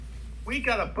we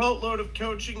got a boatload of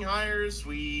coaching hires.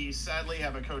 We sadly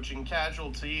have a coaching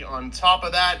casualty. On top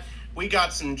of that, we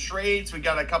got some trades. We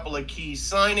got a couple of key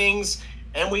signings.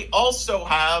 And we also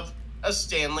have a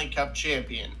Stanley Cup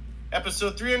champion.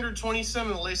 Episode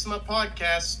 327 of the Lace 'em Up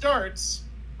podcast starts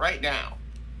right now.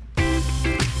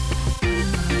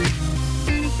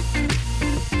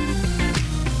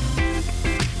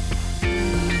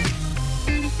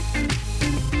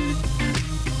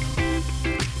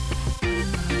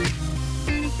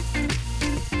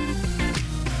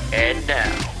 And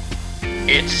now,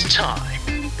 it's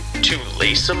time to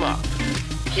lace 'em up.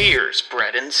 Here's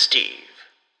Brett and Steve.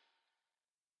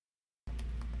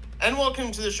 And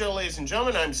welcome to the show, ladies and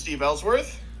gentlemen. I'm Steve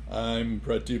Ellsworth. I'm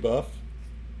Brett Dubuff.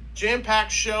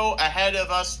 Jam-packed show ahead of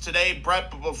us today,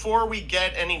 Brett. But before we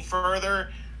get any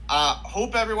further,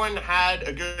 hope everyone had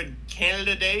a good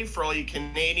Canada Day for all you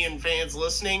Canadian fans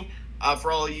listening.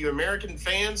 For all you American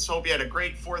fans, hope you had a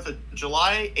great 4th of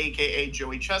July, a.k.a.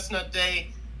 Joey Chestnut Day.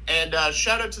 And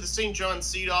shout out to the St. John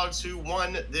Sea Dogs who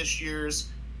won this year's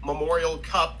Memorial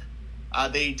Cup.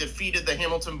 They defeated the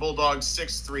Hamilton Bulldogs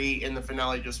 6-3 in the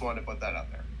finale. Just wanted to put that out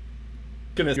there.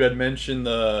 You had mentioned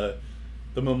the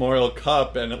Memorial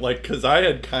Cup, and because I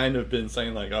had kind of been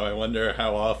saying I wonder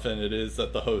how often it is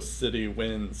that the host city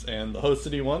wins, and the host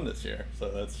city won this year.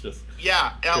 So that's just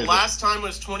last time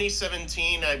was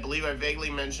 2017. I believe I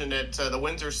vaguely mentioned it. The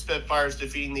Windsor Spitfires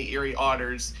defeating the Erie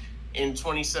Otters in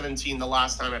 2017, the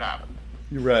last time it happened.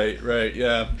 Right,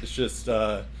 yeah. It's just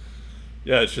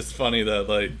it's just funny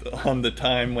that on the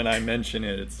time when I mention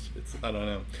it, it's I don't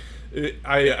know.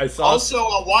 I saw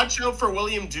also watch out for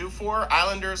William Dufour,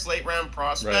 Islanders late round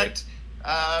prospect.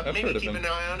 Right. Maybe keep an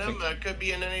eye on him. Could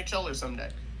be an NHLer someday.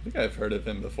 I think I've heard of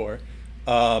him before.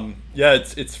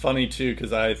 It's funny too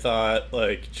because I thought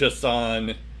I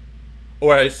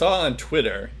saw on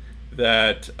Twitter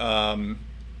that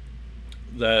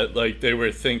they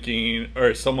were thinking,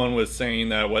 or someone was saying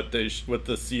that what the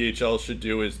CHL should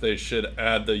do is they should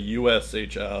add the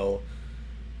USHL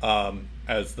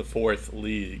as the 4th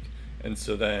league, and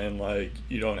so then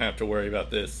you don't have to worry about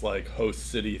this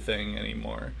host city thing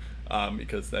anymore,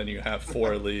 because then you have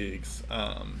 4 leagues,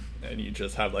 and you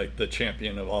just have the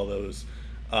champion of all those.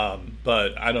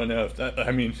 But I don't know if that.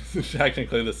 I mean,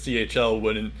 technically the CHL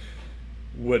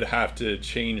would have to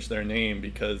change their name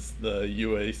because the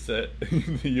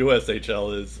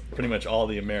USHL is pretty much all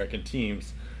the American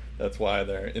teams. That's why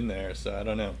they're in there. So I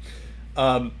don't know.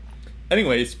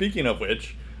 Anyway, speaking of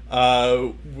which, we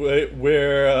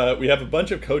have a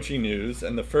bunch of coaching news,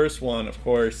 and the first one, of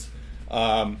course,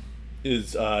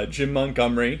 is Jim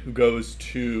Montgomery, who goes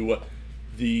to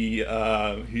the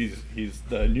he's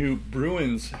the new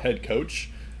Bruins head coach.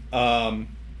 And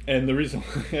the reason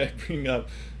why I bring up,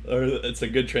 or it's a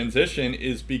good transition,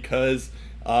 is because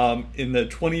in the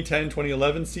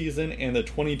 2010-2011 season and the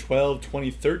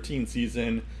 2012-2013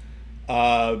 season,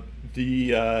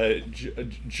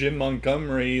 Jim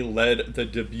Montgomery led the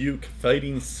Dubuque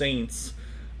Fighting Saints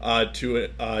to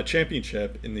a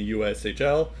championship in the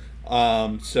USHL.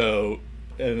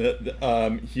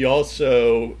 He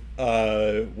also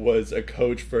was a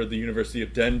coach for the University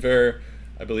of Denver.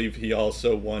 I believe he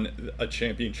also won a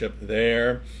championship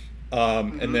there.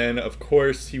 And then, of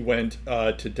course, he went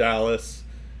to Dallas.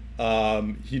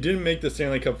 He didn't make the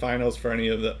Stanley Cup Finals for any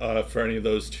of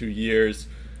those 2 years,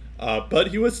 but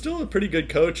he was still a pretty good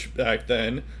coach back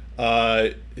then.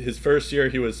 His first year,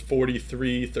 he was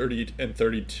 43, 30, and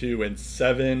 32 and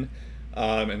 7,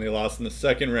 and they lost in the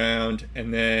second round.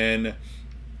 And then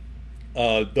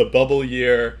the bubble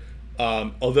year.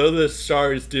 Although the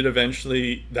Stars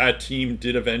that team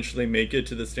did eventually make it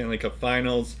to the Stanley Cup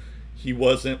Finals, he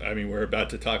wasn't. I mean, we're about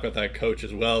to talk about that coach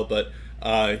as well, but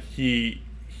he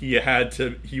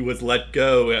was let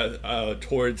go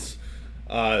towards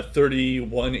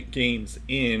 31 games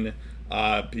in.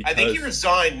 Because I think he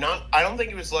resigned. I don't think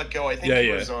he was let go. I think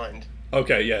he resigned.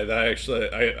 Okay, yeah, that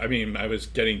actually. I mean, I was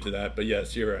getting to that, but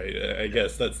yes, you're right. I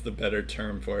guess that's the better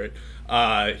term for it.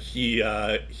 He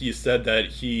said that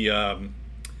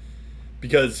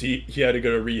because he had to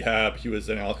go to rehab, he was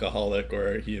an alcoholic,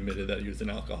 or he admitted that he was an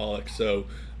alcoholic. So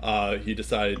he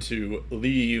decided to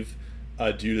leave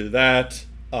due to that.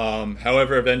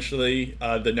 However, eventually,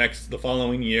 the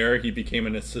following year, he became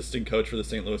an assistant coach for the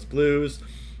St. Louis Blues,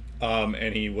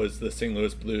 and he was the St.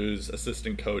 Louis Blues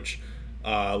assistant coach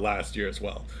last year as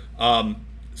well.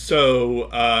 So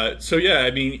yeah,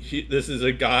 I mean, this is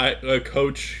a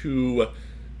coach who's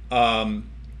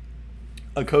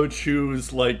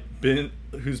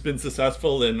been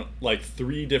successful in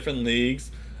 3 different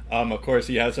leagues. Of course,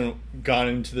 he hasn't gone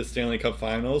into the Stanley Cup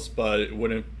Finals, but it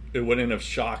wouldn't have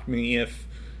shocked me if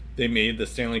they made the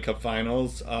Stanley Cup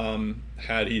Finals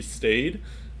had he stayed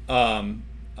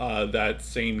that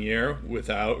same year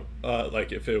without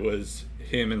like if it was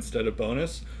him instead of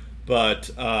Bonus. But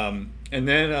and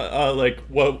then like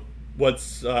what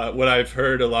I've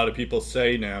heard a lot of people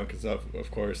say now, because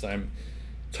of course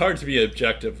it's hard to be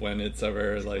objective when it's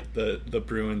ever like the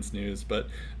Bruins news, but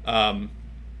I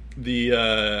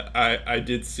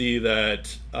did see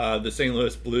that the St.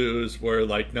 Louis Blues were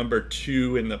like number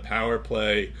 2 in the power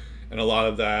play, and a lot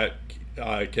of that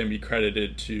can be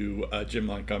credited to Jim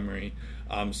Montgomery.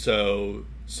 So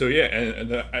yeah,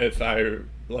 and if I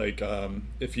like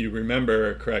if you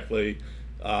remember correctly,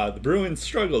 the Bruins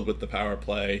struggled with the power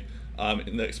play,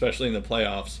 especially in the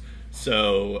playoffs.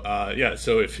 So yeah,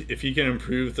 so if he can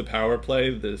improve the power play,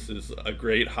 this is a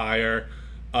great hire.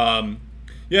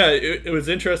 Yeah, it was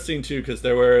interesting too, because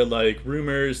there were like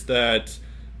rumors that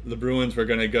the Bruins were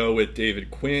going to go with David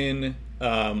Quinn,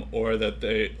 or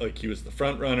that he was the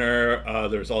front runner.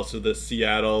 There's also the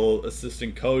Seattle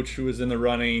assistant coach who was in the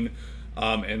running,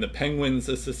 and the Penguins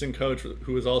assistant coach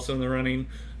who was also in the running.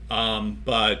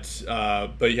 But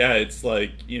yeah, it's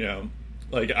like,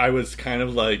 like I was kind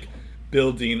of like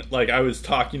building, like I was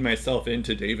talking myself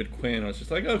into David Quinn. I was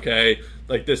just like, okay,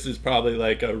 like this is probably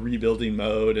like a rebuilding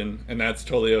mode, and that's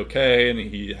totally okay. And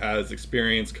he has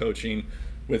experience coaching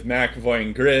with McAvoy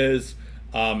and Grizz.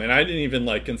 And I didn't even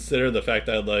like consider the fact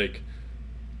that like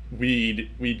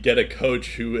we'd get a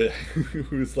coach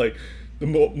who's like the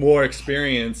more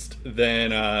experienced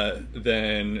than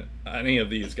any of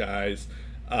these guys.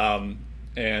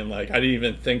 And like I didn't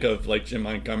even think of like Jim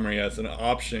Montgomery as an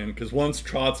option, because once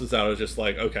Trotz was out, I was just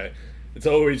like, okay, it's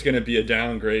always going to be a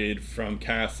downgrade from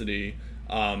Cassidy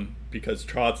because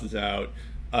Trotz is out.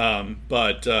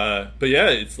 But yeah,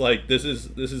 it's like this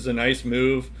is a nice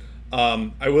move.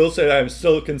 I will say that I'm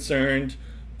still concerned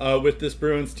with this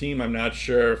Bruins team. I'm not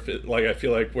sure if I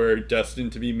feel like we're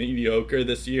destined to be mediocre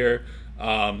this year.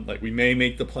 Like we may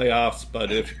make the playoffs,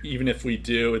 but even if we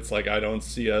do, it's like I don't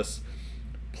see us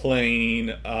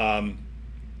playing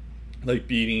like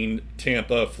beating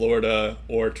Tampa, Florida,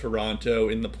 or Toronto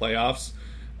in the playoffs.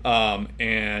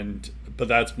 But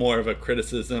that's more of a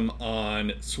criticism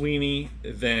on Sweeney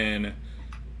than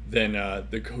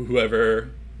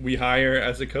whoever we hire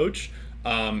as a coach.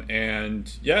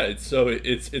 And yeah,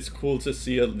 it's cool to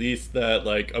see at least that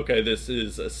like, okay, this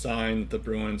is a sign that the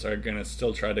Bruins are gonna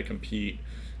still try to compete.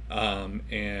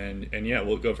 And yeah,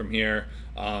 we'll go from here.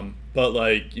 But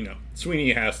like,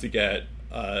 Sweeney has to get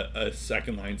a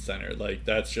second line center. Like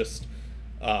that's just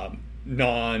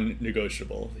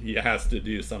non-negotiable. He has to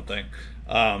do something.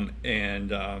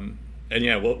 And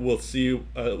yeah, we'll see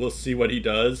what he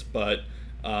does. But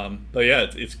yeah,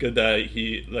 it's good that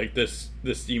he like this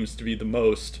seems to be the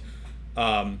most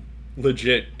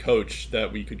legit coach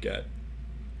that we could get.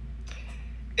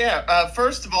 Yeah,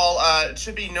 first of all, it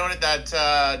should be noted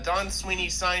that Don Sweeney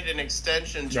signed an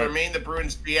extension to remain the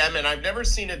Bruins GM, and I've never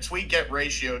seen a tweet get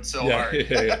ratioed so hard.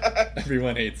 Yeah.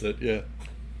 Everyone hates it, yeah.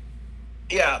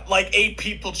 Yeah, like 8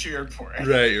 people cheered for it.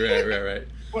 Right. It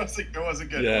wasn't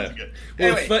good. Yeah. It wasn't good.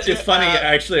 Well, Anyway, it's funny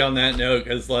actually on that note,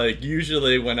 because like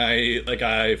usually when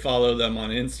I follow them on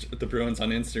the Bruins on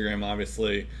Instagram,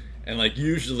 obviously, and like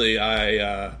usually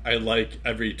I like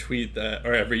every tweet that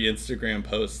or every Instagram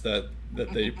post that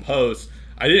they post.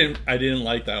 I didn't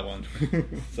like that one.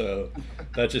 So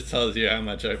that just tells you how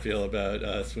much I feel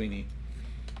about Sweeney.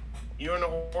 You and a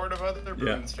horde of other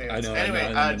Bruins fans. I know.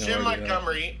 Anyway, Jim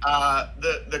Montgomery,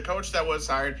 the coach that was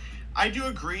hired, I do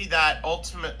agree that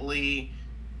ultimately,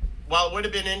 while it would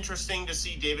have been interesting to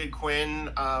see David Quinn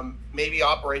maybe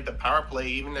operate the power play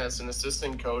even as an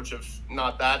assistant coach, if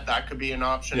not that could be an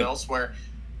option elsewhere.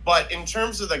 But in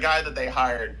terms of the guy that they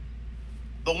hired,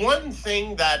 the one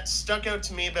thing that stuck out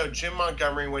to me about Jim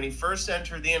Montgomery when he first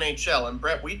entered the NHL, and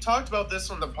Brett, we talked about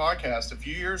this on the podcast a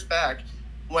few years back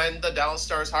when the Dallas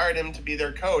Stars hired him to be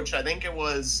their coach. I think it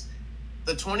was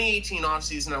the 2018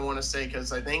 offseason, I want to say,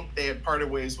 because I think they had parted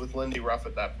ways with Lindy Ruff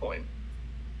at that point.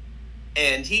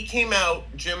 And he came out,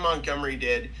 Jim Montgomery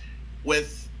did,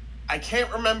 with, I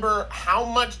can't remember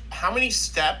how many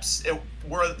steps it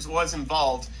was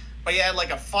involved, but he had like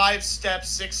a 5-step,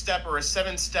 6-step, or a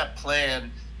 7-step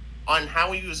plan on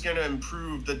how he was going to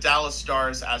improve the Dallas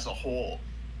Stars as a whole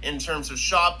in terms of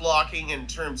shot blocking, in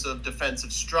terms of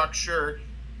defensive structure.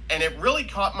 And it really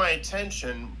caught my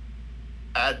attention.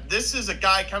 This is a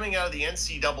guy coming out of the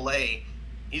NCAA.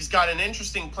 He's got an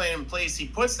interesting plan in place. He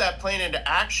puts that plan into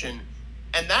action.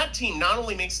 And that team not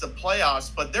only makes the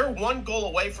playoffs, but they're 1 goal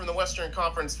away from the Western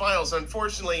Conference Finals.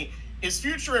 Unfortunately, his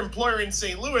future employer in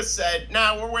St. Louis said,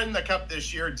 we're winning the Cup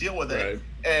this year, deal with it. Right.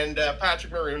 And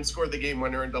Patrick Maroon scored the game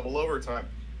winner in double overtime.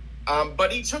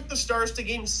 But he took the Stars to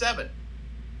Game 7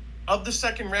 of the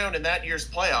second round in that year's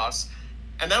playoffs,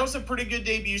 and that was a pretty good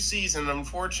debut season.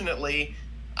 Unfortunately,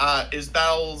 his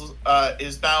battles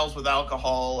with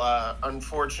alcohol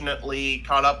unfortunately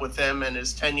caught up with him, and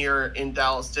his tenure in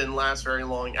Dallas didn't last very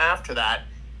long after that.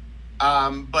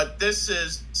 But this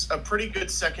is a pretty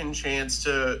good second chance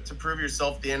to prove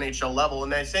yourself at the NHL level,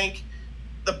 and I think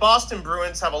the Boston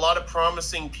Bruins have a lot of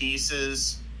promising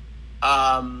pieces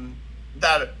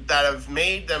that have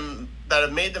made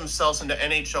themselves into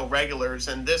NHL regulars,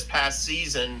 and this past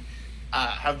season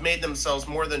have made themselves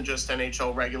more than just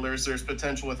NHL regulars. There's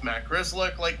potential with Matt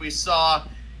Grzelcyk, like we saw.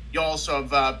 You also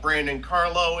have Brandon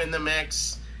Carlo in the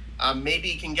mix. Maybe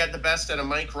he can get the best out of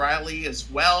Mike Riley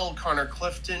as well. Connor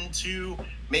Clifton too.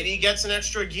 Maybe he gets an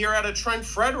extra gear out of Trent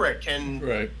Frederick,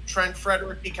 and Trent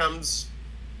Frederick becomes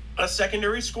a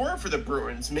secondary scorer for the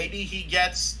Bruins. Maybe he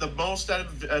gets the most out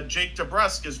of Jake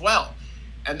DeBrusk as well.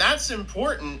 And that's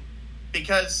important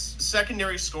because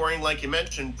secondary scoring, like you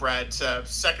mentioned, Brett,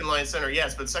 second line center,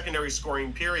 yes, but secondary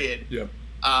scoring period. Yeah.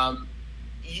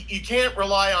 You can't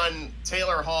rely on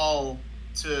Taylor Hall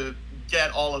to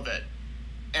get all of it.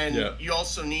 And you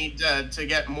also need to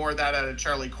get more of that out of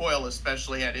Charlie Coyle,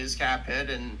 especially at his cap hit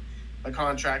and the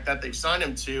contract that they've signed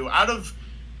him to.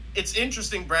 It's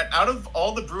interesting, Brett, out of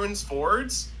all the Bruins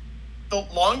forwards, the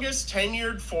longest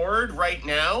tenured forward right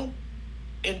now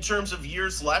in terms of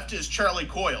years left is Charlie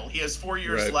Coyle. He has 4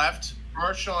 years left.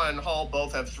 Marchand and Hall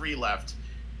both have 3 left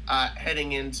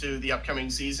heading into the upcoming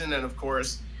season. And, of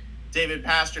course, David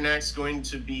Pasternak's going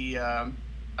to be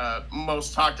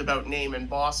most talked about name in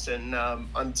Boston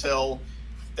until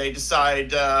they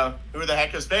decide who the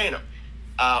heck is paying him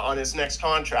on his next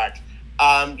contract.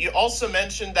 You also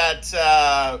mentioned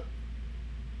that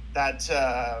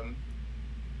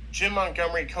Jim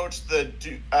Montgomery coached the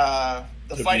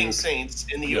Fighting Saints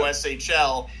in the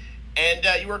USHL, and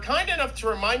you were kind enough to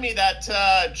remind me that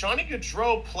Johnny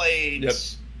Gaudreau played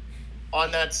on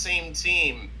that same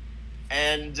team,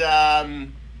 and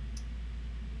I'd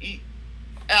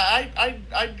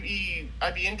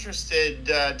be interested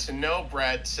to know,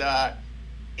 Brett,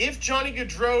 if Johnny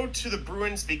Gaudreau to the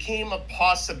Bruins became a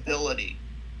possibility,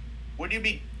 would you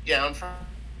be down for?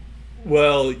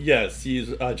 Well, yes, he's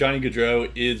Johnny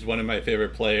Gaudreau is one of my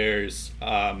favorite players.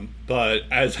 But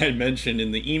as I mentioned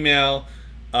in the email,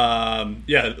 by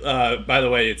the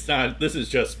way, it's not. This is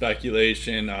just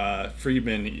speculation.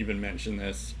 Friedman even mentioned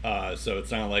this, so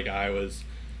it's not like I was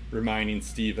reminding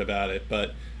Steve about it.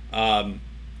 But I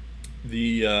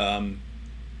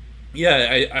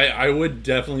would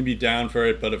definitely be down for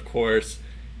it. But of course,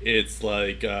 it's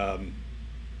like.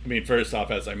 First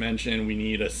off, as I mentioned, we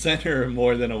need a center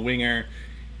more than a winger,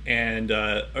 and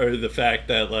or the fact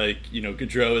that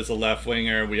Gaudreau is a left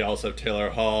winger. We also have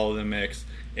Taylor Hall in the mix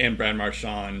and Brad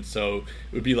Marchand, so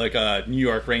it would be like a New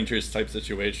York Rangers type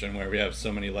situation where we have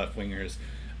so many left wingers.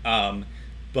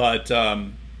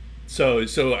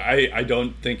 So I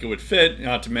don't think it would fit.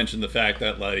 Not to mention the fact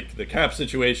that the cap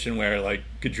situation where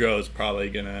Gaudreau is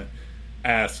probably gonna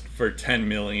ask for $10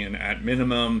 million at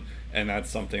minimum. And that's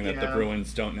something that the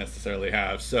Bruins don't necessarily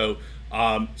have. So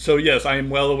yes, I am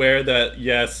well aware that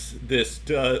yes, this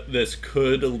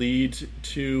could lead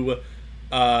to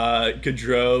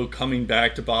Gaudreau coming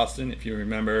back to Boston. If you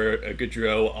remember,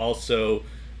 Gaudreau also,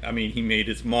 he made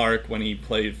his mark when he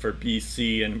played for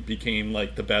BC and became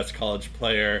the best college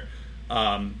player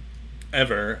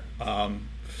ever.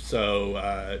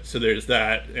 So there's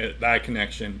that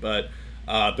connection, but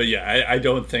yeah, I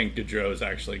don't think Gaudreau is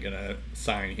actually going to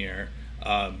sign here.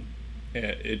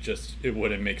 It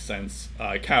wouldn't make sense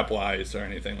cap wise or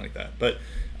anything like that. But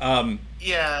and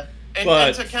to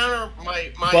counter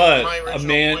my a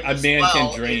man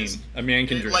can dream. A man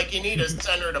can dream. You need a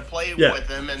center to play with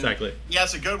him, and exactly. He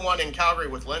has a good one in Calgary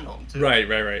with Lindholm too.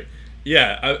 Right.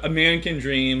 Yeah, a man can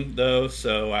dream though.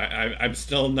 So I'm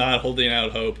still not holding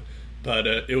out hope. But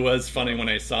it was funny when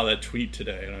I saw that tweet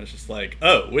today, and I was just like,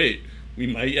 oh wait. We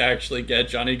might actually get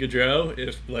Johnny Gaudreau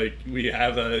if we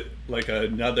have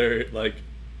another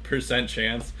percent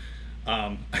chance.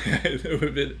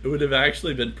 It would have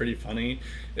actually been pretty funny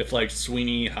if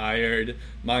Sweeney hired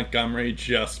Montgomery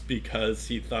just because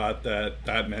he thought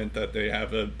that meant that they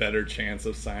have a better chance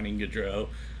of signing Gaudreau.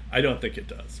 I don't think it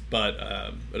does, but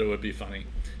it would be funny.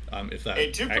 If that a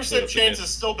 2% chance is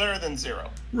still better than 0.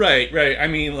 Right.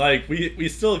 We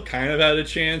still kind of had a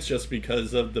chance just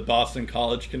because of the Boston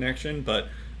College connection, but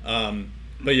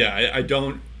yeah, I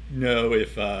don't know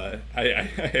if I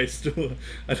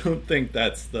don't think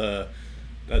that's the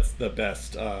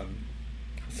best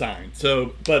sign.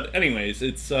 So, but anyways,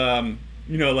 it's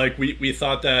we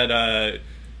thought that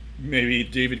maybe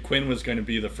David Quinn was going to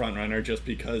be the front runner just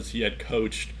because he had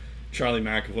coached Charlie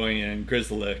McAvoy and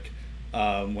Grizzlick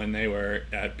when they were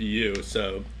at BU.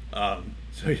 So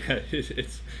yeah,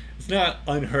 it's not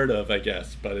unheard of, I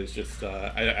guess, but it's just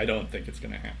I don't think it's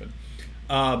going to happen.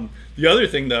 The other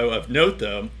thing, though, of note,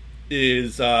 though,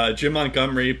 is Jim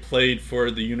Montgomery played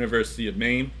for the University of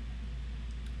Maine.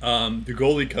 The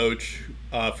goalie coach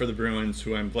for the Bruins,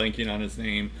 who I'm blanking on his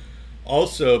name,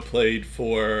 also played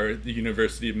for the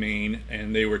University of Maine,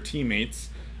 and they were teammates,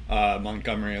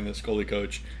 Montgomery and this goalie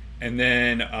coach. And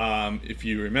then, if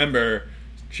you remember,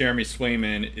 Jeremy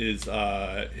Swayman is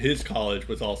his college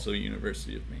was also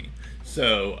University of Maine.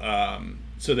 So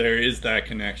there is that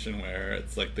connection where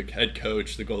it's like the head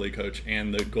coach, the goalie coach,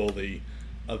 and the goalie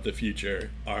of the future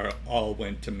all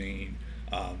went to Maine,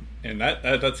 and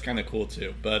that's kind of cool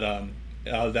too. But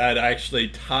that actually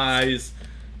ties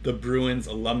the Bruins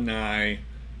alumni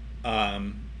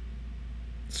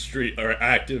street or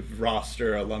active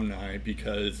roster alumni,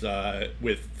 because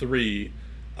with 3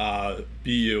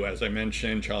 BU, as I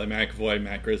mentioned, Charlie McAvoy,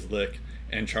 Matt Grizzlick,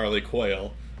 and Charlie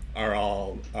Coyle are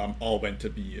all went to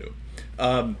BU.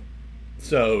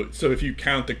 So if you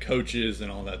count the coaches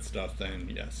and all that stuff,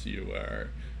 then yes, you are.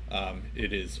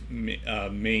 It is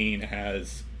Maine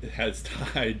has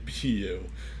tied BU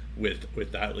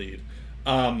with that lead.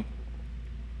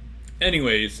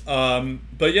 Anyways,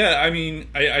 but yeah, I mean,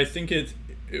 I think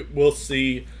we'll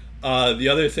see. The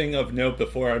other thing of note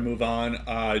before I move on,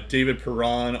 David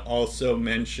Perron also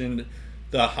mentioned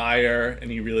the hire, and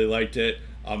he really liked it.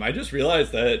 I just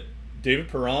realized that David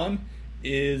Perron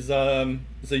is a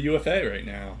UFA right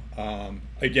now.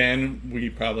 Again, we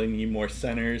probably need more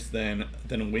centers than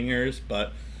wingers,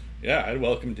 but yeah, I'd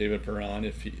welcome David Perron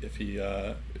if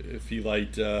he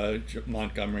liked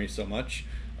Montgomery so much.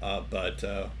 But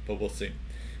we'll see.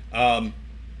 All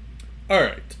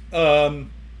right.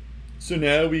 So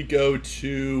now we go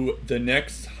to the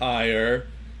next hire,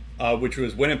 which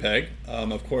was Winnipeg.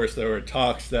 Of course, there were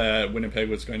talks that Winnipeg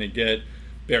was going to get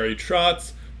Barry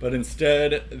Trotz, but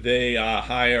instead they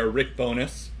hire Rick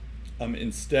Bowness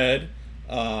instead,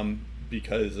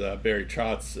 because Barry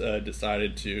Trotz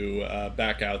decided to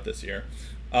back out this year.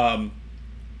 Yeah,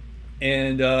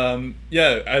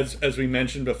 as we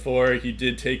mentioned before, he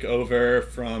did take over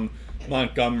from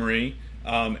Montgomery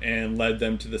and led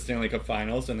them to the Stanley Cup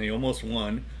Finals, and they almost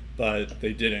won, but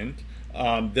they didn't.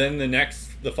 Then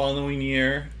the following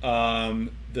year,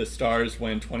 the Stars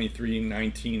went 23,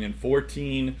 19, and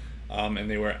 14, and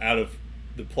they were out of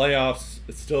the playoffs.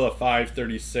 It's still a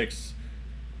 .536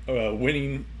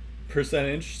 winning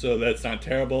percentage, so that's not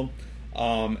terrible.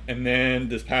 And then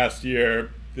this past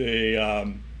year, they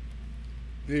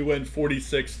went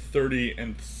 46, 30,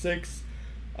 and 6,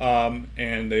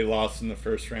 and they lost in the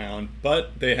first round,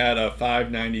 but they had a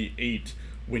 .598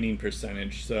 winning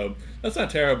percentage, so that's not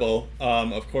terrible.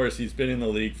 Of course, he's been in the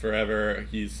league forever.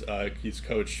 He's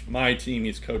coached my team.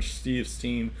 He's coached Steve's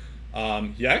team.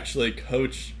 He actually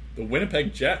coached the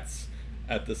Winnipeg Jets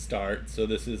at the start, so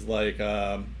this is like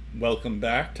welcome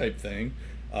back type thing.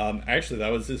 Actually,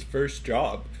 that was his first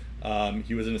job.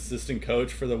 He was an assistant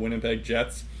coach for the Winnipeg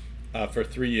Jets for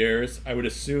 3 years. I would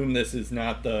assume this is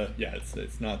not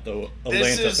it's not the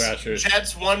Atlanta Thrashers.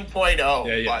 Jets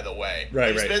 1.0, by the way.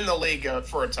 Right, He's been in the league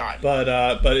for a time.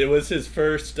 But it was his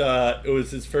first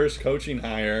coaching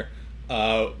hire,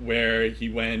 where he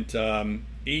went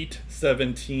 8,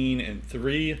 17, and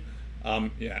 3.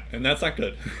 And that's not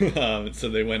good. So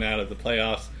they went out of the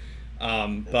playoffs.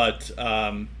 But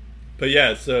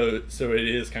yeah, so it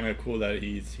is kind of cool that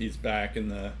he's back in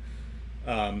the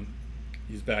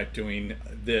he's back doing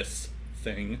this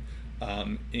thing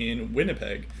in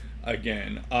Winnipeg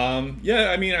again. Yeah,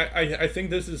 I mean, I think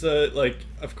this is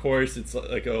of course it's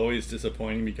like always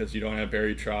disappointing because you don't have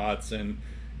Barry Trotz and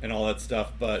all that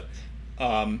stuff, but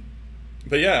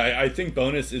yeah, I think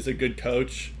Bowness is a good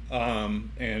coach,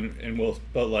 and will,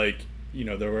 but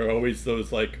there were always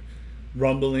those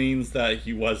rumblings that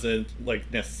he wasn't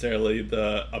necessarily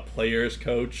a player's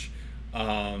coach,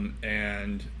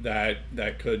 and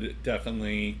that could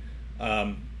definitely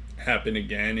happen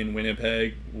again in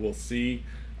Winnipeg. We'll see,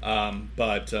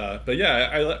 but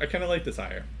yeah, I kind of like this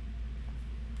hire.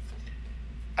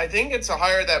 I think it's a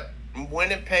hire that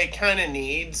Winnipeg kind of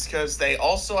needs because they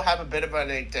also have a bit of an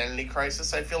identity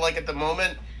crisis, I feel like, at the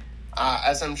moment,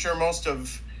 as I'm sure most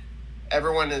of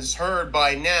everyone has heard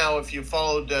by now, if you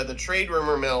followed the trade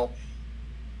rumor mill.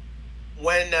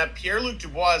 When Pierre-Luc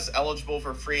Dubois is eligible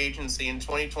for free agency in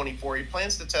 2024, he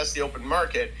plans to test the open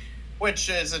market, which,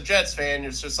 as a Jets fan,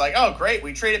 is just like, oh, great,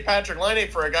 we traded Patrick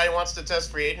Laine for a guy who wants to test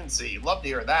free agency. Love to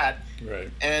hear that. Right.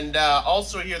 And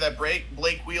also hear that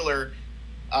Blake Wheeler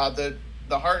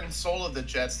The heart and soul of the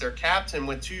Jets, their captain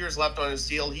with 2 years left on his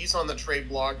deal, he's on the trade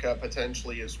block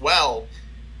potentially as well,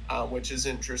 which is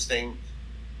interesting.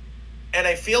 And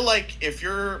I feel like if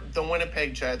you're the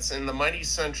Winnipeg Jets in the mighty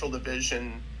Central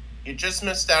Division, you just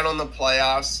missed out on the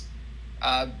playoffs.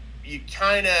 You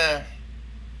kind of,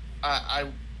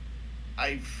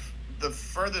 the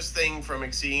furthest thing from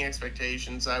exceeding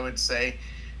expectations, I would say,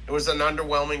 it was an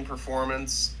underwhelming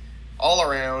performance all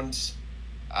around.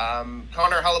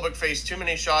 Connor Hellebuyck faced too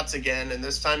many shots again, and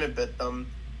this time it bit them.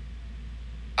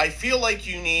 I feel like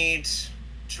you need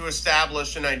to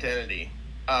establish an identity.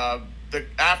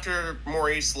 After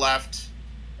Maurice left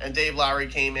and Dave Lowry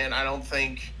came in, I don't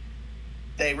think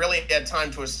they really had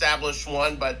time to establish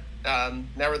one, but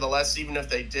nevertheless, even if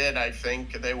they did, I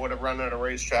think they would have run out of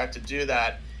racetrack to do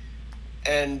that.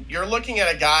 And you're looking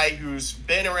at a guy who's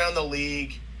been around the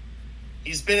league.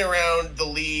 He's been around the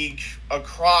league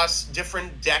across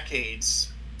different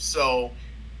decades. So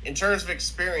in terms of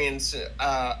experience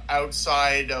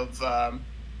outside of,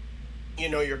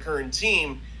 your current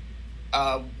team,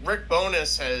 Rick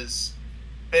Bowness has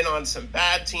been on some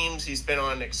bad teams. He's been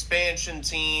on expansion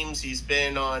teams. He's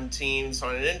been on teams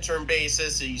on an interim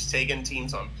basis. He's taken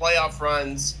teams on playoff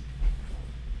runs.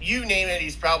 You name it,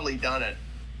 he's probably done it.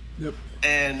 Yep.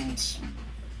 And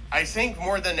I think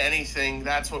more than anything,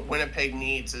 that's what Winnipeg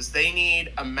needs, is they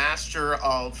need a master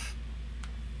of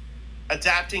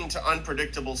adapting to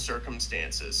unpredictable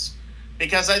circumstances.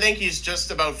 Because I think he's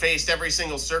just about faced every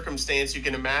single circumstance you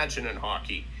can imagine in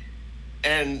hockey.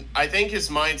 And I think his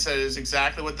mindset is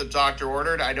exactly what the doctor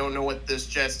ordered. I don't know what this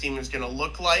Jets team is going to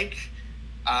look like.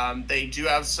 They do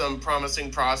have some promising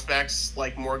prospects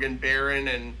like Morgan Barron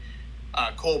and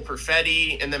Cole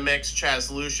Perfetti in the mix,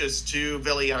 Chaz Lucius too,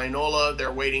 Ville Heinola.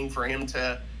 They're waiting for him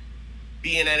to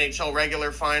be an NHL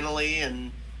regular finally.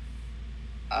 And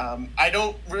I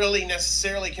don't really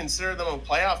necessarily consider them a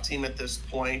playoff team at this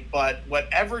point, but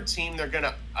whatever team they're going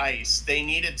to ice, they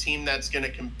need a team that's going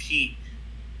to compete.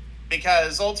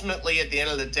 Because ultimately, at the end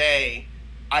of the day,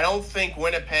 I don't think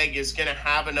Winnipeg is going to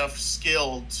have enough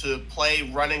skill to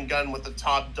play run and gun with the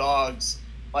top dogs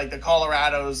like the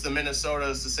Colorados, the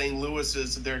Minnesotas, the St.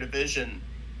 Louises of their division.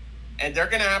 And they're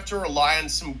going to have to rely on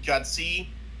some gutsy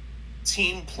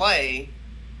team play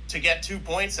to get 2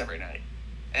 points every night.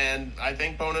 And I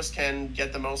think Bowness can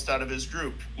get the most out of his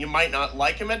group. You might not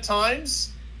like him at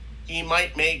times. He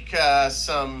might make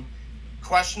some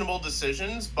questionable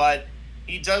decisions, but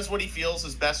he does what he feels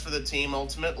is best for the team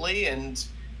ultimately, and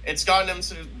it's gotten him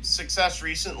success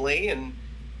recently. And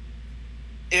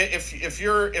if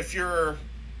you're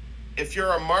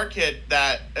a market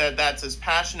that's as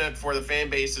passionate for the fan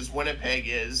base as Winnipeg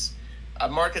is, a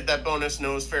market that Bowness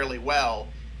knows fairly well,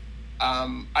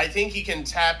 I think he can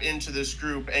tap into this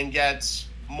group and get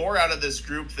more out of this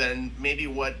group than maybe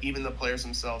what even the players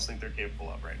themselves think they're capable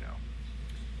of right now.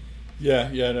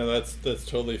 Yeah, no, that's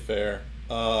totally fair.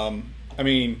 I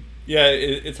mean, yeah,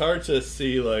 it's hard to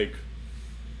see, like,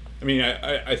 I mean,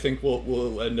 I think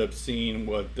we'll end up seeing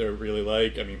what they're really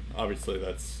like. I mean, obviously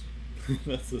that's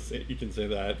the same, you can say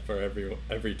that for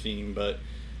every team, but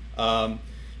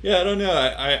yeah, I don't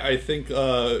know. I think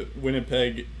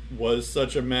Winnipeg was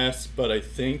such a mess, but I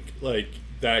think like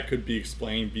that could be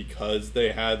explained because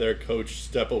they had their coach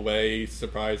step away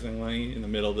surprisingly in the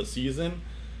middle of the season.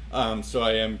 So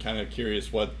I am kind of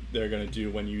curious what they're going to do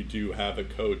when you do have a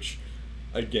coach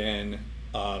again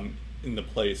in the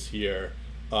place here.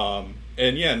 And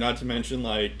yeah, not to mention,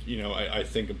 like, I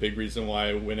think a big reason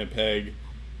why Winnipeg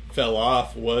fell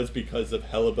off was because of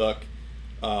Hellebuyck,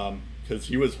 because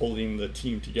he was holding the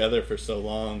team together for so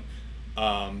long.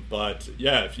 But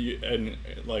yeah,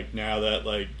 now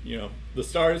that the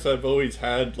Stars have always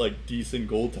had like decent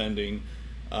goaltending,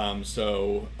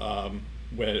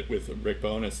 with Rick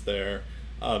Bowness there,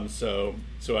 so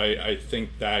I think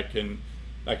that can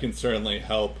certainly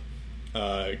help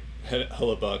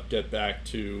Hellebuyck get back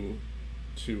to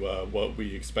what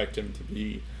we expect him to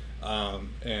be,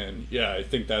 and yeah, I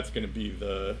think that's going to be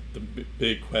the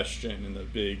big question and the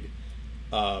big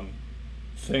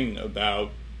thing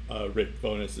about Rick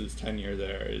Bowness's tenure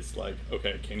there is like,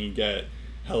 okay, can he get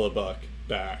Hellebuyck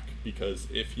back? Because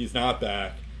if he's not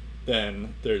back,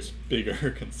 then there's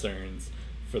bigger concerns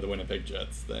for the Winnipeg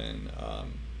Jets than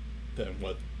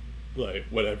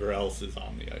whatever else is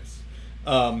on the ice.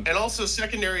 And also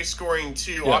secondary scoring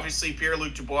too. Yeah. Obviously,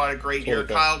 Pierre-Luc Dubois had a great year.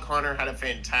 Totally. Kyle Connor had a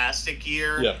fantastic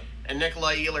year. Yeah. And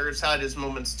Nikolai Ehlers had his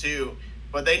moments too.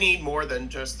 But they need more than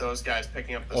just those guys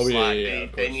picking up the slack. Yeah,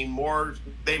 they need more.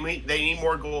 They need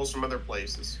more goals from other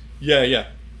places. Yeah,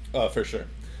 for sure.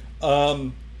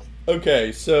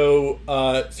 Okay, so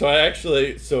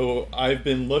I've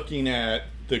been looking at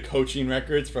the coaching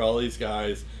records for all these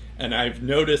guys, and I've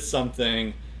noticed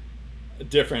something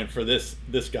different for this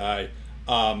guy,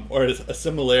 or a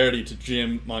similarity to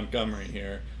Jim Montgomery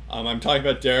here. I'm talking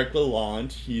about Derek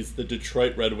Lalonde. He's the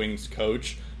Detroit Red Wings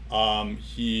coach.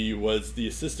 He was the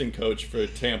assistant coach for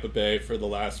Tampa Bay for the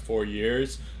last 4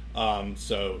 years.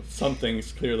 So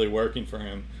something's clearly working for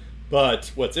him.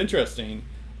 But what's interesting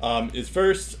is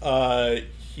first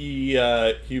he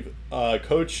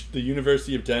coached the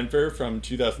University of Denver from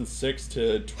 2006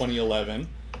 to 2011.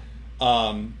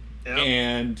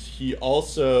 And he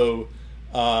also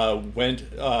went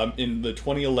in the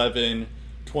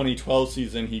 2011-2012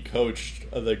 season, he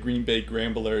coached the Green Bay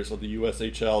Gramblers of the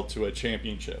USHL to a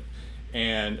championship.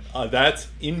 And that's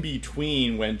in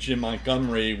between when Jim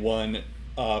Montgomery won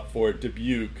for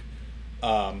Dubuque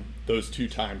those 2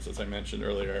 times, as I mentioned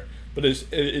earlier. But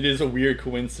it is a weird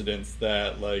coincidence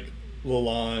that like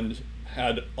Lalonde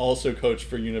had also coached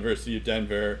for University of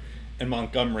Denver, and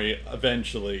Montgomery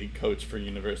eventually coached for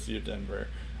University of Denver.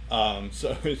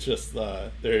 So it's just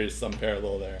there is some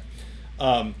parallel there.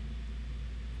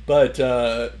 But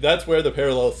that's where the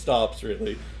parallel stops,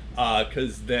 really,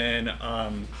 because then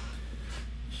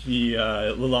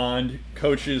Lalonde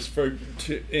coaches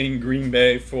in Green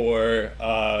Bay for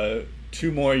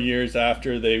 2 more years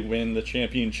after they win the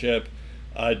championship.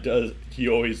 He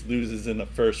always loses in the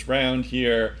first round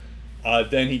here.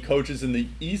 Then he coaches in the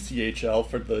ECHL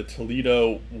for the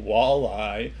Toledo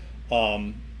Walleye.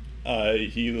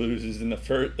 He loses in the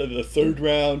third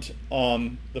round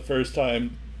the first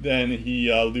time. Then he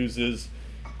loses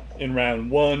in round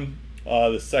 1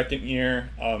 the second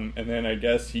year. And then I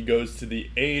guess he goes to the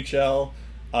AHL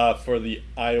for the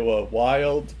Iowa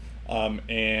Wild.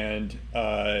 And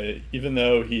even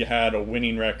though he had a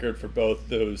winning record for both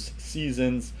those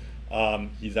seasons,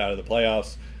 he's out of the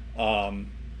playoffs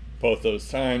both those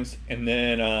times. And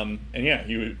then,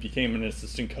 he became an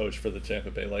assistant coach for the Tampa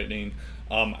Bay Lightning.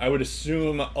 I would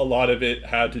assume a lot of it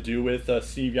had to do with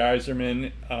Steve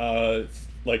Yzerman,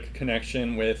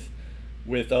 connection with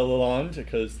Lalonde,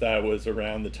 because that was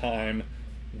around the time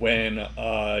when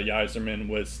Yzerman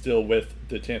was still with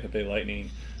the Tampa Bay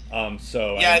Lightning. I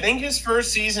think his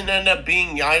first season ended up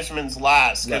being Yzerman's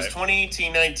last, because Right.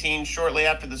 2018-19, shortly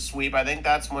after the sweep, I think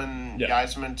that's when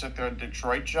Yzerman took the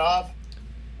Detroit job,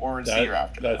 or was the year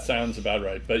after that? That sounds about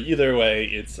right. But either way,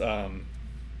 it's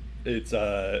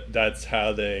that's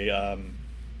how they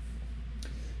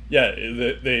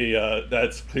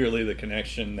that's clearly the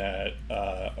connection that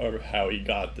or how he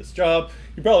got this job.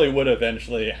 He probably would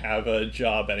eventually have a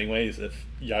job anyways if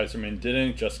Yzerman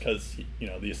didn't, just because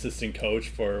the assistant coach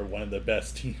for one of the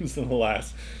best teams in the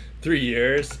last 3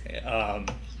 years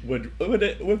would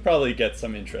probably get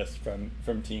some interest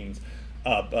from teams.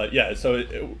 So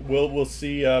we'll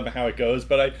see how it goes.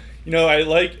 But I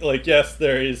like yes,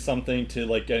 there is something to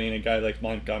like getting a guy like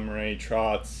Montgomery,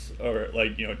 Trotz, or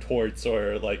Torts,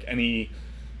 or like any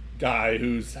guy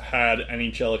who's had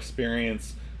NHL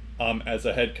experience as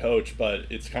a head coach. But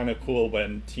it's kind of cool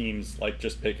when teams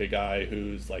just pick a guy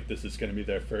who's this is going to be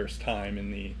their first time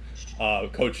in the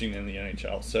coaching in the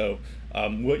NHL. So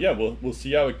we'll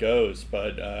see how it goes.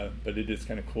 But it is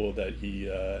kind of cool that he.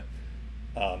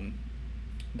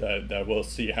 That we'll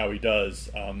see how he does.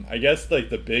 I guess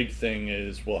the big thing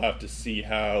is we'll have to see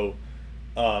how,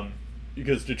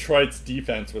 because Detroit's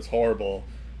defense was horrible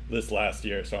this last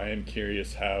year, so I am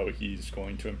curious how he's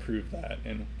going to improve that,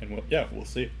 and we'll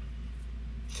see.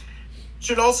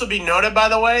 Should also be noted, by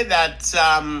the way, that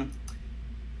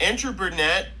Andrew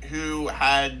Burnett, who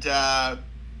had done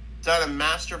a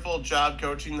masterful job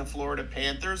coaching the Florida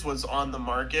Panthers, was on the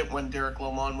market when Derek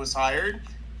Lalonde was hired.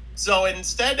 So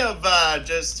instead of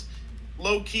just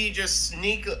low-key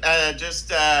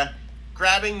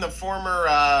grabbing the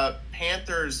former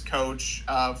Panthers coach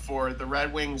for the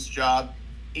Red Wings job,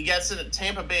 he gets a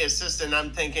Tampa Bay assistant.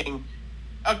 I'm thinking,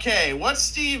 okay, what's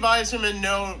Steve Yzerman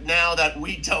know now that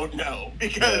we don't know?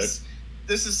 Because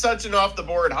this is such an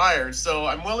off-the-board hire. So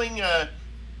I'm willing to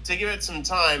give it some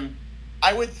time.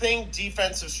 I would think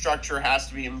defensive structure has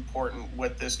to be important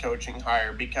with this coaching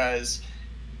hire, because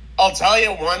I'll tell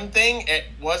you one thing, it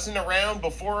wasn't around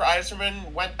before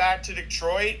Yzerman went back to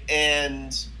Detroit,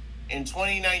 and in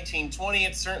 2019-20,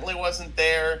 it certainly wasn't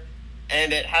there,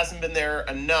 and it hasn't been there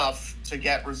enough to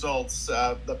get results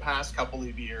the past couple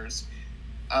of years.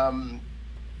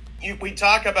 We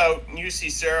talk about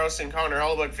UC Saros and Connor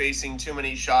Hellebuyck facing too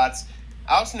many shots.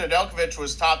 Alex Nedeljkovic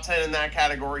was top 10 in that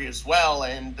category as well,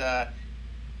 and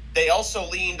they also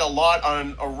leaned a lot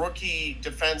on a rookie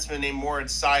defenseman named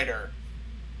Moritz Seider,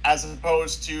 as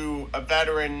opposed to a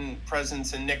veteran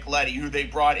presence in Nick Leddy, who they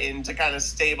brought in to kind of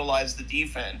stabilize the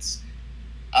defense.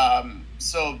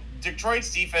 So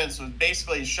Detroit's defense was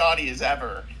basically as shoddy as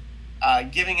ever,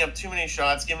 giving up too many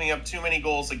shots, giving up too many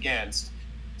goals against.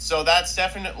 So that's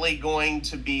definitely going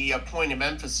to be a point of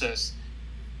emphasis.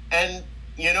 And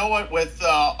you know what? With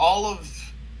all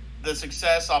of the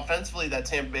success offensively that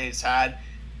Tampa Bay has had,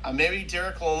 maybe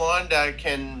Derek Lalonde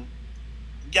can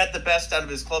get the best out of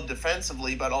his club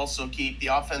defensively, but also keep the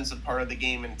offensive part of the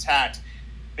game intact.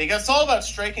 Because it's all about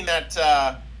striking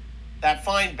that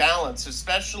fine balance,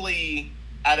 especially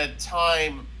at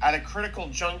a critical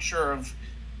juncture of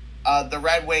the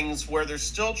Red Wings, where they're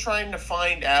still trying to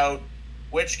find out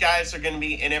which guys are going to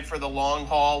be in it for the long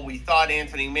haul. We thought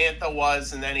Anthony Mantha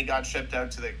was, and then he got shipped out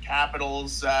to the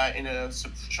Capitals in a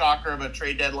shocker of a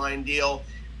trade deadline deal.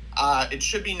 It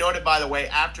should be noted, by the way,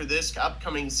 after this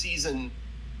upcoming season,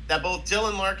 that both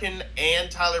Dylan Larkin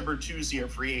and Tyler Bertuzzi are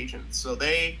free agents. So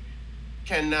they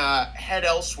can head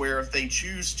elsewhere if they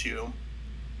choose to.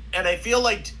 And I feel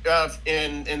like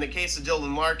in the case of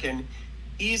Dylan Larkin,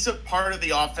 he's a part of the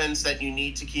offense that you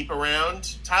need to keep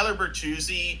around. Tyler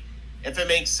Bertuzzi, if it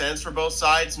makes sense for both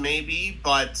sides, maybe,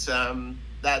 but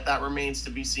that remains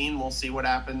to be seen. We'll see what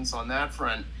happens on that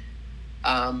front.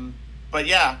 But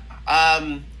yeah,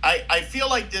 I feel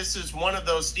like this is one of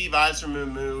those Steve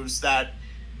Yzerman moves that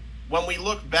when we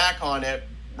look back on it,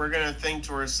 we're going to think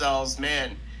to ourselves,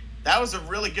 man, that was a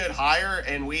really good hire,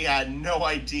 and we had no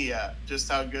idea just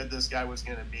how good this guy was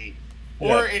going to be.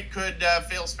 Yeah. Or it could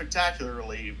fail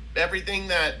spectacularly. Everything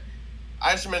that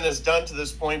Yzerman has done to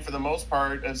this point, for the most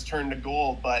part, has turned to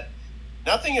gold, but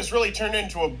nothing has really turned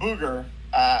into a booger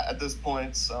at this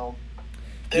point. So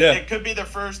it could be the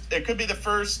first. It could be the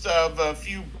first of a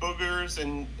few boogers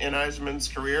in Yzerman's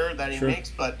career that he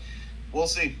makes, but we'll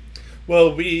see.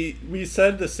 Well, we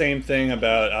said the same thing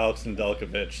about Alex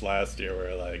Nedeljkovic last year.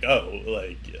 We're like,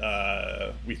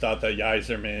 we thought that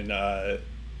Yzerman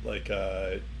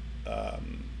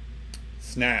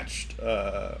snatched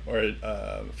or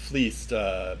fleeced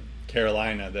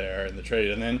Carolina there in the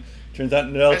trade, and then turns out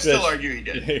Nedeljkovic. I still argue he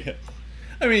did.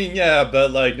 I mean, yeah,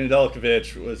 but like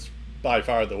Nedeljkovic was by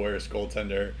far the worst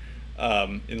goaltender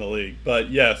in the league. But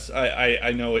yes,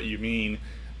 I know what you mean.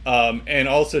 And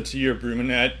also to your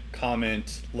Brunet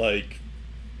comment, like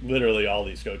literally all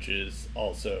these coaches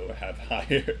also have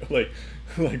hired like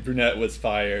Brunet was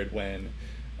fired when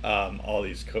all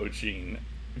these coaching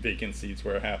vacancies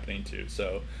were happening too.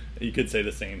 So you could say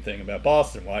the same thing about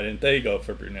Boston. Why didn't they go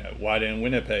for Brunet? Why didn't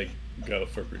Winnipeg go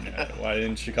for Brunet? Why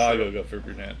didn't Chicago go for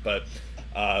Brunet? But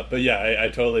yeah, I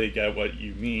totally get what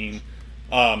you mean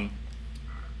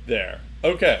there.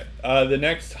 Okay, the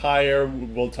next hire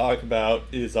we'll talk about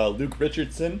is Luke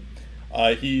Richardson.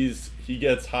 He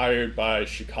gets hired by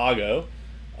Chicago,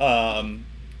 this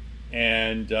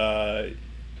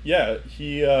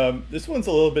one's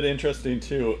a little bit interesting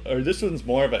too. Or this one's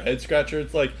more of a head scratcher.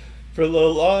 It's like for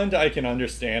Lalonde, I can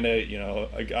understand it. You know,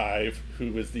 a guy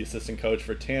who was the assistant coach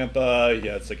for Tampa. He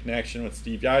has a connection with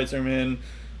Steve Yzerman,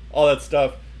 all that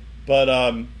stuff.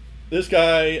 But this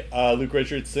guy, Luke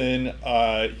Richardson,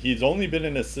 he's only been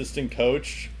an assistant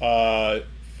coach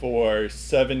for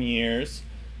 7 years.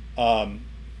 3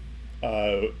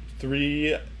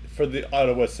 for the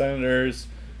Ottawa Senators.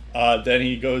 Then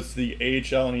he goes to the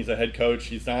AHL and he's a head coach.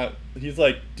 He's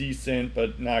like decent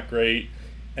but not great.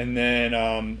 And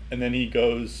then he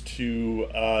goes to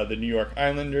the New York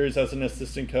Islanders as an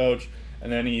assistant coach.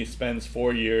 And then he spends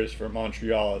 4 years for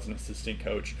Montreal as an assistant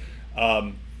coach.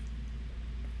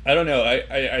 I don't know.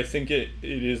 I think it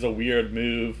is a weird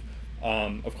move.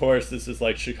 Of course, this is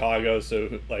like Chicago,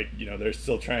 so like, you know, they're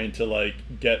still trying to like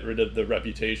get rid of the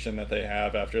reputation that they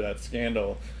have after that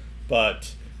scandal.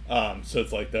 But so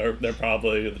it's like they're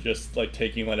probably just like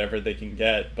taking whatever they can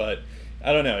get. But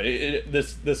I don't know.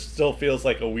 This still feels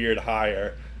like a weird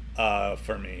hire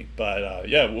for me. But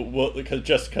yeah,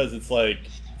 because it's like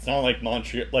it's not like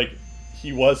Montreal. Like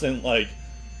he wasn't like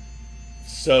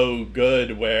so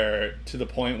good where to the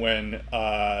point when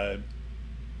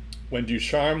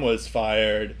Ducharme was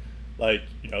fired, like,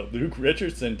 you know, Luke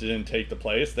Richardson didn't take the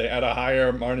place. They had to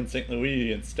hire Martin St.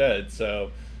 Louis instead.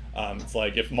 So it's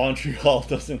like if Montreal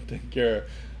doesn't think you're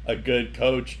a good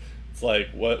coach, it's like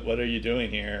what are you doing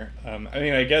here? I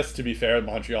mean, I guess to be fair,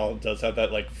 Montreal does have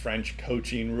that like French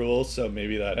coaching rule, so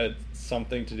maybe that had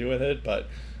something to do with it. But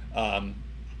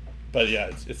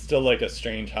yeah, it's still like a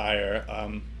strange hire.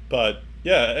 But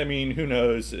yeah, I mean, who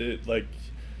knows?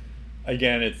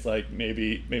 Again, it's like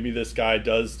maybe this guy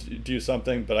does do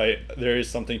something, but there is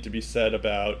something to be said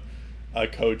about a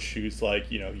coach who's like,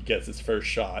 you know, he gets his first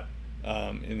shot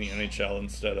in the NHL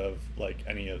instead of like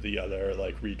any of the other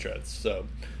like retreads. So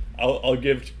I'll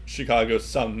give Chicago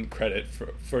some credit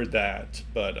for that,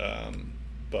 but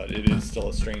but it is still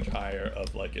a strange hire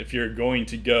of like, if you're going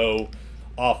to go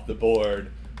off the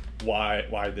board,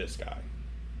 why this guy?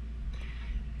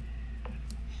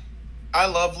 I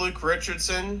love Luke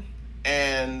Richardson,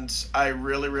 and I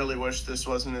really, really wish this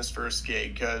wasn't his first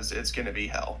gig, because it's going to be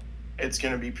hell. It's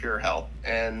going to be pure hell,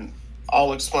 and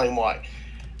I'll explain why.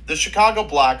 The Chicago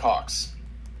Blackhawks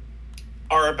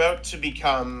are about to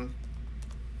become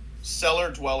cellar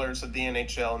dwellers of the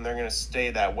NHL, and they're going to stay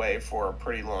that way for a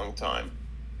pretty long time.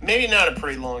 Maybe not a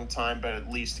pretty long time, but at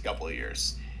least a couple of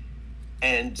years.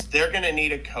 And they're going to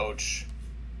need a coach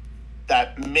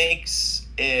that makes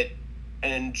it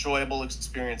an enjoyable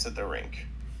experience at the rink.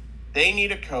 They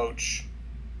need a coach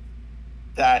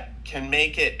that can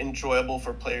make it enjoyable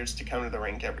for players to come to the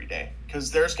rink every day,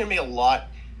 because there's going to be a lot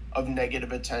of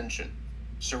negative attention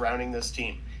surrounding this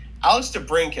team. Alex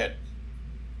DeBrincat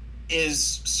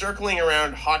is circling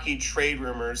around hockey trade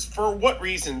rumors. For what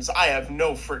reasons, I have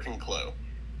no freaking clue.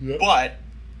 Yep. But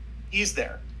he's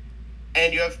there.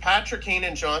 And you have Patrick Kane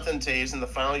and Jonathan Toews in the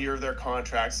final year of their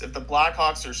contracts. If the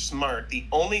Blackhawks are smart, the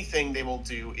only thing they will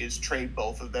do is trade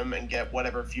both of them and get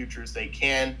whatever futures they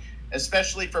can,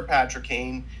 especially for Patrick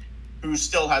Kane, who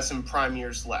still has some prime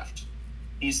years left.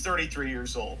 He's 33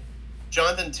 years old.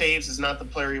 Jonathan Toews is not the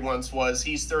player he once was.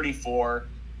 He's 34.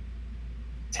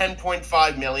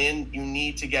 $10.5 million. You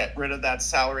need to get rid of that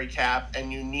salary cap,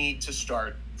 and you need to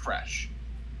start fresh.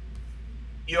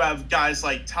 You have guys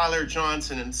like Tyler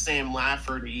Johnson and Sam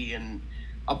Lafferty and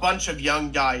a bunch of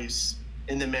young guys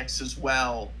in the mix as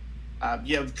well.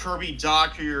 You have Kirby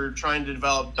Dach, who you're trying to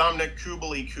develop. Dominic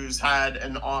Kubalik, who's had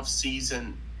an off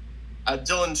season.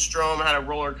 Dylan Strome had a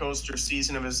roller coaster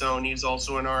season of his own. He's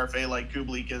also an RFA like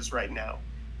Kubalik is right now.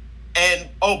 And,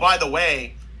 oh, by the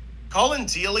way, Colin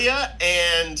Delia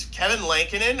and Kevin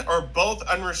Lankinen are both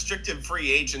unrestricted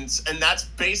free agents, and that's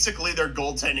basically their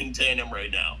goaltending tandem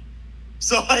right now.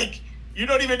 So, like, you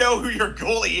don't even know who your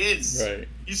goalie is. Right.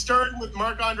 You started with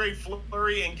Marc-Andre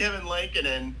Fleury and Kevin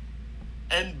Lankinen,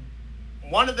 and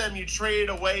one of them you traded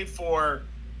away for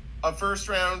a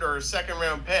first-round or a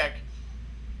second-round pick,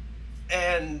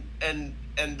 and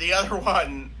the other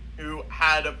one, who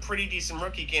had a pretty decent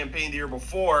rookie campaign the year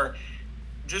before,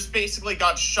 just basically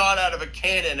got shot out of a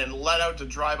cannon and let out to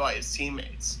dry by his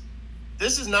teammates.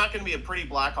 This is not going to be a pretty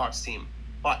Blackhawks team,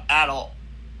 but at all.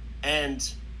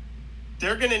 And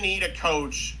they're going to need a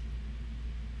coach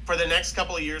for the next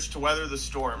couple of years to weather the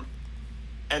storm,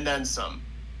 and then some,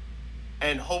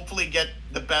 and hopefully get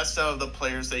the best out of the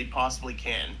players they possibly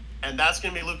can. And that's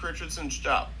going to be Luke Richardson's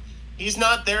job. He's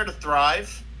not there to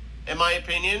thrive, in my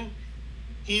opinion.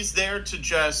 He's there to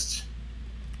just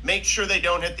make sure they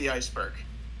don't hit the iceberg,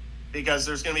 because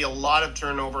there's going to be a lot of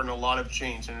turnover and a lot of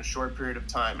change in a short period of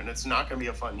time, and it's not going to be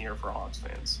a fun year for Hawks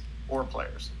fans or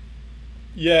players.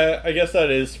 Yeah, I guess that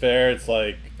is fair. It's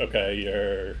like, okay,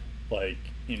 you're like,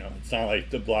 you know, it's not like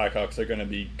the Blackhawks are going to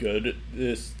be good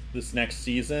this next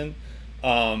season.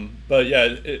 But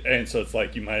yeah, and so it's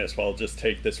like you might as well just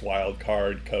take this wild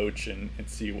card coach and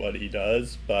see what he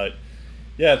does. But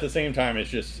yeah, at the same time, it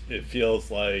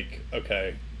feels like,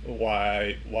 okay,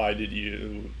 why did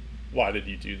you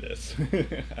do this?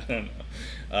 I don't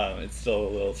know. It's still a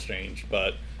little strange,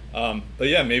 but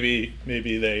yeah, maybe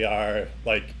they are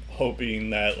like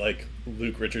hoping that like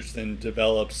Luke Richardson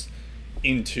develops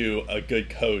into a good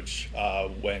coach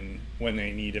when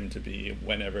they need him to be,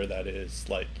 whenever that is,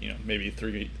 like, you know, maybe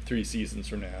three seasons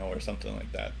from now or something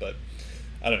like that. But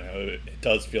I don't know, it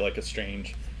does feel like a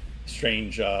strange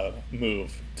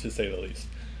move, to say the least.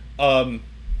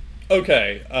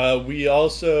 Okay, we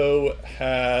also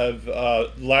have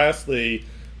lastly,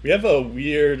 we have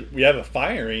a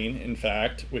firing, in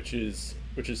fact, which is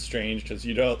strange, because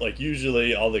you don't, like,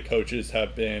 usually all the coaches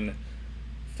have been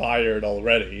fired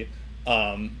already.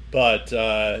 But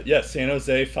San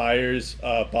Jose fires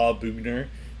Bob Bugner,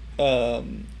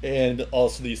 and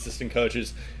also the assistant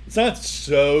coaches. It's not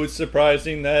so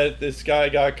surprising that this guy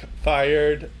got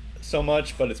fired so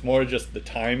much, but it's more just the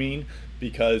timing,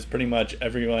 because pretty much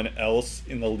everyone else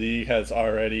in the league has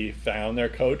already found their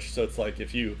coach. So it's like,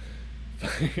 if you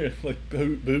fire like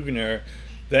Bugner,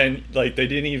 then like they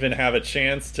didn't even have a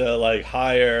chance to like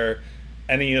hire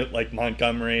any like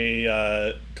Montgomery,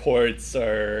 Torts,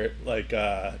 or like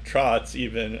Trotz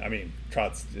even. I mean,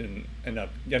 Trotz didn't end up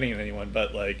getting anyone,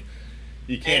 but like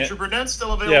you can't. Andrew Burnett's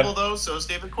still available though, so is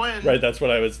David Quinn. Right, that's what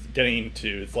I was getting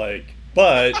to. It's like,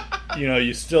 but you know,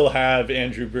 you still have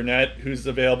Andrew Burnett who's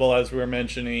available, as we were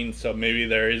mentioning. So maybe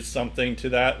there is something to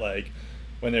that. Like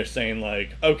when they're saying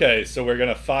like, okay, so we're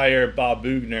gonna fire Bob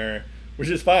Bugner, which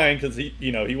is fine, because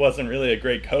he wasn't really a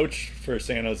great coach for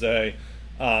San Jose.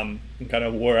 And kind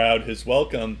of wore out his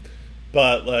welcome,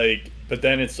 but but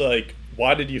then it's like,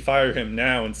 why did you fire him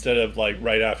now instead of like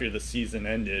right after the season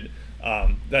ended?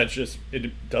 That's just,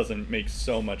 it doesn't make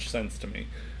so much sense to me.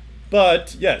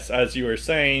 But yes, as you were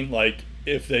saying, like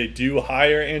if they do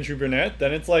hire Andrew Brunette,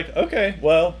 then it's like, okay,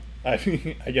 well, I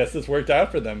mean, I guess this worked out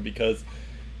for them because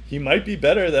he might be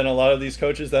better than a lot of these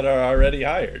coaches that are already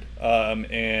hired.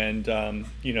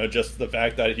 Just the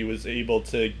fact that he was able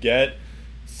to get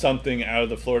something out of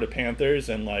the Florida Panthers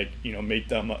and make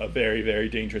them a very, very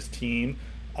dangerous team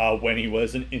when he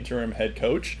was an interim head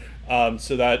coach.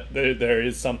 So that there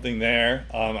is something there.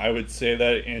 I would say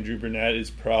that Andrew Brunette is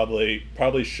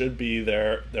probably should be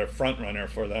their front runner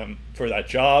for them for that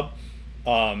job.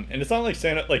 And it's not like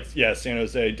San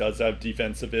Jose does have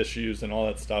defensive issues and all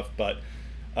that stuff, but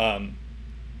I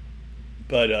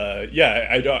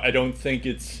don't think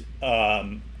it's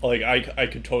I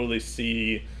could totally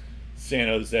see San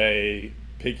Jose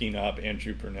picking up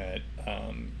Andrew Brunette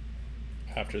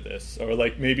after this, or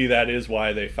maybe that is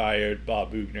why they fired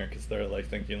Bob Bugner, because they're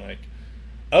thinking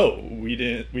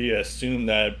we assumed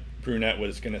that Brunette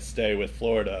was going to stay with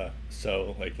Florida,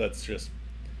 so let's just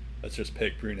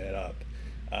pick Brunette up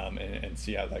and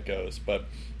see how that goes. But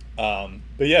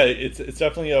yeah, it's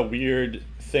definitely a weird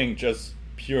thing, just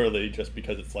purely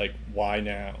because it's why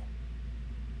now?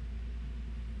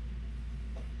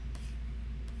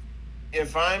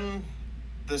 If I'm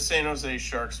the San Jose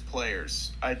Sharks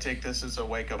players, I take this as a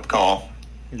wake-up call.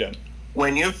 Yeah.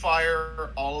 When you fire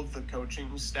all of the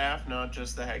coaching staff, not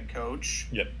just the head coach,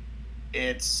 yep,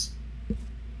 it's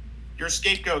your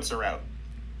scapegoats are out.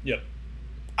 Yep.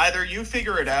 Either you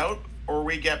figure it out, or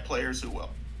we get players who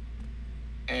will.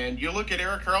 And you look at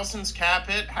Erik Karlsson's cap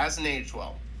hit, hasn't aged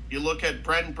well. You look at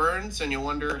Brent Burns, and you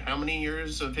wonder how many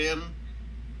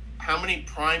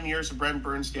prime years of Brent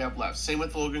Burns do you have left? Same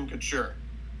with Logan Couture.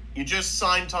 You just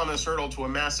signed Thomas Hertl to a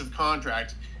massive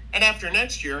contract, and after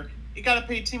next year, you got to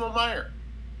pay Timo Meier.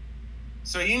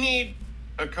 So you need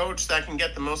a coach that can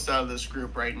get the most out of this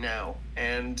group right now,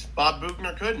 and Bob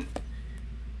Bugner couldn't.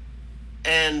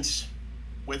 And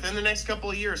within the next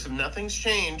couple of years, if nothing's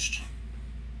changed,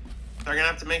 they're going to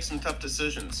have to make some tough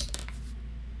decisions.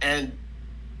 And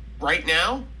right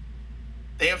now,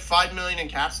 they have $5 million in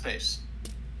cap space.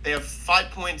 They have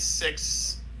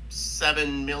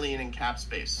 $5.67 million in cap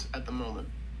space at the moment.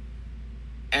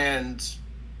 And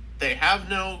they have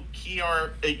no key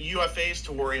UFAs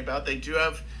to worry about. They do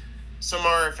have some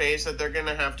RFAs that they're going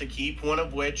to have to keep, one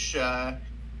of which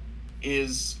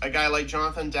is a guy like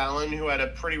Jonathan Dallin, who had a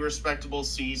pretty respectable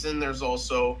season. There's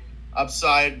also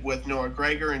upside with Noah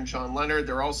Gregor and John Leonard.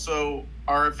 They're also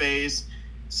RFAs.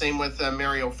 Same with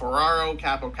Mario Ferraro.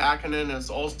 Capo Kakkonen is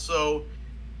also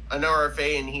an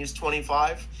RFA, and he's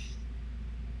 25.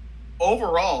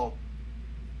 Overall,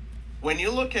 when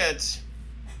you look at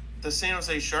the San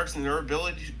Jose Sharks and their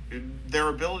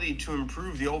ability to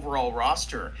improve the overall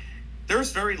roster,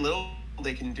 there's very little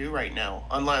they can do right now,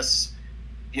 unless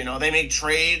they make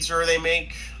trades or they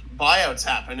make buyouts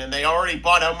happen. And they already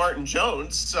bought out Martin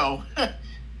Jones, so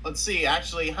let's see.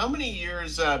 Actually, how many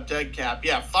years dead cap?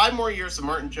 Yeah, 5 more years of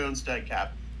Martin Jones dead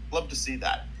cap. Love to see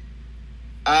that.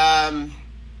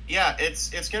 Yeah,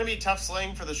 it's going to be tough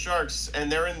slaying for the Sharks,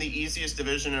 and they're in the easiest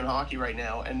division in hockey right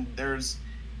now, and there's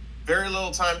very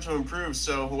little time to improve.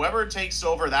 So whoever takes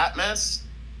over that mess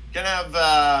going to have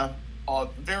a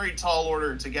very tall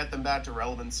order to get them back to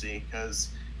relevancy, because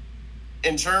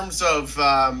in terms of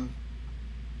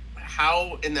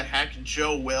how in the heck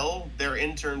Joe Will, their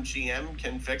interim GM,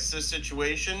 can fix this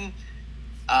situation,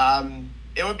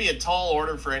 it would be a tall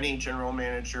order for any general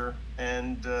manager,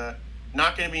 and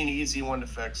not going to be an easy one to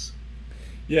fix.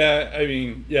 Yeah, I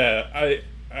mean, I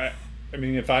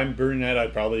mean, if I'm Brunette,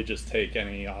 I'd probably just take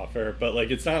any offer. But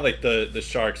it's not like the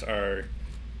Sharks are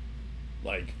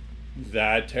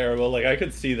that terrible. I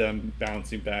could see them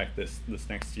bouncing back this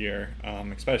next year,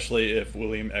 especially if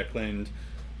William Eklund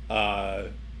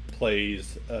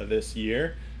plays this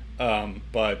year.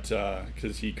 But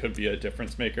because he could be a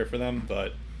difference maker for them.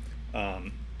 But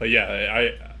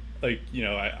yeah,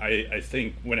 I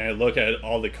think when I look at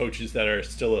all the coaches that are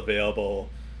still available,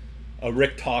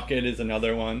 Rick Tocchet is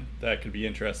another one that could be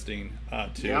interesting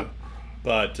too. Yeah.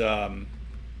 But yeah,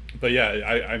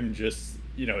 I'm just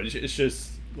it's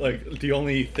just the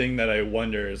only thing that I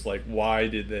wonder is why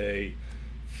did they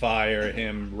fire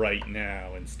him right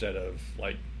now instead of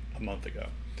a month ago?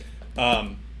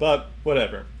 But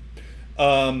whatever.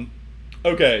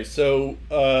 Okay, so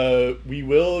we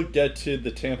will get to the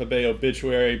Tampa Bay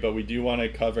obituary, but we do want to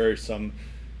cover some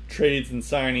trades and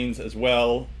signings as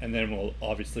well, and then we'll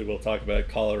talk about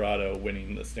Colorado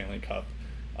winning the Stanley Cup.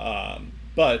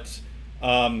 But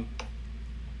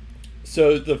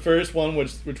So the first one,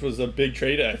 which was a big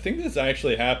trade, I think this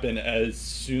actually happened as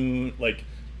soon, like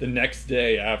the next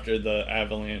day after the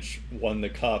Avalanche won the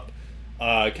cup.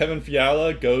 Kevin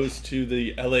Fiala goes to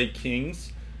the LA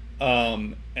Kings,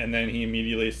 and then he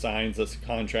immediately signs this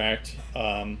contract,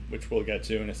 which we'll get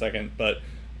to in a second. But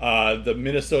the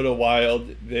Minnesota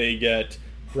Wild, they get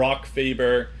Brock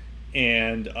Faber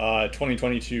and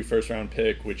 2022 first round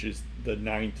pick, which is the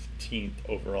 19th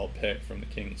overall pick from the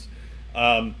Kings.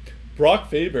 Brock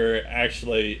Faber,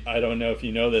 actually, I don't know if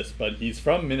you know this, but he's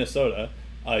from Minnesota.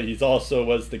 He's also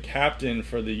was the captain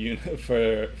for the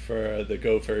for the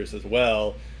Gophers as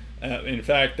well. In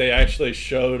fact, they actually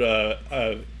showed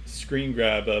a screen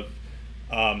grab of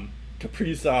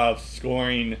Kaprizov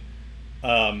scoring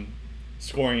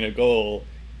a goal,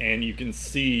 and you can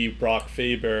see Brock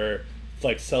Faber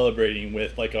like celebrating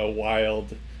with like a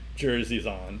Wild jerseys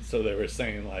on. So they were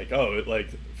saying like, oh, like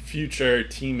future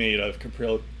teammate of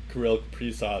Kirill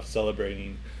Kaprizov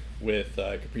celebrating with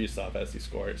Kaprizov as he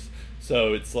scores.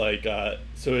 So it's like,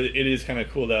 so it is kind of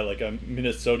cool that like a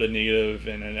Minnesota native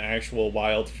and an actual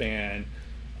Wild fan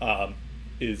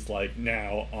is like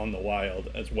now on the Wild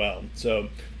as well. So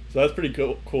that's pretty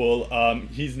cool.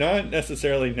 He's not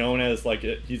necessarily known as like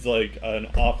he's like an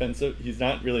offensive. He's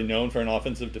not really known for an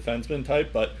offensive defenseman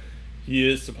type, but he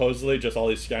is supposedly, just all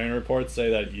these scouting reports say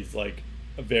that he's like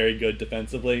a very good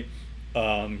defensively.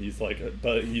 But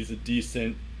he's a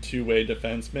decent two-way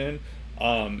defenseman.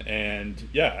 And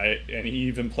he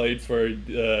even played for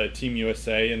Team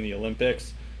USA in the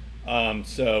Olympics.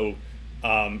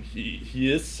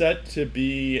 He is set to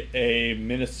be a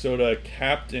Minnesota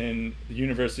captain,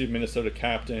 University of Minnesota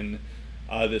captain,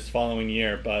 this following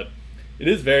year. But it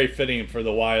is very fitting for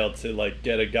the Wild to like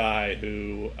get a guy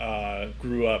who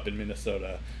grew up in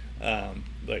Minnesota.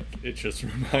 Like it just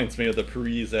reminds me of the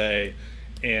Parise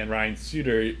and Ryan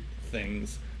Suter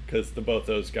things, because both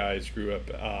those guys grew up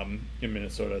in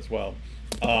Minnesota as well.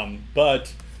 It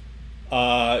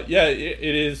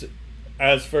is.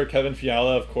 As for Kevin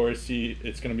Fiala, of course,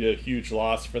 it's going to be a huge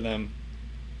loss for them.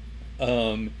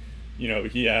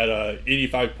 He had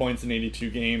 85 points in 82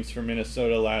 games for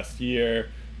Minnesota last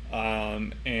year. I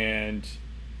don't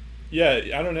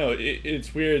know.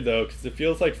 It's weird, though, because it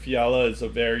feels like Fiala is a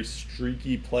very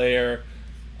streaky player.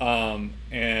 I'm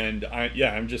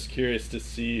just curious to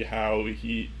see how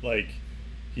he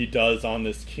does on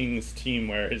this Kings team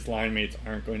where his line mates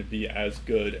aren't going to be as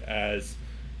good as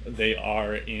they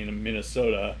are in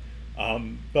Minnesota. I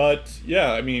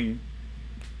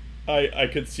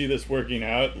could see this working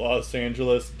out. Los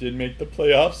Angeles did make the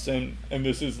playoffs, and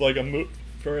this is like a move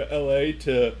for LA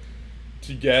to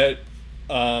get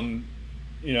to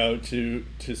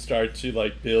start to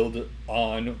like build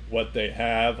on what they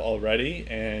have already,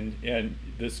 and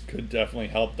this could definitely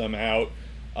help them out.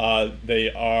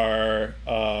 They are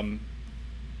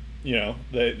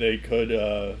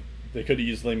they could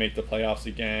easily make the playoffs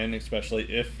again, especially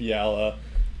if Fiala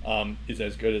is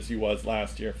as good as he was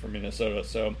last year for Minnesota.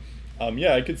 So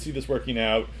I could see this working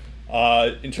out.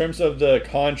 In terms of the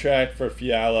contract for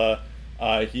Fiala,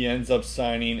 he ends up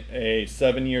signing a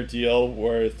 7-year deal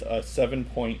worth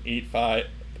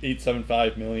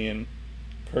 $7.875 million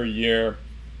per year.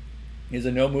 He has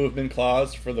a no movement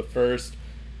clause for the first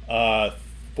 4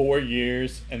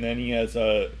 years, and then he has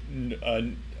a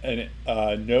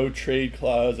no trade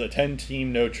clause, a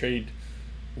 10-team no trade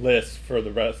list for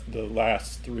the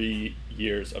last 3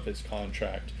 years of his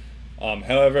contract.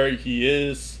 However, he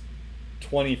is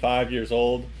 25 years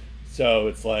old, so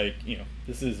it's like,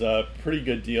 this is a pretty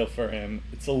good deal for him.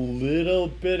 It's a little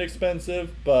bit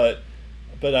expensive, but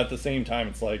at the same time,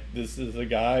 it's like this is a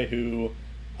guy who,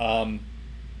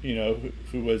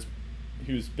 who's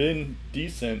been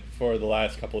decent for the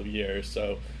last couple of years.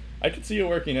 So I could see it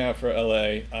working out for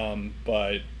LA,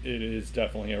 but it is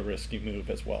definitely a risky move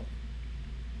as well.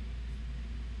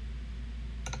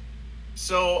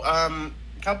 So,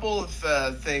 couple of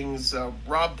things.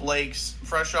 Rob Blake's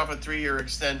fresh off a 3-year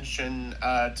extension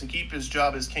to keep his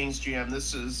job as Kings GM.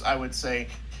 This is, I would say,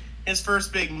 his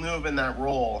first big move in that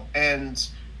role. And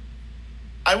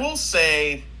I will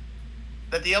say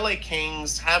that the LA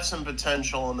Kings have some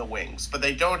potential in the wings, but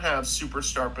they don't have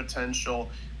superstar potential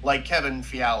like Kevin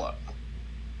Fiala,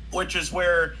 which is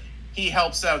where he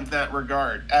helps out in that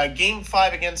regard. Game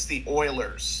 5 against the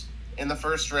Oilers in the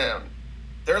first round,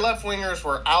 their left wingers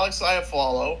were Alex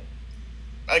Iafallo,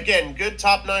 again, good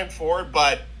top 9 forward,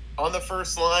 but on the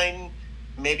first line,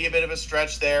 maybe a bit of a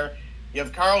stretch there. You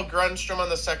have Carl Grundstrom on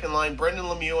the second line, Brendan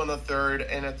Lemieux on the third,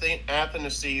 and I think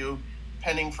Athanasiou,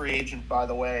 pending free agent, by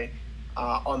the way,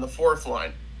 on the fourth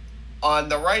line. On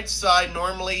the right side,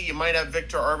 normally you might have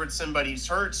Victor Arvidsson, but he's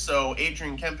hurt, so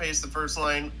Adrian Kempe is the first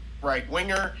line right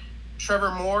winger.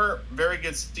 Trevor Moore, very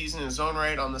good season in his own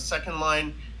right on the second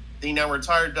line. The now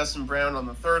retired Dustin Brown on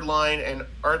the third line, and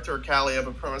Arthur Kaliyev,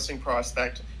 a promising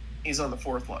prospect, he's on the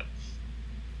fourth line.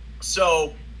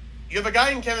 So you have a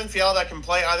guy in Kevin Fiala that can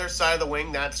play either side of the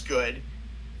wing. That's good.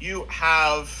 You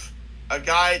have a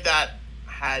guy that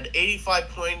had 85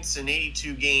 points in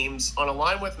 82 games on a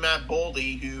line with Matt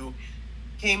Boldy, who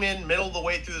came in middle of the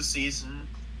way through the season,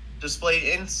 displayed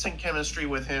instant chemistry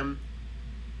with him.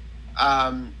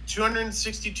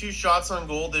 262 shots on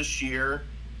goal this year.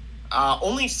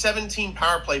 Only 17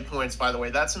 power play points, by the way.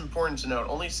 That's important to note.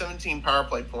 Only 17 power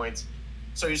play points.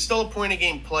 So he's still a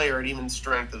point-a-game player at even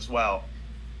strength as well.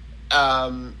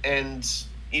 And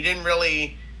he didn't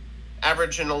really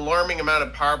average an alarming amount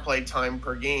of power play time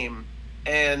per game.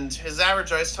 And his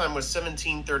average ice time was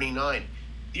 17:39.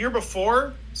 The year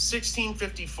before,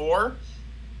 16:54,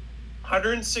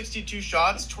 162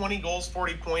 shots, 20 goals,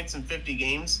 40 points in 50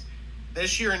 games.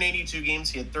 This year in 82 games,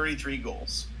 he had 33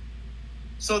 goals.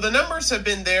 So the numbers have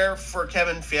been there for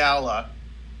Kevin Fiala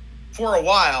for a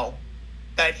while,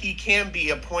 that he can be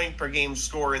a point-per-game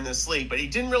scorer in this league, but he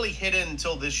didn't really hit it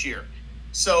until this year.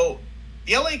 So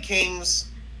the LA Kings,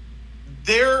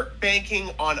 they're banking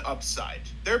on upside.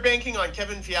 They're banking on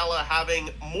Kevin Fiala having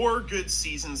more good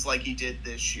seasons like he did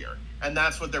this year, and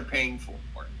that's what they're paying for.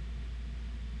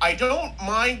 I don't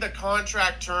mind the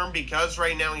contract term because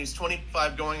right now he's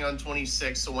 25 going on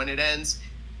 26, so when it ends,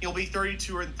 he'll be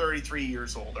 32 or 33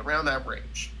 years old, around that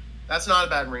range. That's not a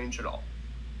bad range at all.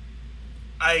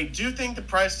 I do think the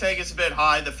price tag is a bit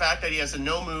high. The fact that he has a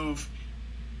no-move,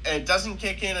 it doesn't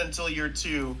kick in until year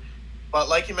 2. But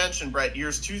like you mentioned, Brett,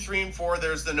 years 2, 3, and 4,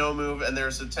 there's the no-move, and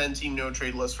there's a 10-team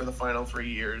no-trade list for the final 3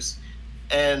 years.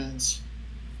 And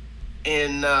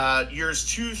in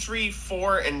years 2, 3,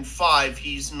 4, and 5,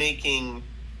 he's making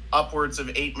upwards of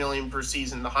 $8 million per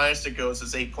season. The highest it goes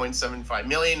is $8.75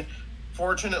 million.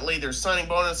 Fortunately, there's signing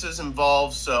bonuses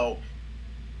involved, so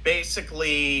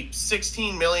basically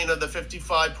 $16 million of the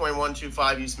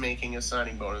 $55.125 he's making is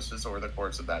signing bonuses over the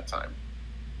course of that time.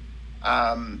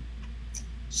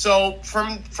 So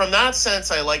from that sense,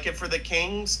 I like it for the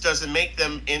Kings. Does it make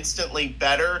them instantly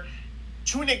better?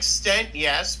 To an extent,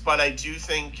 yes, but I do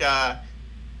think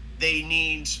they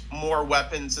need more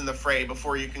weapons in the fray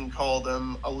before you can call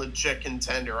them a legit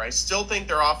contender. I still think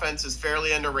their offense is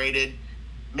fairly underrated.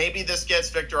 Maybe this gets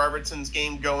Victor Arvidsson's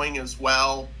game going as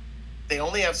well. They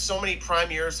only have so many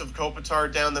prime years of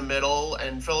Kopitar down the middle,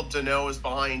 and Philip Deneau is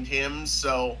behind him.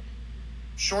 So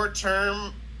short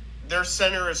term, their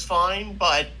center is fine,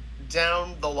 but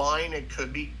down the line, it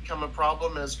could become a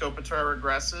problem as Kopitar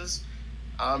regresses.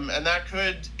 And that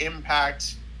could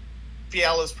impact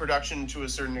Fiala's production to a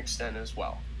certain extent as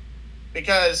well.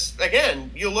 Because,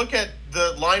 again, you look at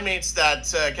the line mates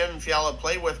that Kevin Fiala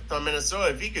played with on Minnesota,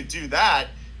 if he could do that,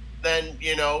 then,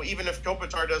 even if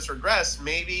Kopitar does regress,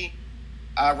 maybe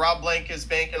Rob Blank is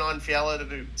banking on Fiala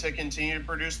to continue to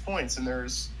produce points, and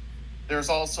there's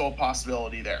also a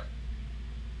possibility there.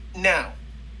 Now,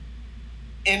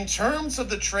 in terms of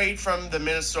the trade from the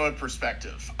Minnesota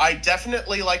perspective, I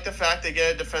definitely like the fact they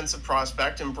get a defensive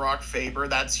prospect in Brock Faber.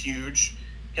 That's huge,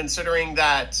 considering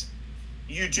that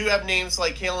you do have names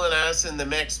like Kalen Addison in the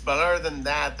mix, but other than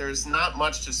that, there's not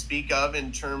much to speak of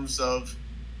in terms of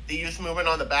the youth movement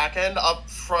on the back end. Up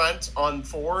front on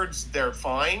forwards, they're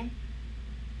fine.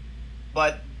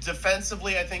 But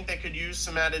defensively, I think they could use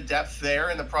some added depth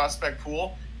there in the prospect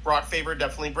pool. Brock Faber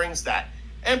definitely brings that.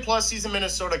 And plus, he's a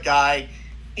Minnesota guy.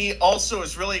 He also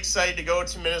is really excited to go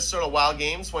to Minnesota Wild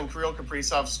games when Kirill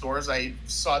Kaprizov scores. I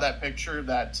saw that picture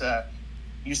that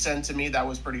you sent to me. That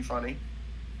was pretty funny.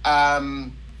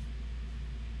 And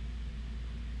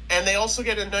they also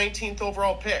get a 19th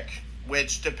overall pick,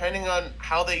 which, depending on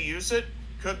how they use it,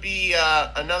 could be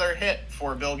another hit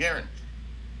for Bill Guerin.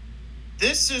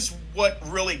 This is what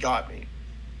really got me,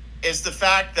 is the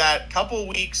fact that a couple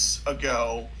weeks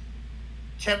ago,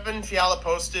 Kevin Fiala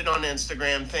posted on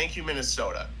Instagram, "Thank you,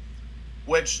 Minnesota,"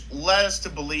 which led us to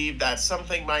believe that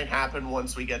something might happen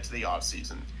once we get to the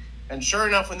offseason. And sure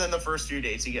enough, within the first few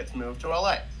days, he gets moved to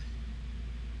LA.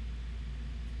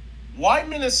 Why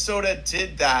Minnesota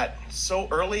did that so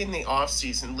early in the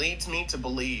offseason leads me to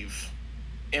believe,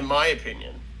 in my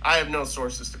opinion, I have no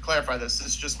sources to clarify this, this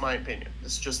is just my opinion,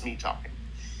 this is just me talking,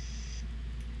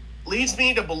 leads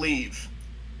me to believe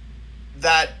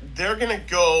that they're going to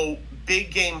go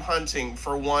big game hunting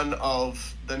for one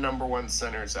of the number one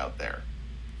centers out there.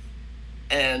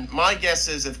 And my guess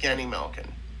is Evgeny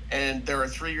Malkin. And there are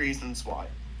 3 reasons why.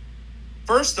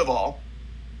 First of all,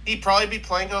 he'd probably be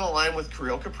playing on a line with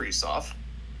Kirill Kaprizov.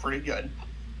 Pretty good.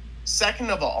 Second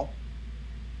of all,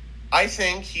 I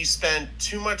think he spent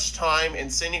too much time in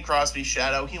Sidney Crosby's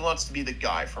shadow. He wants to be the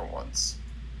guy for once.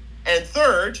 And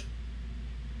third,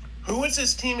 who was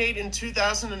his teammate in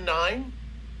 2009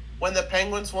 when the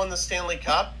Penguins won the Stanley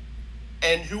Cup?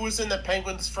 And who was in the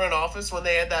Penguins front office when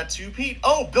they had that two-peat?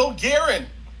 Oh, Bill Guerin,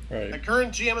 Right. the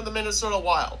current GM of the Minnesota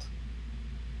Wild.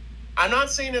 I'm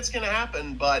not saying it's going to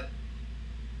happen, but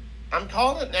I'm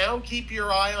calling it now. Keep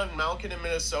your eye on Malkin in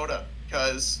Minnesota,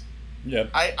 because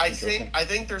I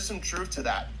think there's some truth to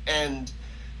that. And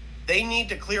they need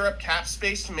to clear up cap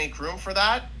space to make room for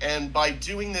that. And by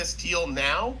doing this deal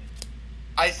now,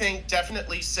 I think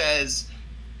definitely says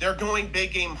they're going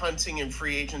big game hunting in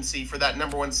free agency for that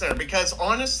number one center. Because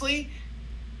honestly,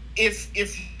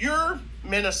 if you're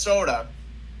Minnesota,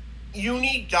 you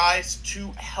need guys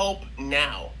to help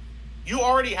now. You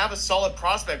already have a solid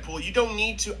prospect pool. You don't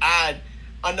need to add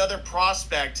another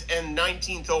prospect and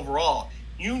 19th overall.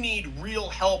 You need real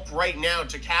help right now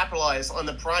to capitalize on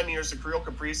the prime years of Kirill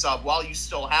Kaprizov while you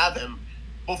still have him,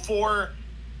 before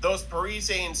those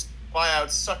Parisians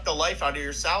buyouts suck the life out of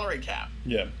your salary cap.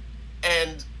 Yeah.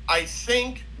 And I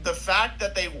think the fact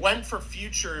that they went for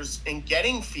futures in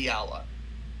getting Fiala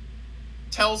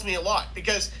tells me a lot,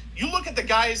 because you look at the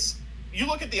guys, you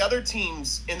look at the other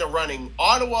teams in the running.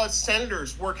 Ottawa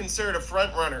Senators were considered a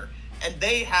front runner, and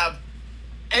they have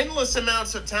endless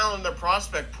amounts of talent in their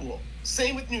prospect pool.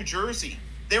 Same with New Jersey.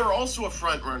 They were also a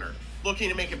front runner looking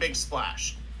to make a big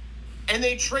splash. And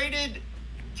they traded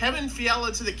Kevin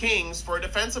Fiala to the Kings for a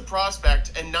defensive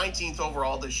prospect and 19th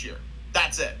overall this year.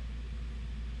 That's it.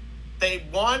 They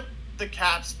want the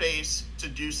cap space to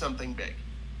do something big.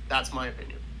 That's my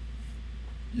opinion.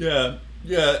 Yeah.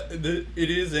 It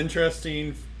is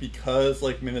interesting because,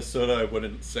 like, Minnesota, I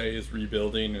wouldn't say is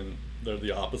rebuilding, and they're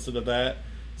the opposite of that.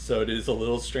 So it is a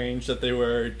little strange that they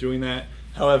were doing that.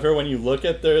 However, when you look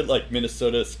at their, like,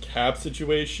 Minnesota's cap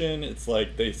situation, it's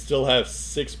like they still have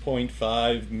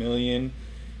 $6.5 million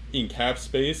in cap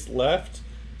space left.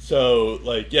 So,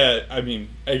 like, yeah, I mean,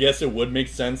 I guess it would make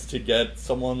sense to get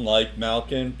someone like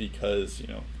Malkin because, you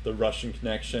know, the Russian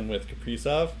connection with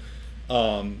Kaprizov.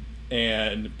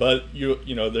 But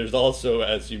you know, there's also,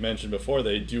 as you mentioned before,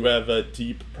 they do have a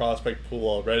deep prospect pool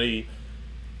already.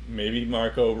 Maybe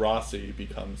Marco Rossi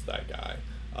becomes that guy,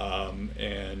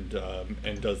 and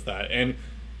does that. And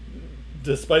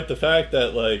despite the fact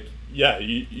that, like, yeah,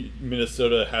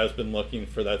 Minnesota has been looking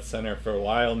for that center for a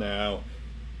while now,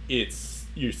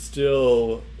 you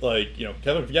still, like, you know,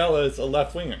 Kevin Fiala is a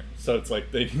left winger, so it's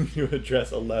like they need to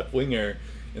address a left winger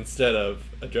instead of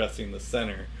addressing the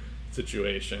center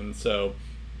situation. So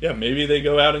yeah, maybe they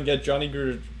go out and get Johnny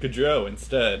Gaudreau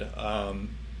instead.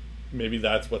 Maybe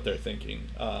that's what they're thinking.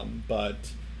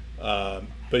 But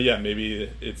yeah,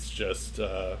 maybe it's just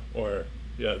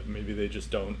maybe they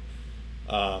just don't,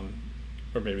 or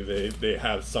maybe they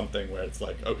have something where it's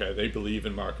like, okay, they believe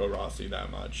in Marco Rossi that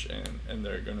much and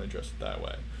they're going to address it that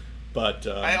way. But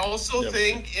I also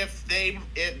think if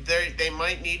they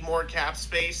might need more cap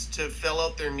space to fill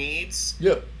out their needs.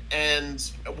 Yep. And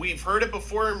we've heard it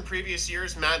before in previous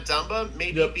years, Matt Dumba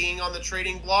maybe being on the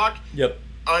trading block. Yep.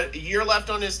 A year left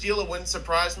on his deal. It wouldn't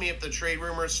surprise me if the trade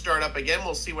rumors start up again.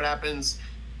 We'll see what happens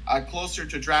closer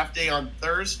to draft day on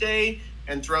Thursday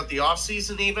and throughout the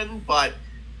offseason even. But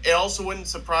it also wouldn't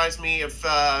surprise me if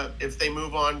they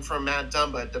move on from Matt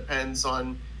Dumba. It depends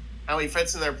on how he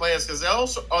fits in their plans, because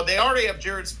they already have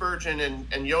Jared Spurgeon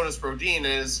and Jonas Brodin. And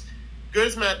as good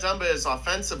as Matt Dumba is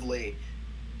offensively,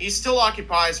 he still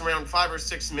occupies around $5 or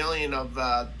 $6 million of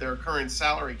their current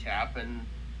salary cap, and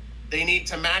they need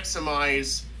to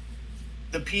maximize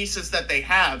the pieces that they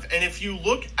have. And if you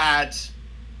look at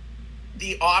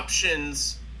the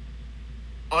options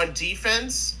on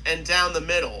defense and down the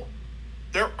middle,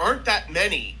 there aren't that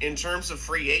many in terms of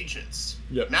free agents.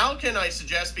 Yep. Malkin, I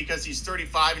suggest, because he's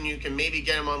 35 and you can maybe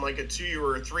get him on like a 2-year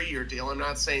or a 3-year deal. I'm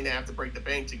not saying they have to break the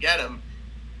bank to get him,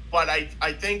 but I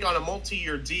think on a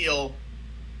multi-year deal,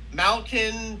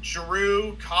 Malkin,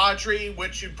 Giroux, Kadri,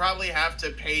 which you'd probably have to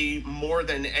pay more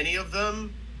than any of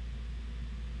them.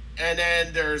 And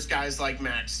then there's guys like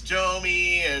Max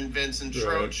Domi and Vincent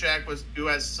Trocheck, who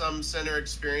has some center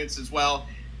experience as well.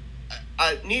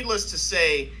 Needless to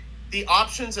say, the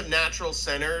options of natural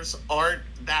centers aren't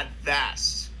that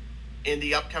vast in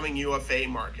the upcoming UFA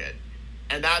market.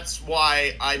 And that's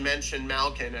why I mentioned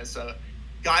Malkin as a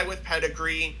guy with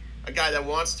pedigree, a guy that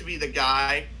wants to be the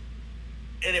guy.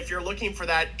 And if you're looking for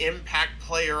that impact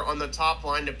player on the top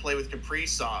line to play with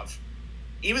Kaprizov,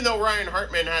 even though Ryan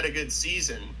Hartman had a good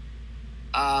season,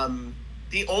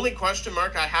 The only question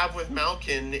mark I have with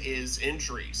Malkin is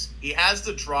injuries. He has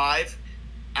the drive.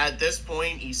 At this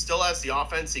point, he still has the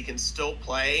offense. He can still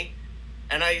play.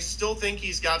 And I still think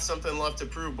he's got something left to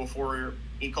prove before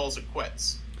he calls it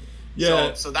quits.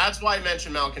 Yeah. So that's why I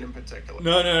mentioned Malkin in particular.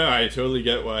 No, I totally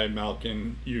get why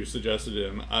Malkin, you suggested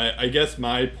him. I guess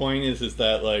my point is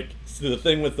that, like, so the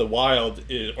thing with the Wild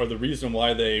is, or the reason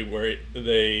why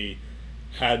they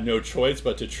had no choice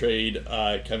but to trade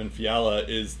Kevin Fiala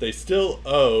is they still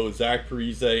owe Zach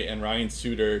Parise and Ryan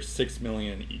Suter $6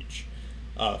 million each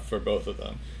for both of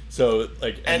them. So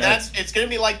and it's going to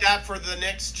be like that for the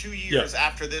next 2 years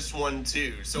after this one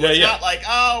too. So it's not like,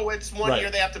 it's one year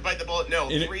they have to bite the bullet. No,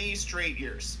 3 straight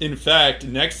years. In fact,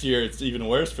 next year it's even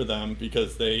worse for them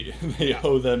because they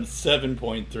owe them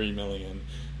 $7.3 million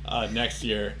next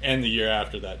year and the year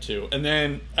after that too. And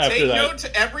then after Take that, note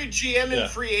to every GM in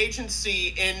free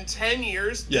agency in 10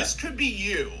 years. This could be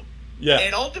you. Yeah.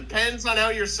 It all depends on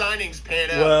how your signings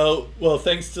pan out. Well,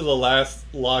 thanks to the last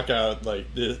lockout, like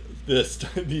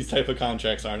these type of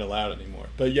contracts aren't allowed anymore.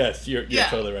 But yes, you're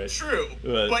totally right. True.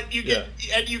 But you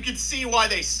can see why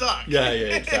they suck. Yeah,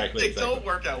 exactly. They don't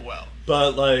work out well.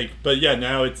 But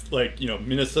now it's like,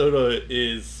 Minnesota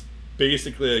is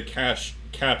basically a cap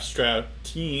strap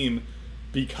team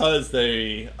because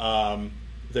they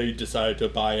decided to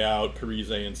buy out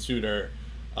Parise and Suter.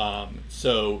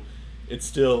 So it's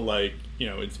still like,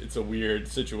 it's a weird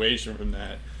situation from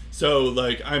that. So,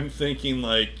 like, I'm thinking,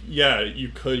 like, you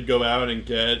could go out and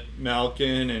get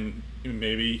Malkin, and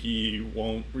maybe he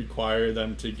won't require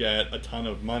them to get a ton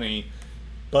of money.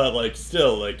 But, like,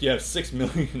 still, like, you have $6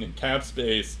 million in cap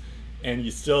space, and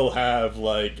you still have,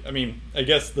 like, I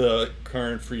guess the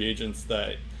current free agents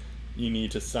that you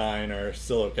need to sign are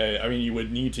still okay. You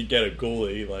would need to get a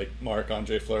goalie, like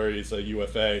Marc-Andre Fleury's a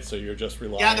UFA, so you're just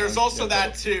relying on... Yeah, there's also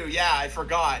that, too. Yeah, I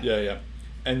forgot. Yeah.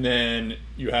 And then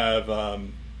you have...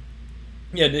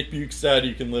 Nick Bukestad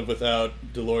you can live without.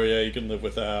 Delorier you can live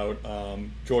without.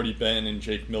 Jordy Ben and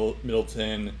Jake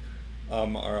Middleton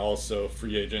are also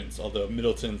free agents, although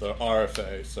Middleton's are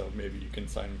RFA, so maybe you can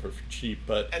sign him for cheap.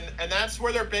 But and that's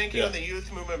where they're banking on the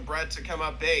youth movement, Brett, to come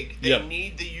up big. They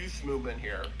need the youth movement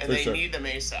here, and they need them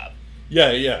ASAP.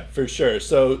 Yeah, for sure.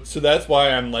 So that's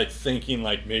why I'm like thinking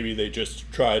like maybe they just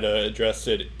try to address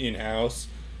it in-house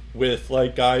with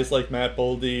like guys like Matt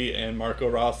Boldy and Marco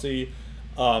Rossi.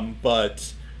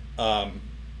 But yeah,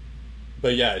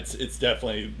 it's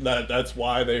definitely that's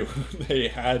why they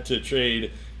had to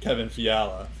trade Kevin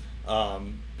Fiala,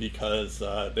 because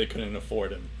they couldn't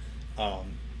afford him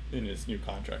in his new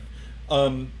contract.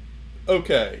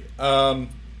 Okay.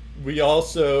 We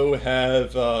also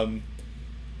have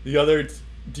the other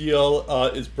deal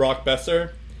is Brock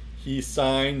Besser. He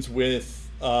signs with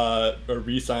or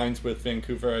re-signs with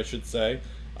Vancouver, I should say.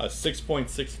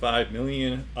 $6.65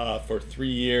 million for 3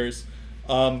 years.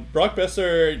 Brock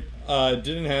Besser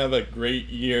didn't have a great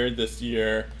year this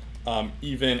year,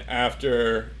 even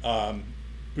after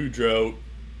Boudreau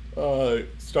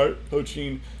started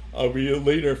coaching. We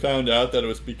later found out that it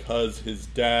was because his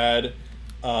dad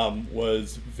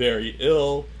was very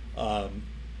ill, and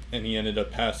he ended up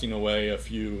passing away a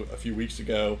few weeks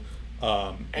ago.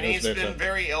 And he's been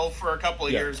very ill for a couple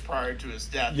of years prior to his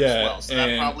death as well, so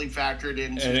that probably factored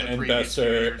into the previous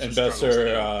years. And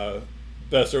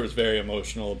Besser was very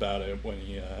emotional about it when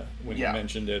he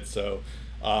mentioned it. So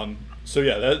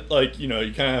that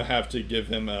you kind of have to give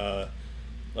him I'm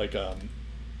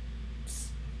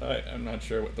not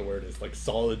sure what the word is, like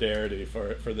solidarity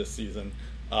for this season,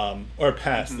 or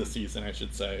past the season, I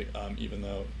should say. Even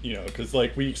though because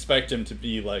like we expect him to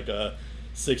be like a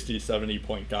 60-70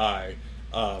 point guy,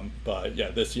 but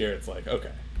this year it's like,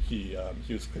 okay, he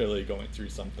was clearly going through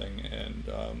something, and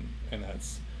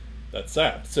that's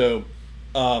sad. So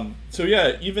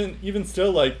even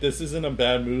still, like, this isn't a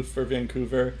bad move for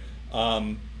Vancouver.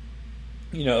 For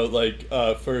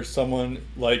someone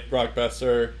like Brock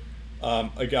Besser,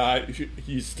 a guy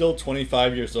he's still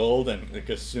 25 yeyears old, and like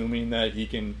assuming that he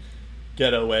can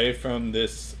get away from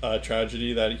this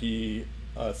tragedy that he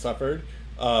suffered.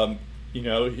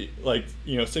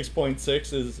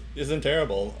 6.6 isn't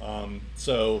terrible.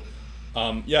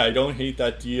 I don't hate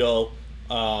that deal,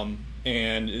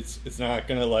 and it's not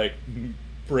gonna like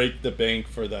break the bank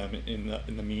for them in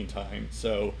the meantime.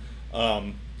 So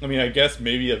I guess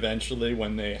maybe eventually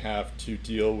when they have to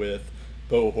deal with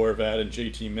Bo Horvat and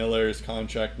JT Miller's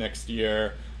contract next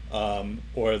year,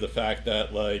 or the fact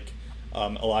that like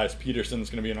Elias Peterson's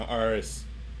going to be an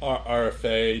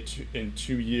RFA in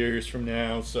 2 years from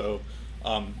now, so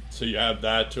you have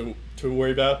that to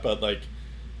worry about. But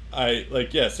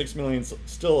 $6 million's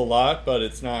still a lot, but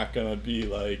it's not going to be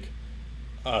like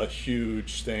a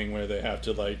huge thing where they have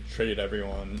to like trade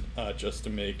everyone just to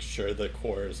make sure the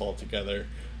core is all together.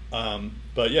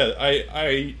 But yeah,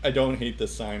 I don't hate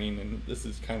this signing, and this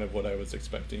is kind of what I was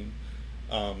expecting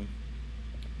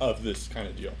of this kind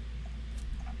of deal.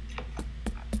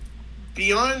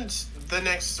 Beyond the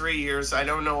next 3 years, I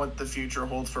don't know what the future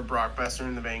holds for Brock Besser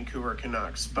and the Vancouver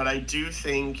Canucks, but I do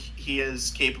think he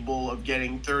is capable of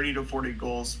getting 30 to 40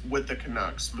 goals with the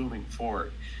Canucks moving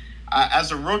forward.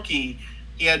 As a rookie,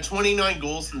 he had 29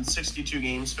 goals in 62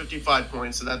 games, 55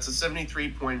 points, so that's a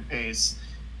 73-point pace.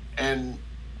 And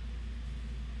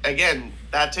again,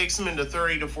 that takes him into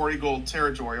 30 to 40 goal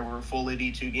territory over a full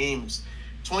 82 games.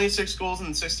 26 goals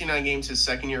in 69 games his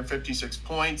second year, 56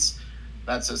 points.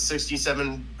 That's a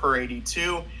 67 per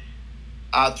 82.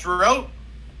 Throughout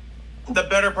the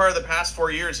better part of the past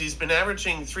 4 years, he's been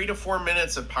averaging 3 to 4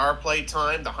 minutes of power play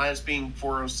time, the highest being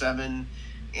 407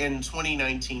 in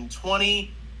 2019-20.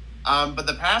 But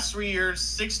the past 3 years,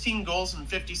 16 goals in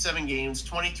 57 games,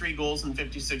 23 goals in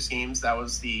 56 games. That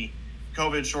was the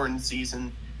COVID-shortened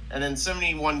season. And then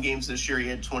 71 games this year, he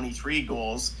had 23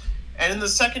 goals. And in the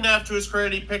second half, to his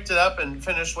credit, he picked it up and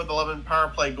finished with 11 power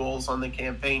play goals on the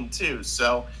campaign, too.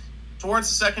 So towards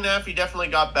the second half, he definitely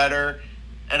got better.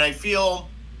 And I feel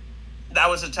that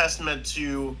was a testament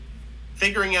to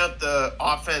figuring out the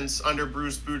offense under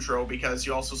Bruce Boudreau, because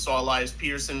you also saw Elias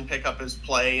Peterson pick up his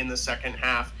play in the second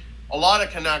half. A lot of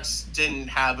Canucks didn't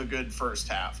have a good first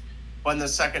half, but in the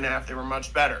second half, they were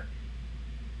much better.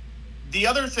 The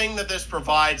other thing that this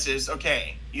provides is,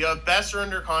 okay, you have Besser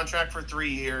under contract for 3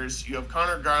 years. You have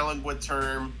Connor Garland with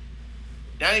term.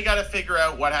 Now you got to figure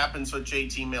out what happens with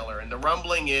JT Miller. And the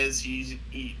rumbling is he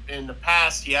in the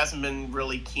past, he hasn't been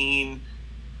really keen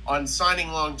on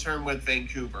signing long-term with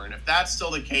Vancouver. And if that's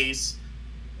still the case,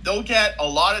 they'll get a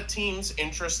lot of teams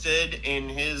interested in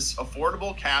his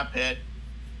affordable cap hit.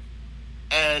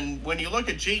 And when you look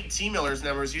at JT Miller's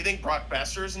numbers, you think Brock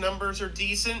Besser's numbers are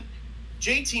decent?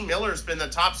 JT Miller's been the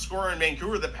top scorer in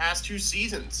Vancouver the past 2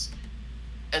 seasons.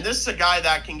 And this is a guy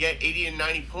that can get 80 and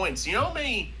 90 points. You know how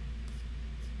many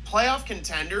playoff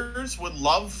contenders would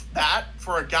love that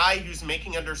for a guy who's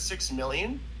making under $6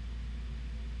 million?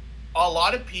 A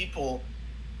lot of people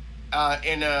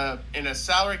in a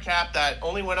salary cap that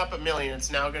only went up $1 million, it's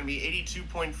now going to be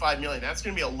 $82.5 million. That's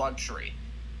going to be a luxury.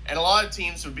 And a lot of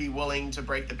teams would be willing to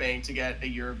break the bank to get a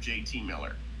year of JT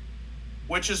Miller.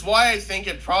 Which is why I think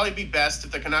it'd probably be best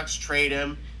if the Canucks trade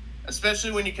him,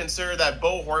 especially when you consider that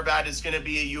Bo Horvat is going to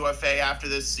be a UFA after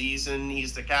this season.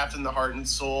 He's the captain, the heart and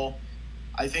soul.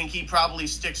 I think he probably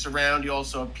sticks around. You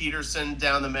also have Peterson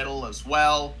down the middle as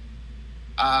well.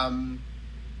 And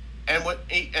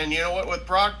you know what? With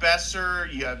Brock Besser,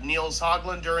 you have Niels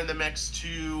Höglander in the mix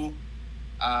too.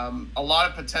 A lot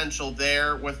of potential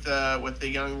there with the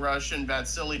young Russian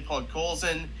Vasily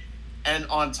Podkolzin. And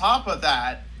on top of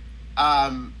that,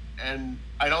 and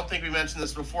I don't think we mentioned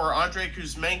this before, Andrei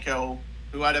Kuzmenko,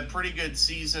 who had a pretty good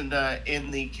season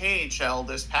in the KHL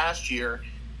this past year,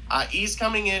 he's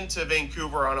coming into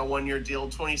Vancouver on a 1-year deal,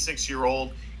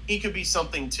 26-year-old. He could be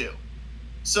something too.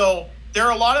 So there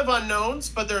are a lot of unknowns,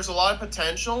 but there's a lot of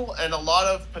potential and a lot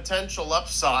of potential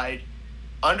upside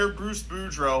under Bruce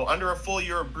Boudreau, under a full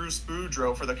year of Bruce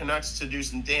Boudreau for the Canucks to do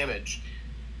some damage.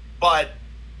 But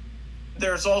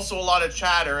there's also a lot of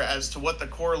chatter as to what the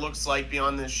core looks like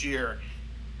beyond this year.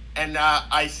 And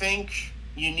I think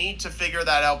you need to figure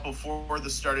that out before the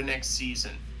start of next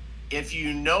season. If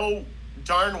you know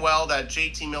darn well that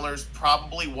JT Miller's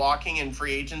probably walking in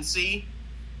free agency,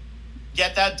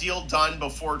 get that deal done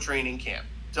before training camp.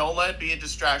 Don't let it be a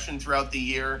distraction throughout the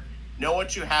year. Know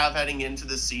what you have heading into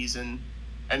the season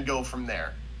and go from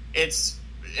there. It's,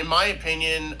 in my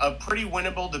opinion, a pretty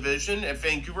winnable division if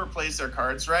Vancouver plays their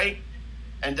cards right.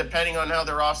 And depending on how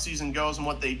their offseason goes and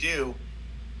what they do,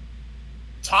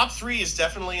 top 3 is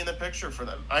definitely in the picture for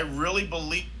them. I really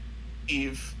believe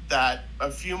that a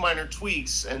few minor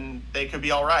tweaks and they could be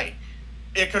all right.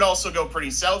 It could also go pretty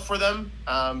south for them.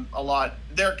 A lot.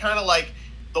 They're kind of like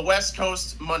the West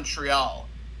Coast Montreal.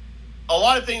 A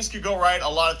lot of things could go right, a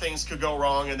lot of things could go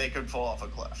wrong, and they could fall off a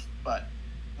cliff. But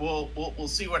we'll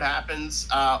see what happens.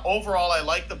 Overall, I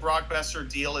like the Brock Besser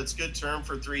deal. It's good term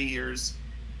for 3 years.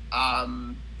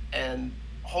 And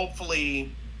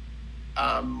hopefully,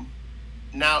 now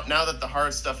that the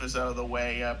hard stuff is out of the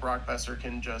way, Brock Besser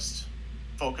can just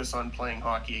focus on playing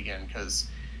hockey again, because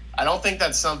I don't think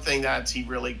that's something that he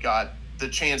really got the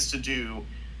chance to do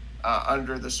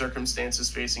under the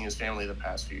circumstances facing his family the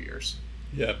past few years.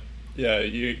 Yeah,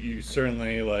 you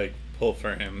certainly pull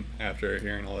for him after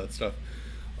hearing all that stuff.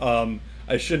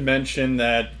 I should mention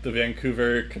that the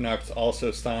Vancouver Canucks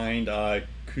also signed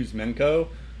Kuzmenko,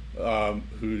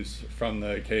 who's from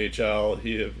the KHL.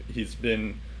 He's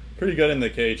been pretty good in the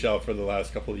KHL for the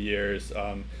last couple of years.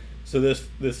 So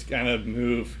this kind of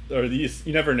move, or these,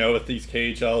 you never know with these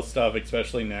KHL stuff,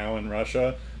 especially now in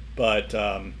Russia, but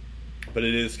it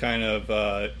is kind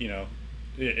of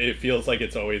it feels like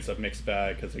it's always a mixed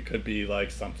bag, because it could be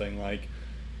like something like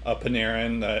a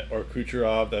Panarin or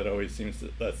Kucherov that always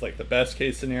that's like the best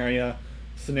case scenario,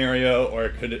 or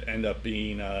it could end up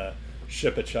being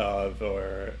Shipachyov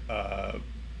or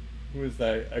who is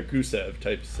that, a Gusev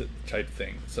type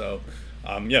thing. So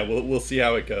we'll see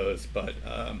how it goes, but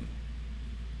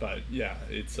yeah,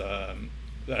 it's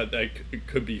that it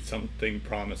could be something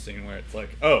promising where it's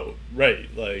like, oh right,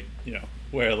 like,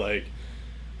 where like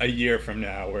a year from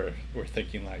now we're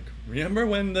thinking like, remember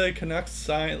when the Canucks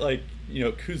signed, like,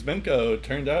 Kuzmenko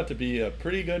turned out to be a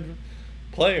pretty good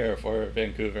player for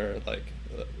Vancouver, like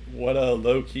what a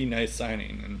low-key nice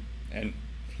signing, and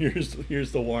here's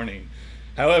the warning.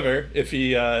 However, if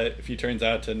he turns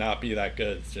out to not be that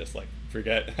good, it's just like,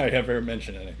 forget I ever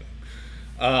mentioned anything.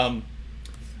 All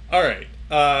right,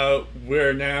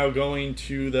 we're now going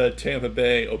to the Tampa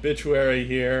Bay obituary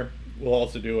here. We'll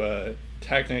also do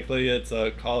technically it's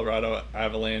a Colorado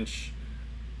Avalanche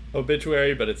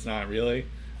obituary, but it's not really.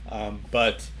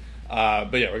 But yeah,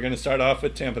 we're going to start off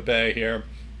with Tampa Bay here.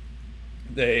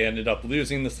 They ended up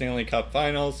losing the Stanley Cup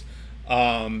Finals.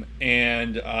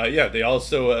 They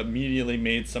also immediately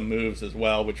made some moves as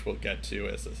well, which we'll get to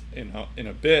in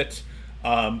a bit.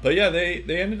 But yeah, they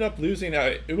ended up losing.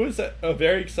 It was a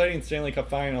very exciting Stanley Cup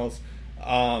Finals.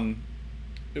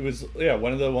 It was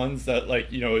one of the ones that,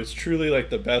 like, it was truly like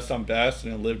the best on best,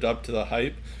 and it lived up to the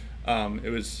hype.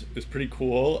 It was pretty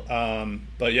cool.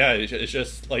 But yeah, it's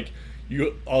just like,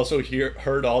 you also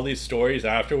heard all these stories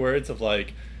afterwards of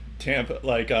like Tampa,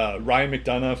 like Ryan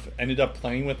McDonough ended up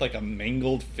playing with like a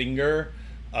mangled finger.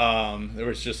 There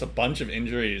was just a bunch of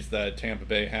injuries that Tampa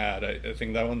Bay had. I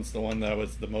think that one's the one that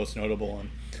was the most notable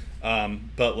one.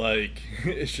 But like,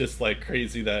 it's just like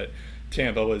crazy that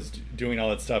Tampa was doing all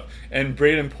that stuff. And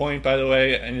Braden Point, by the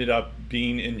way, ended up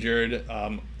being injured.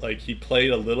 Like, he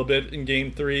played a little bit in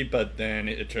Game 3, but then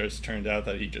it just turned out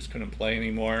that he just couldn't play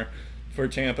anymore for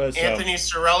Tampa. So Anthony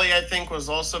Cirelli, I think, was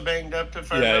also banged up,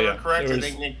 if I remember correct. I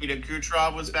think Nikita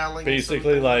Kucherov was battling.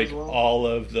 Basically, like, well. all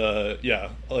of the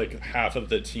like half of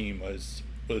the team was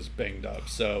banged up.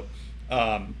 So,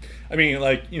 I mean,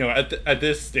 like, at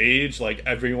this stage, like,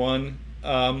 everyone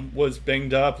was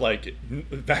banged up. Like,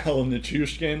 Val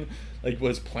Nichushkin, like,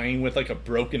 was playing with like a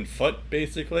broken foot,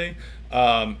 basically,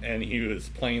 and he was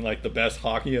playing like the best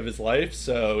hockey of his life.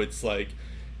 So it's like,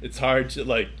 it's hard to,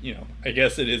 like, I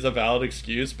guess it is a valid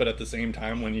excuse, but at the same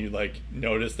time, when you like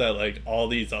notice that like all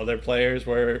these other players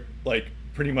were like,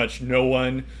 pretty much no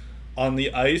one on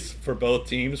the ice for both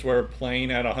teams were playing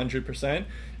at 100%,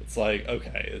 it's like,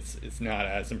 okay, it's not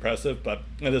as impressive. But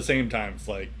at the same time, it's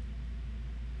like,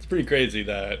 it's pretty crazy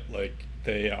that like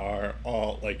they were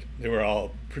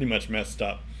all pretty much messed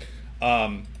up.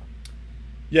 I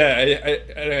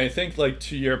think, like,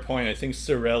 to your point, I think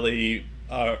Cirelli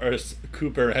or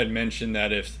Cooper had mentioned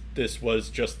that if this was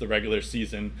just the regular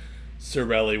season,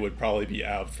 Cirelli would probably be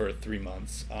out for 3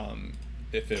 months,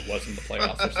 if it wasn't the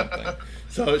playoffs or something.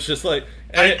 So it's just like,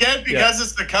 I get because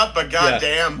it's the Cup, but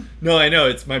goddamn. No, I know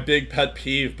it's my big pet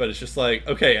peeve, but it's just like,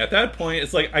 okay, at that point,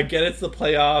 it's like, I get it's the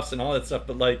playoffs and all that stuff,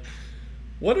 but like,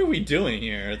 what are we doing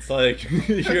here? It's like,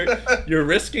 you're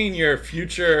risking your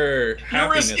future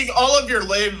happiness. You're risking all of your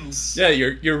limbs. Yeah,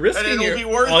 you're risking and it'll be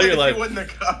worth all it your if life. You win the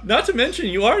cup. Not to mention,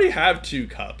 you already have 2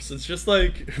 cups. It's just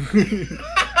like, there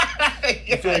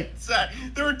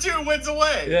were 2 wins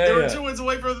away. Yeah, there were 2 wins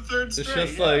away for the third straight. It's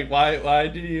just like, why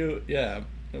do you? Yeah,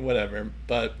 whatever.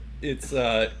 But it's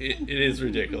it is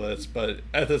ridiculous. But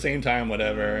at the same time,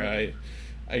 whatever.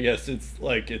 I guess it's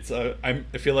like, I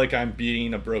feel like I'm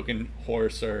beating a broken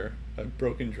horse or a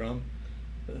broken drum.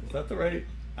 Is that the right?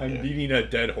 I'm beating a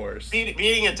dead horse.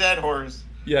 Beating a dead horse.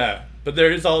 Yeah, but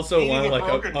there is also beating one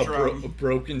like a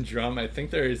broken drum. I think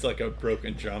there is like a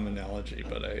broken drum analogy,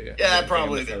 but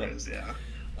probably there is. Yeah.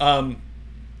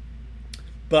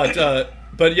 But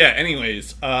yeah.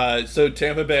 Anyways, so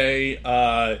Tampa Bay,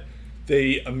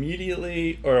 they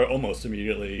immediately, or almost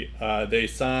immediately, they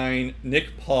sign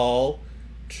Nick Paul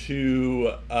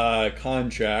to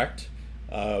contract,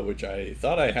 which I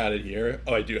thought I had it here.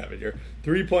 Oh, I do have it here.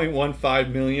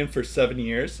 $3.15 million for 7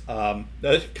 years.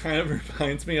 That kind of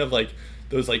reminds me of like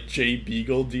those like Jay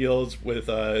Beagle deals with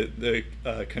the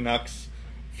Canucks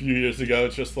a few years ago.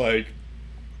 It's just like,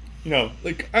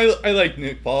 like I like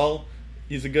Nick Paul.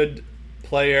 He's a good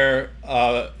player.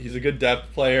 He's a good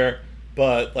depth player,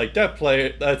 but like depth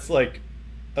player, that's like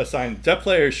signed. Depth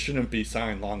players shouldn't be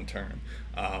signed long term.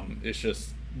 It's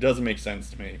just doesn't make sense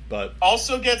to me. But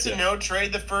also gets a no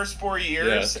trade the first 4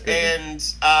 years, and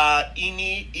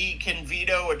he can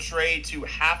veto a trade to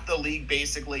half the league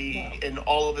basically in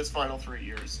all of his final 3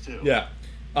 years too. Yeah,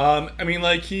 I mean,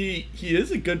 like he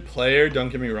is a good player. Don't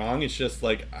get me wrong. It's just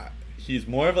like he's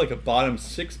more of like a bottom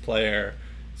 6 player.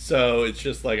 So it's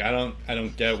just like I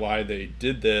don't get why they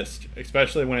did this,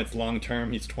 especially when it's long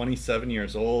term. He's 27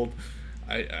 years old.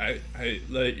 I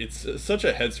like it's such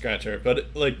a head scratcher.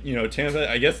 But like, you know,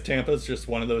 Tampa. I guess Tampa's just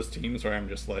one of those teams where I'm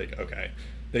just like, okay,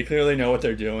 they clearly know what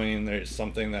they're doing. There's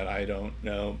something that I don't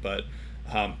know, but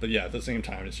yeah, at the same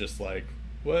time, it's just like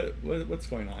what's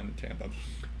going on in Tampa.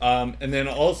 And then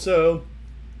also,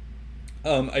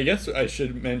 I guess I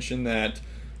should mention that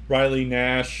Riley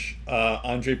Nash,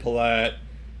 Andre Palat,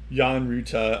 Jan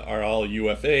Ruta are all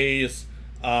UFAs,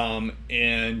 and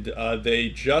they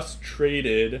just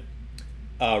traded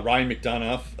Ryan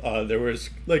McDonough. There was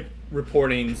like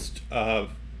reportings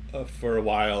for a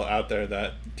while out there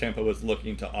that Tampa was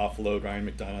looking to offload Ryan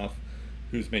McDonough,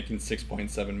 who's making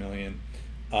 $6.7 million,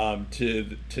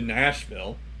 to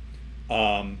Nashville,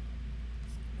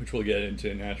 which we'll get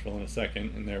into Nashville in a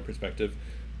second in their perspective,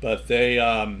 but they.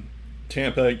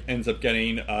 Tampa ends up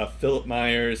getting Philip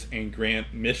Myers and Grant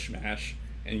Mishmash.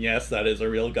 And yes, that is a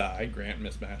real guy, Grant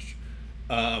Mishmash.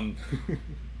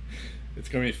 It's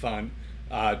going to be fun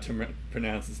to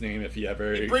pronounce his name if he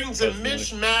ever... He brings a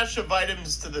mishmash of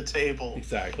items to the table.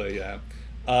 Exactly, yeah.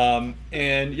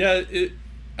 And yeah,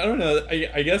 I don't know.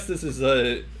 I guess this is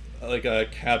a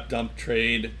cap dump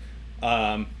trade.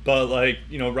 But like,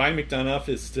 you know, Ryan McDonough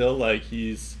is still like,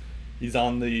 he's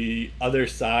on the other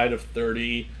side of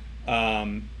 30.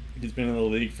 He's been in the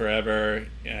league forever,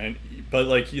 but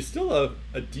like he's still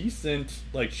a decent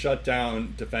like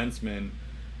shutdown defenseman,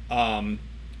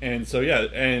 and so yeah,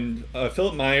 and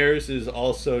Philip Myers is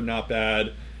also not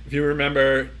bad. If you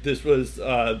remember, this was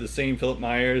the same Philip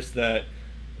Myers that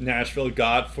Nashville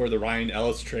got for the Ryan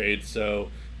Ellis trade. So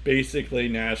basically,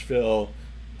 Nashville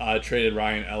traded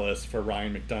Ryan Ellis for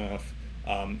Ryan McDonough.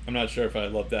 I'm not sure if I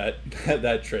love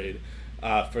that trade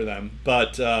for them,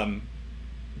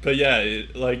 but yeah,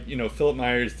 like, you know, Philip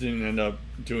Myers didn't end up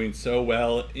doing so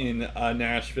well in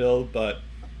Nashville, but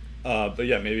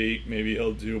yeah, maybe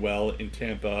he'll do well in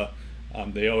Tampa.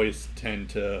 They always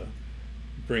tend to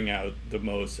bring out the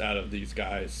most out of these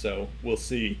guys, so we'll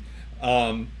see.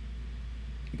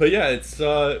 But yeah,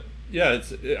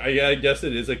 I guess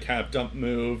it is a cap dump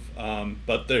move,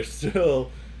 but they're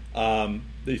still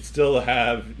they still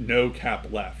have no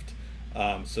cap left.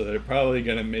 So they're probably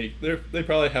going to they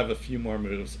probably have a few more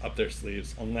moves up their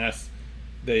sleeves, unless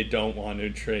they don't want to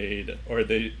trade or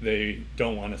they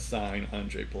don't want to sign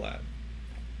Andre Palat.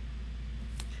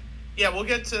 Yeah, we'll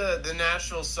get to the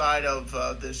Nashville side of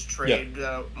this trade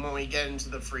when we get into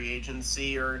the free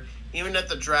agency or even at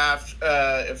the draft,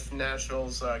 if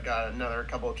Nashville's got another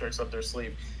couple of tricks up their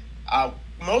sleeve.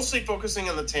 Mostly focusing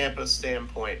on the Tampa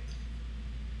standpoint.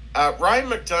 Ryan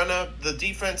McDonough, the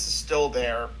defense is still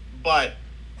there. But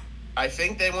I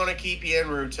think they want to keep Jan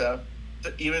Ruta,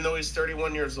 even though he's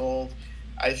 31 years old.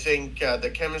 I think the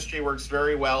chemistry works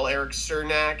very well. Eric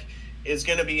Cernak is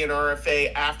going to be an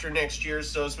RFA after next year.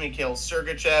 So is Mikhail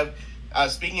Sergachev.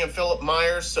 Speaking of Philip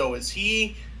Myers, so is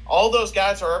he. All those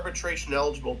guys are arbitration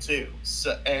eligible too.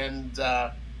 So, and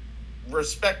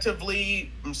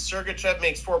respectively, Sergachev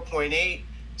makes 4.8.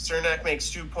 Cernak makes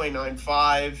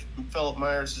 2.95. Philip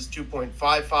Myers is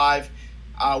 2.55.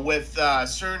 With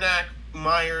Cernak,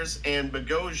 Myers, and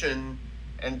Bogosian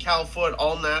and Cal Foote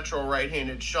all natural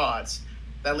right-handed shots.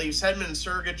 That leaves Hedman,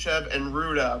 Sergachev, and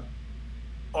Ruda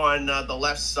on the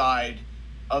left side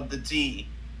of the D.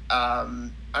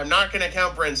 I'm not going to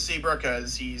count Brent Seabrook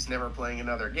because he's never playing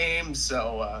another game,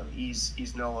 so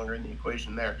he's no longer in the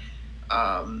equation there.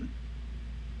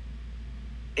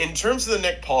 In terms of the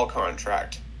Nick Paul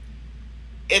contract,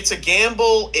 it's a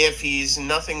gamble if he's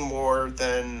nothing more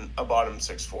than a bottom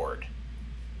 6 forward.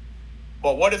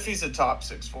 But what if he's a top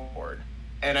 6 forward?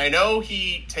 And I know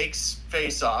he takes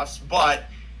face-offs, but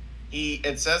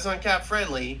it says on Cap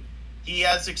Friendly, he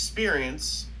has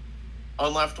experience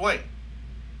on left wing.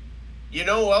 You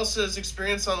know who else has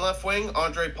experience on left wing?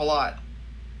 Andre Palat,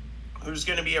 who's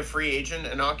going to be a free agent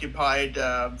and occupied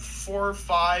 4 or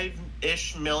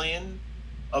 5-ish million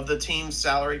of the team's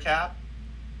salary cap.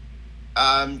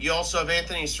 You also have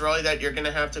Anthony Cirelli that you're going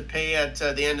to have to pay at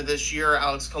the end of this year.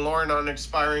 Alex Killorn on an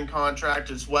expiring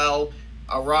contract as well.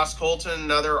 Ross Colton,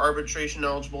 another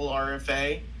arbitration-eligible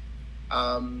RFA.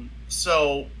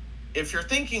 So if you're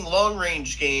thinking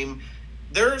long-range game,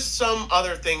 there's some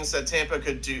other things that Tampa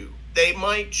could do. They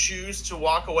might choose to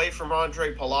walk away from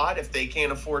Andre Palat if they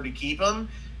can't afford to keep him.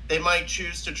 They might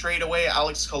choose to trade away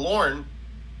Alex Killorn.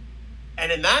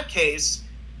 And in that case,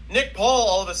 Nick Paul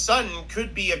all of a sudden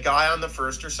could be a guy on the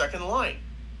first or second line.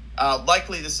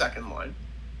 Likely the second line.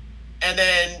 And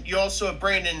then you also have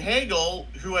Brandon Hagel,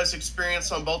 who has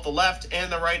experience on both the left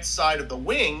and the right side of the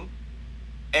wing.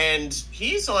 And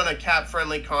he's on a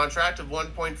cap-friendly contract of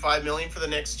 $1.5 million for the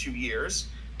next 2 years.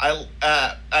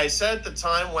 I said at the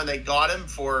time when they got him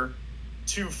for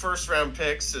 2 first-round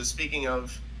picks, so speaking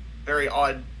of very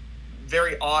odd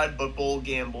but bold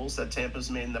gambles that Tampa's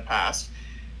made in the past,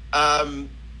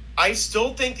 I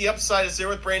still think the upside is there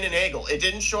with Brandon Hagel. It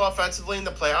didn't show offensively in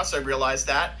the playoffs, I realized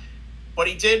that. But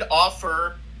he did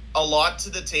offer a lot to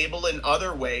the table in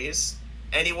other ways,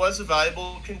 and he was a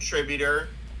valuable contributor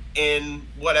in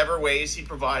whatever ways he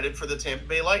provided for the Tampa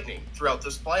Bay Lightning throughout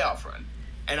this playoff run.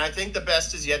 And I think the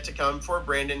best is yet to come for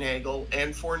Brandon Hagel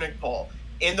and for Nick Paul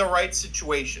in the right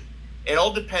situation. It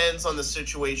all depends on the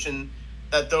situation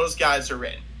that those guys are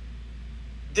in.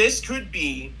 This could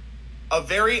be a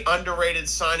very underrated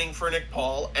signing for Nick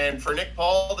Paul, and for Nick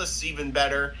Paul, this is even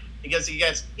better because he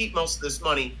gets to keep most of this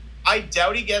money. I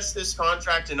doubt he gets this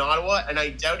contract in Ottawa, and I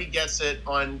doubt he gets it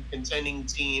on contending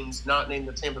teams not named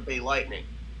the Tampa Bay Lightning.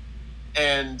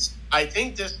 And I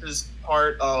think this is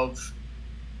part of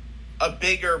a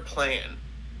bigger plan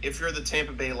if you're the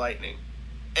Tampa Bay Lightning.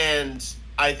 And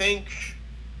I think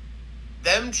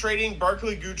them trading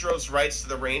Barclay Goodrow's rights to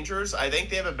the Rangers, I think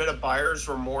they have a bit of buyer's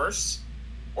remorse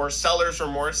or seller's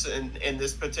remorse in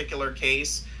this particular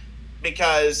case,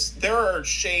 because there are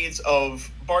shades of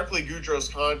Barclay Goodrow's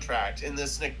contract in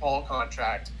this Nick Paul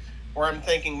contract where I'm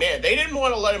thinking, man, they didn't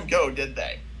want to let him go, did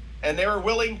they? And they were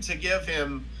willing to give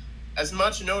him as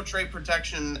much no-trade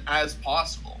protection as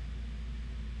possible.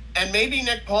 And maybe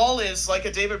Nick Paul is like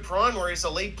a David Perron where he's a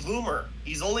late bloomer.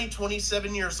 He's only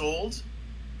 27 years old.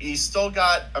 He's still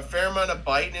got a fair amount of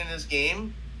bite in his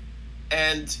game.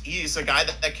 And he's a guy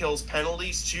that kills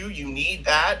penalties too. You need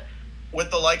that with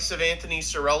the likes of Anthony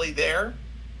Cirelli there.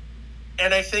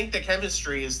 And I think the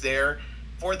chemistry is there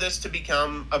for this to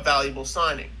become a valuable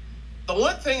signing. The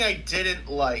one thing I didn't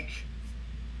like,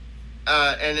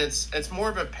 and it's more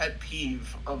of a pet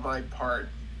peeve on my part,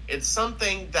 it's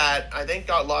something that I think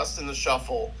got lost in the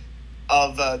shuffle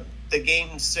of the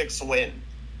Game 6 win.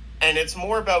 And it's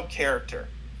more about character.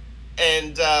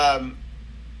 And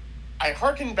I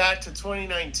hearken back to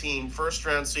 2019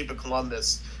 first-round sweep of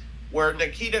Columbus, where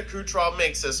Nikita Kucherov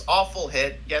makes this awful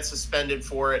hit, gets suspended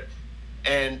for it,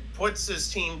 and puts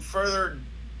his team further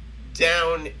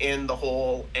down in the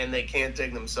hole, and they can't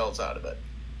dig themselves out of it.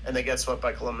 And they get swept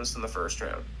by Columbus in the first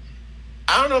round.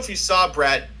 I don't know if you saw,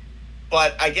 Brett,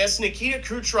 but I guess Nikita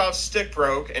Kucherov's stick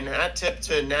broke, and hat tip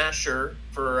to Nasher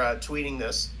for tweeting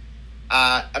this.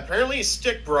 Apparently his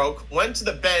stick broke, went to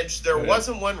the bench, there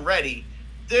wasn't one ready.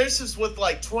 This is with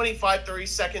like 25, 30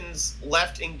 seconds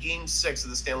left in Game 6 of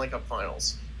the Stanley Cup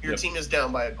Finals. Your team is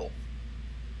down by a goal.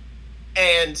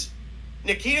 And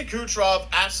Nikita Kucherov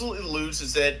absolutely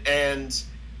loses it, and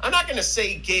I'm not going to say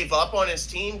he gave up on his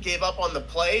team, gave up on the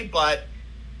play, but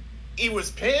he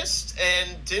was pissed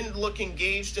and didn't look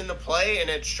engaged in the play, and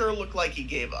it sure looked like he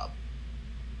gave up.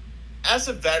 As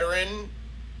a veteran,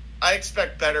 I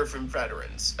expect better from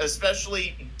veterans,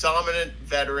 especially dominant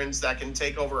veterans that can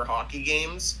take over hockey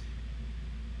games.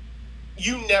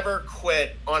 You never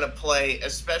quit on a play,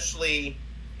 especially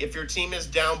if your team is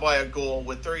down by a goal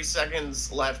with 30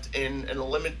 seconds left in an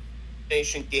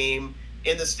elimination game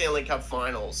in the Stanley Cup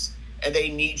Finals, and they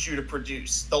need you to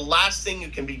produce. The last thing you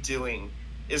can be doing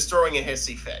is throwing a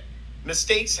hissy fit.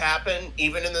 Mistakes happen,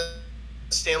 even in the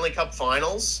Stanley Cup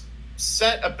Finals.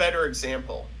 Set a better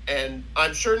example. And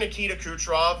I'm sure Nikita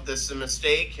Kucherov, this is a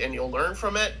mistake, and you'll learn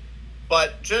from it.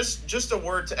 But just a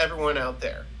word to everyone out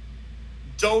there.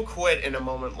 Don't quit in a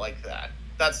moment like that.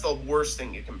 That's the worst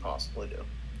thing you can possibly do.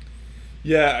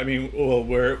 Yeah, I mean, well,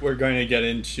 we're going to get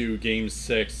into Game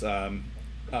 6 in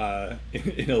a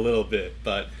little bit,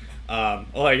 but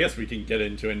well, I guess we can get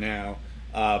into it now.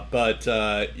 But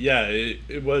yeah,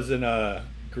 it wasn't a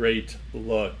great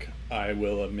look, I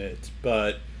will admit.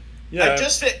 But yeah,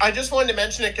 I just wanted to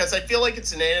mention it because I feel like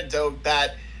it's an anecdote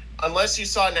that, unless you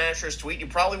saw Nasher's tweet, you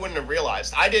probably wouldn't have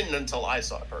realized. I didn't until I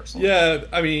saw it personally. Yeah,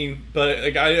 I mean, but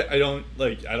like I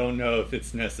don't know if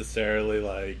it's necessarily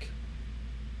like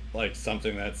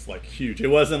something that's like huge. It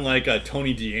wasn't like a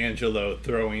Tony DeAngelo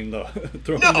throwing the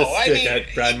stick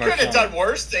at Brad Marchand. He could have done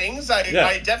worse things. I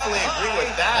definitely agree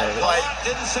with that. But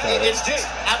it's just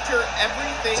after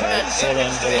everything that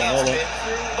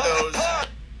been through, those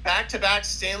back-to-back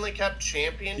Stanley Cup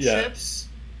championships,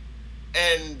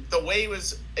 and the way he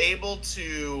was able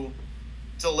to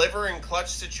deliver in clutch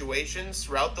situations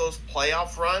throughout those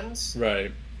playoff runs.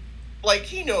 Right. Like,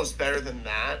 he knows better than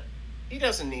that. He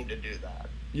doesn't need to do that.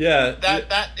 Yeah.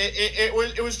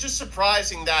 It was just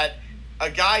surprising that a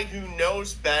guy who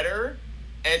knows better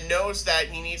and knows that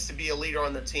he needs to be a leader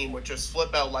on the team would just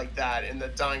flip out like that in the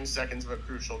dying seconds of a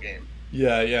crucial game.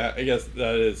 Yeah, I guess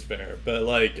that is fair. But,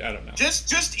 like, I don't know.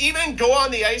 Just even go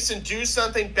on the ice and do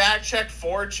something, back check,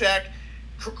 forward check,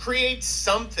 create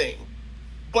something.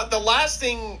 But the last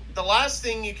thing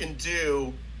you can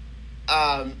do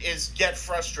is get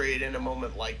frustrated in a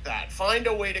moment like that. Find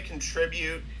a way to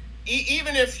contribute.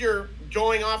 Even if you're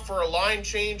going off for a line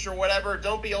change or whatever,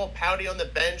 don't be all pouty on the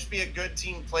bench. Be a good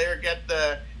team player. Get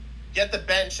the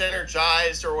bench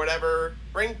energized or whatever.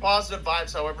 Bring positive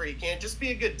vibes however you can. Just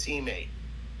be a good teammate.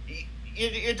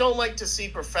 You don't like to see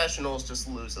professionals just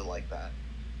lose it like that.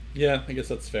 Yeah, I guess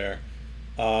that's fair.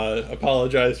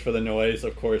 Apologize for the noise.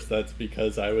 Of course, that's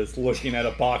because I was looking at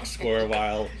a box score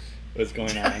while it was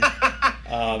going on.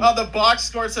 The box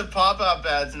scores have pop-up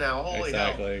ads now. Holy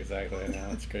hell. Exactly. I know,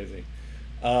 it's crazy.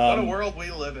 What a world we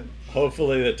live in.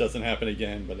 Hopefully that doesn't happen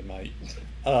again, but it might.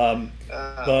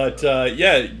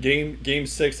 Yeah, game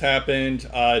 6 happened.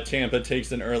 Tampa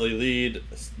takes an early lead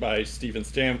by Steven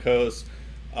Stamkos.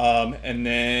 And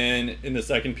then in the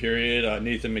second period,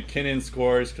 Nathan MacKinnon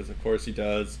scores, because of course he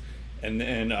does. And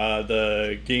then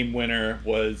the game winner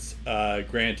was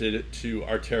granted to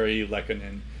Arturi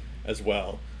Lehkonen as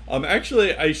well.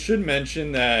 Actually, I should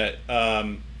mention that,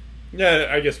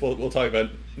 I guess we'll talk about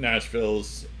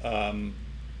Nashville's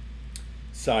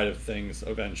side of things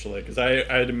eventually, because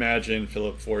I'd imagine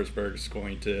Philip Forsberg's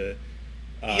going to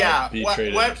be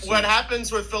traded. What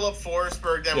happens with Philip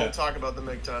Forsberg, then we'll talk about the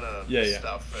McDonough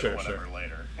stuff and whatever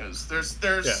later. Because there's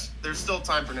still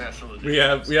time for Nashville to do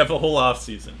that. We have a whole off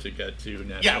season to get to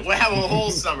Nashville. Yeah, we'll have a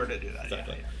whole summer to do that.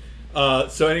 Exactly. Yeah.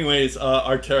 So anyways,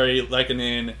 Arturi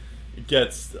Lehkonen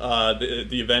gets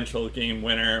the eventual game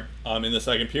winner. In the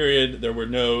second period, there were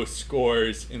no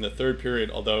scores in the third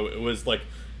period, although it was like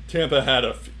Tampa had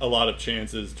a lot of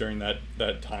chances during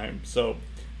that time. So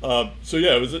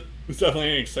yeah, it was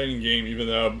definitely an exciting game, even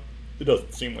though it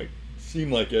doesn't seem like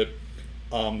it.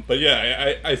 But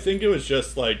yeah, I think it was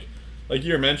just like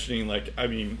you were mentioning, like, I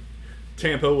mean,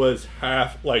 Tampa was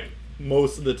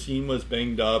most of the team was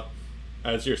banged up,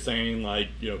 as you're saying, like,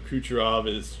 you know, Kucherov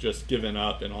is just given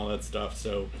up and all that stuff.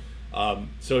 So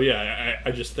yeah,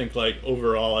 I just think, like,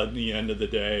 overall at the end of the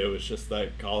day, it was just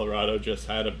that Colorado just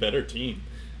had a better team,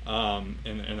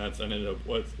 and that's ended up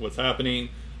what's happening.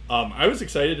 I was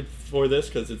excited for this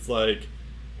because it's like,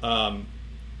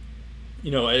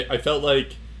 you know, I felt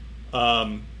like,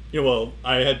 I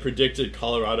had predicted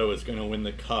Colorado was going to win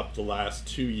the Cup the last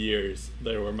 2 years.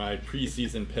 They were my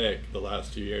preseason pick the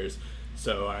last 2 years.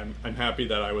 So I'm happy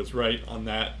that I was right on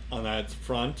that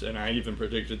front, and I even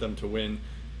predicted them to win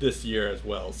this year as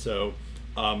well. So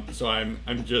I'm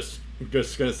just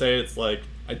gonna say it's like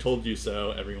I told you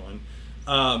so, everyone.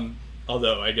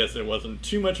 Although I guess it wasn't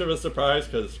too much of a surprise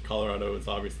because Colorado is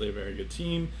obviously a very good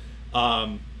team.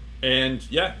 And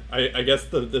yeah, I guess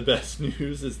the best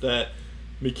news is that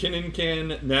MacKinnon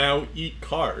can now eat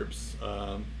carbs.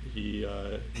 He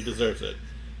deserves it.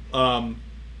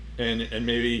 And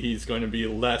maybe he's going to be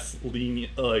less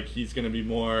lenient, like he's going to be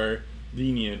more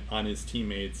lenient on his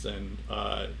teammates and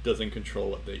doesn't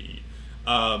control what they eat.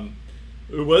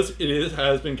 It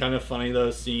has been kind of funny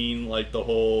though, seeing like the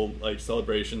whole like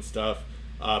celebration stuff.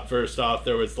 First off,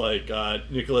 there was like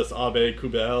Nicolas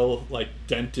Aube-Kubel like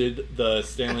dented the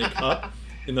Stanley Cup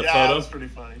in the photo. Yeah, that was pretty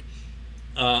funny.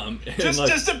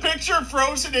 Just a picture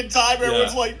frozen in time.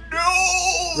 Everyone's like,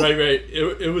 no. Right.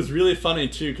 It was really funny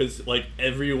too, because like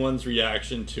everyone's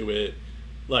reaction to it,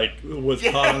 like was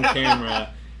caught on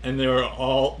camera, and they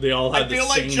all had the same face. I feel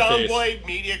like John Boyd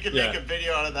Media could make a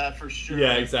video out of that for sure.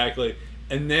 Yeah, exactly.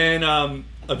 And then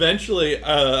eventually,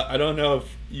 I don't know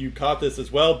if you caught this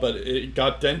as well, but it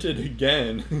got dented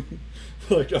again.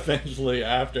 Like eventually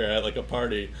after at like a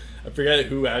party. I forget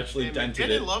who actually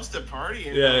dented it. Loves to party.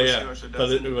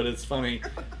 But it's funny.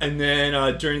 And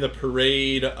then during the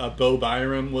parade, Bo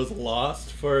Byram was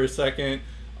lost for a second.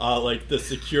 Like the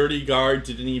security guard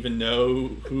didn't even know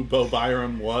who Bo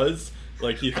Byram was.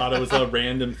 Like he thought it was a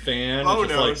random fan.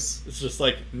 It's just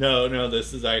like no,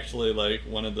 this is actually like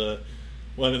one of the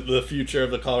future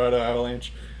of the Colorado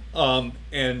Avalanche. So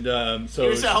he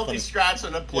was a healthy scratch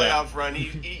on a playoff run.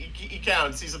 He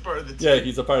counts. He's a part of the team. Yeah,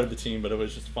 he's a part of the team, but it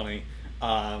was just funny.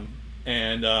 And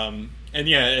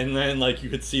then like you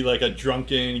could see like a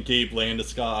drunken Gabe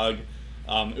Landeskog.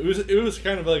 It was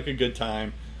kind of like a good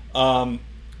time.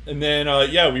 And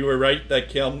then, we were right that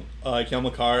Cale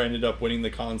Makar ended up winning the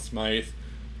Conn Smythe.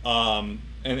 And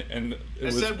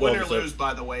it said win or lose,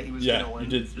 by the way. He was going to win.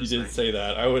 You did say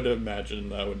that. I would imagine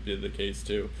that would be the case,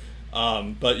 too.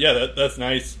 But, yeah, that's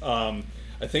nice.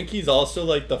 I think he's also,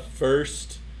 like,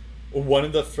 one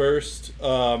of the first,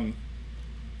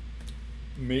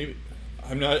 maybe...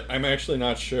 I'm actually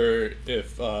not sure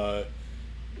if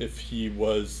he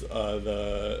was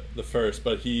the first,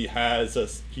 but he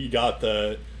got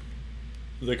the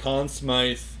Conn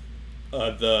Smythe,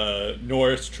 the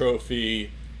Norris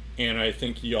Trophy, and I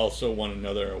think he also won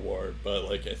another award. But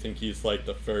like I think he's like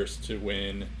the first to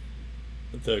win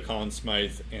the Conn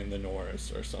Smythe and the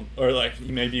Norris or something, or like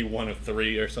he may be one of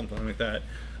three or something like that.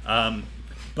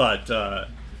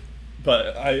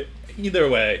 But either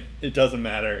way, it doesn't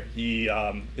matter.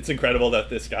 It's incredible that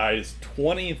this guy is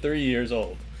 23 years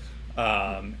old. He's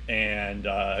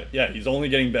only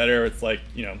getting better. It's like,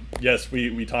 yes,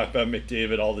 we talk about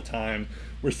McDavid all the time.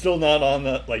 We're still not on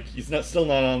still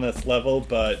not on this level,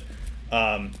 but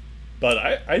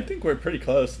I think we're pretty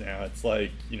close now. It's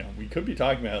like, we could be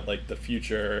talking about like the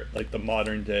future, like the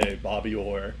modern day Bobby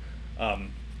Orr,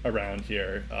 around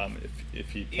here. If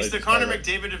he plays, he's the Connor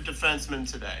McDavid of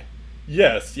defensemen today.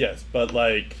 Yes, but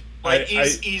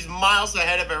he's miles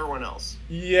ahead of everyone else.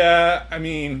 Yeah, I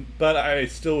mean, but I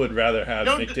still would rather have McDavid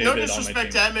no on my team. No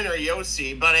disrespect to Edmund or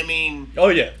Yossi, but I mean... Oh,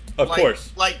 yeah, of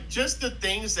course. Like, just the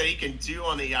things that he can do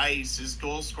on the ice, his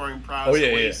goal-scoring prowess,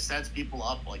 the way he sets people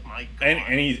up, like, my God.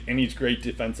 And he's great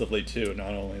defensively, too,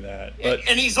 not only that. But,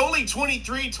 and he's only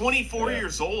 23, 24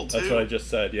 years old, too. That's what I just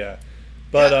said, yeah.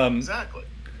 But, exactly.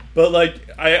 But, like,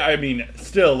 I mean,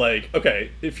 still, like,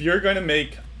 okay, if you're going to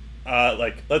make...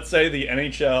 let's say the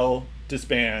NHL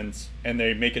disbands and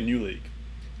they make a new league,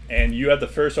 and you have the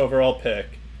first overall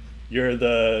pick. You're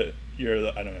the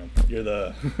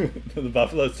the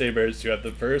Buffalo Sabres. You have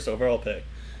the first overall pick.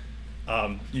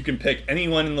 You can pick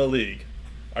anyone in the league.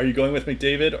 Are you going with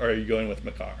McDavid or are you going with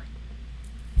Makar?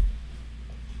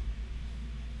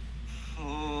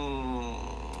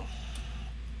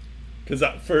 Because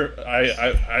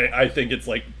I think it's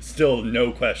like still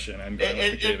no question. I'm going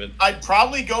with McDavid. I'd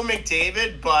probably go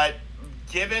McDavid, but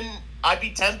I'd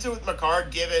be tempted with Makar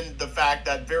given the fact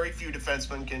that very few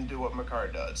defensemen can do what Makar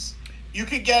does. You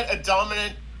could get a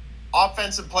dominant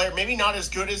offensive player, maybe not as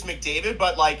good as McDavid,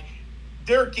 but like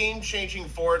they're game-changing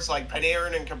forwards like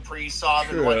Panarin and Kaprizov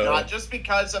and whatnot, just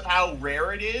because of how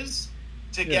rare it is.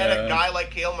 To get a guy like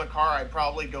Cale Makar, I'd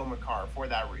probably go Makar for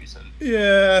that reason.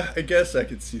 Yeah, I guess I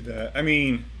could see that. I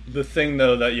mean, the thing,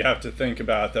 though, that you have to think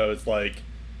about, though, is like...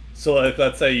 So, like,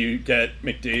 let's say you get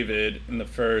McDavid in the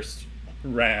first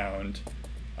round.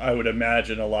 I would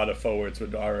imagine a lot of forwards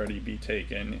would already be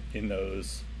taken in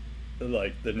those,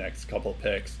 like, the next couple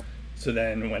picks. So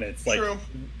then when it's, like,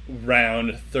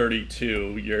 round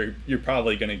 32, you're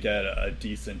probably going to get a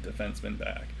decent defenseman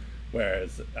back.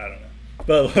 Whereas, I don't know.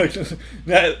 But like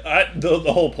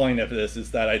the whole point of this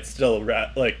is that I'd still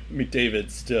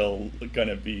McDavid's still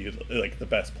gonna be like the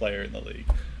best player in the league.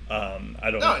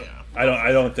 I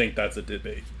don't think that's a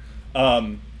debate.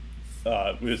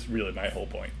 Was really my whole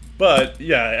point. But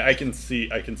yeah, I can see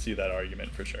that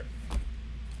argument for sure.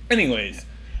 Anyways,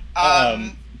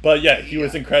 but yeah, he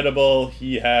was incredible.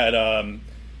 He had let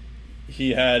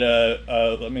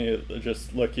me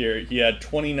just look here. He had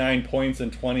 29 points in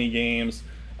 20 games.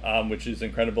 Which is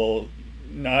incredible,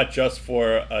 not just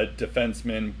for a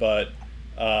defenseman, but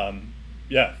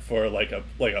for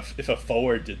if a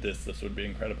forward did this would be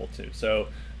incredible too. So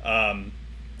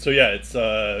it's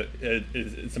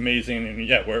amazing, and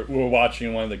yeah, we're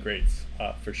watching one of the greats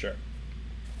for sure.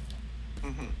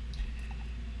 Mm-hmm.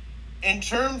 In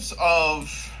terms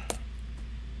of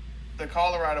the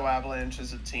Colorado Avalanche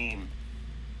as a team,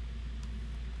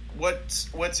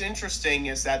 what's interesting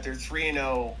is that they're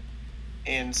 3-0.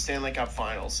 In Stanley Cup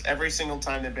finals. Every single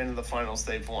time they've been to the finals,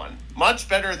 they've won. Much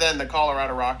better than the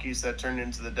Colorado Rockies that turned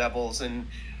into the Devils and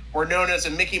were known as a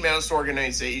Mickey Mouse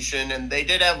organization. And they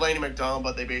did have Laney McDonald,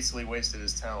 but they basically wasted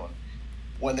his talent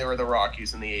when they were the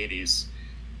Rockies in the 80s.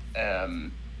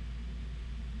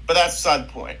 But that's beside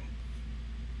the point.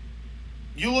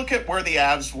 You look at where the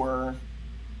Avs were,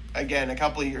 again, a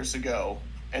couple of years ago,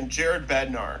 and Jared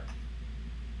Bednar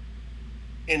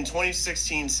in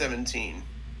 2016-17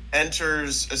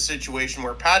 enters a situation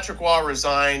where Patrick Waugh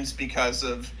resigns because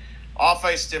of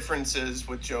off-ice differences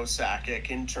with Joe Sakic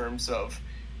in terms of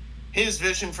his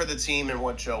vision for the team and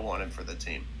what Joe wanted for the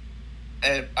team.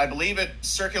 And I believe it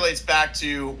circulates back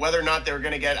to whether or not they were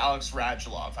going to get Alex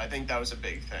Radulov. I think that was a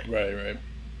big thing. Right.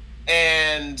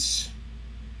 And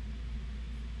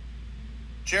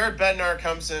Jared Bednar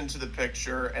comes into the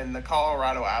picture, and the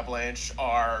Colorado Avalanche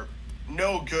are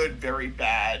no good, very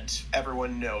bad.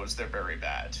 Everyone knows they're very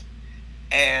bad.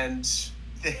 And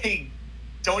they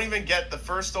don't even get the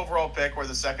first overall pick or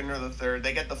the second or the third.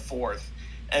 They get the fourth.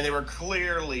 And they were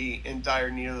clearly in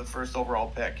dire need of the first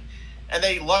overall pick. And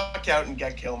they luck out and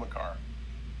get Cale Makar.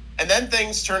 And then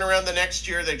things turn around the next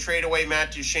year. They trade away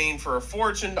Matt Duchene for a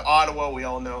fortune to Ottawa. We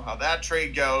all know how that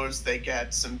trade goes. They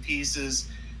get some pieces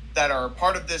that are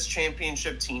part of this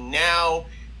championship team now.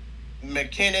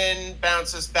 McKinnon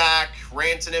bounces back.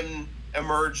 Rantanen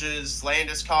emerges.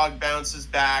 Landeskog bounces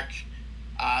back.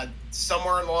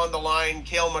 Somewhere along the line,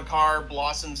 Cale Makar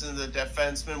blossoms into the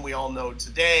defenseman we all know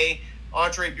today.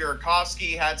 Andrei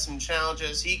Burakovsky had some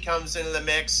challenges. He comes into the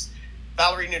mix.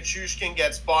 Valery Nichushkin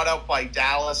gets bought out by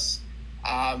Dallas.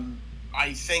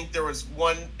 I think there was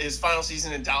his final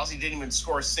season in Dallas, he didn't even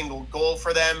score a single goal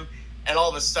for them. And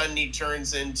all of a sudden he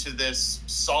turns into this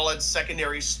solid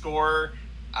secondary scorer.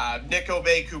 Nick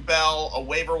Aubé-Kubel, a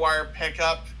waiver wire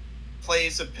pickup,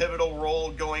 plays a pivotal role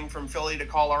going from Philly to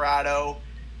Colorado.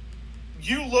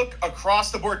 You look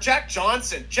across the board. Jack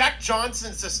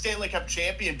Johnson's the Stanley Cup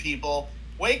champion, people.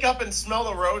 Wake up and smell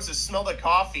the roses, smell the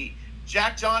coffee.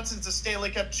 Jack Johnson's a Stanley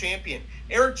Cup champion.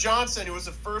 Eric Johnson, who was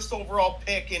a first overall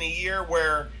pick in a year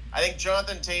where I think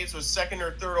Jonathan Toews was second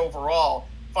or third overall,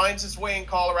 finds his way in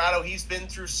Colorado. He's been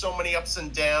through so many ups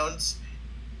and downs.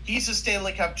 He's a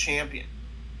Stanley Cup champion.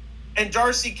 And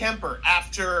Darcy Kemper,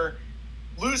 after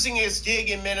losing his gig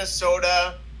in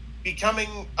Minnesota,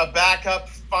 becoming a backup,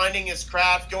 finding his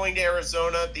craft, going to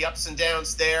Arizona, the ups and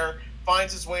downs there,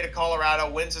 finds his way to Colorado,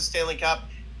 wins a Stanley Cup.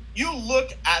 You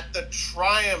look at the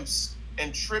triumphs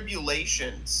and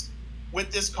tribulations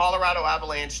with this Colorado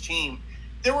Avalanche team.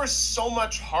 There was so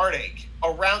much heartache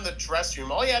around the dressing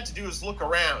room. All you had to do was look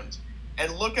around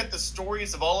and look at the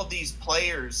stories of all of these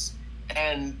players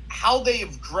and how they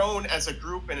have grown as a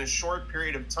group in a short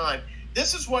period of time.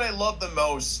 This is what I love the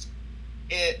most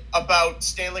about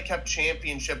Stanley Cup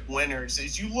championship winners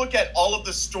is you look at all of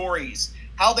the stories,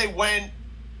 how they went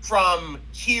from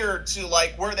here to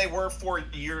like where they were 4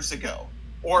 years ago,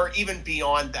 or even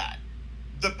beyond that.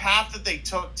 The path that they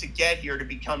took to get here to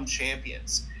become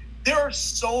champions. There are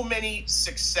so many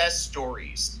success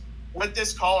stories with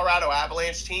this Colorado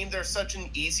Avalanche team. They're such an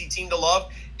easy team to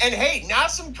love. And hey,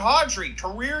 Nazem Kadri,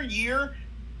 career year,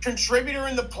 contributor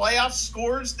in the playoffs,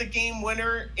 scores the game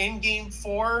winner in Game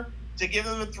 4 to give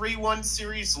them a 3-1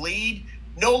 series lead.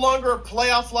 No longer a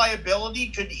playoff liability,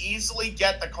 could easily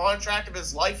get the contract of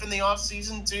his life in the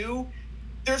offseason too.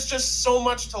 There's just so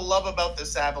much to love about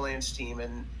this Avalanche team.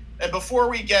 And before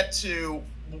we get to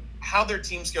how their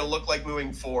team's going to look like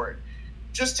moving forward,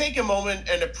 just take a moment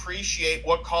and appreciate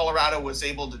what Colorado was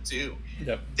able to do.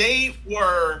 Yep. They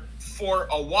were, for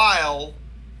a while,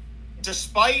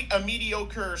 despite a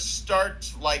mediocre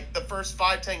start, like the first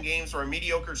 5-10 games were a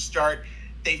mediocre start,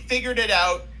 they figured it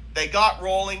out. They got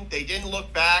rolling. They didn't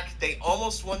look back. They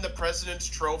almost won the President's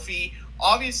Trophy.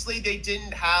 Obviously, they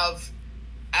didn't have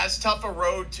as tough a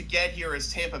road to get here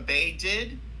as Tampa Bay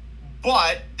did,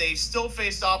 but they still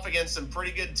faced off against some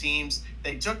pretty good teams.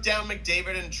 They took down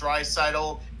McDavid and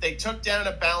Draisaitl. They took down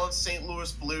a balanced St.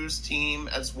 Louis Blues team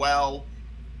as well.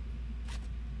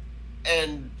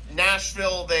 And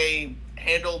Nashville, they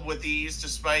handled with ease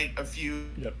despite a few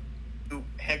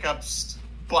hiccups.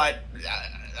 But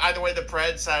either way, the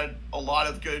Preds had a lot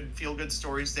of good feel-good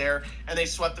stories there, and they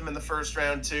swept them in the first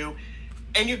round too.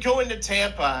 And you go into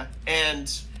Tampa,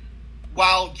 and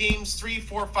while games 3,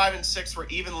 4, 5, and 6 were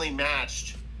evenly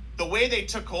matched, the way they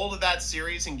took hold of that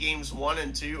series in games 1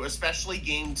 and 2, especially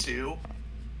game 2,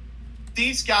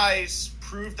 these guys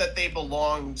proved that they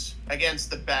belonged against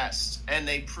the best, and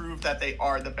they proved that they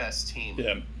are the best team.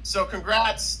 Yeah. So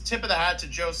congrats, tip of the hat to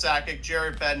Joe Sakic,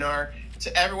 Jared Bednar,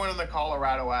 to everyone in the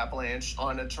Colorado Avalanche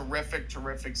on a terrific,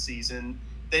 terrific season.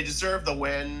 They deserve the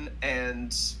win,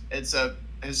 and it's a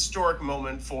historic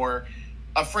moment for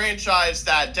a franchise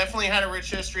that definitely had a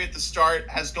rich history at the start,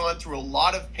 has gone through a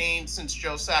lot of pain since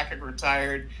Joe Sakic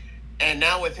retired, and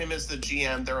now with him as the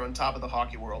GM, they're on top of the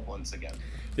hockey world once again.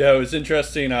 Yeah, it was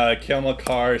interesting. Cale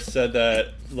Makar said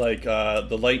that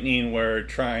the Lightning were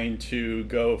trying to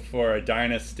go for a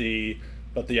dynasty,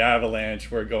 but the Avalanche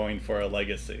were going for a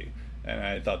legacy. And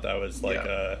I thought that was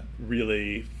a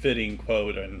really fitting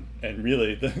quote and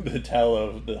really the tell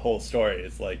of the whole story.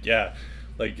 It's the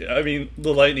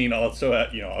Lightning also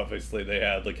had, obviously they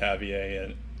had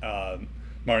LeCavier and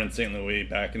Martin St. Louis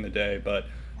back in the day, but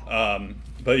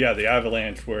yeah, the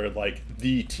Avalanche were like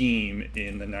the team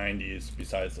in the 90s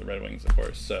besides the Red Wings, of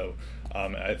course. So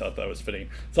I thought that was fitting.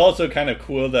 It's also kind of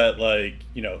cool that, like,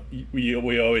 you know,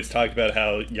 we always talk about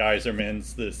how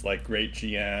Yzerman's this like great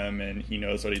GM and he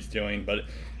knows what he's doing, but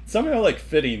it's somehow like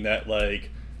fitting that like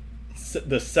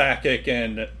the Sakic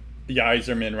and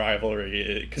Yzerman rivalry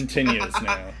it continues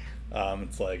now.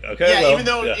 It's like, okay, yeah,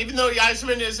 well, even though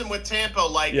Yzerman isn't with Tampa,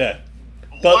 like,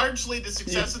 but largely the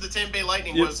success of the Tampa Bay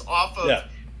Lightning was off of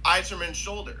Yzerman's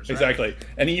shoulders. Right? Exactly,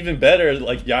 and even better,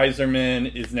 like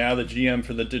Yzerman is now the GM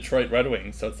for the Detroit Red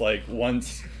Wings. So it's like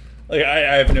once, like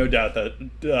I have no doubt that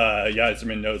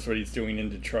Yzerman knows what he's doing in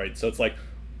Detroit. So it's like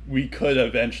we could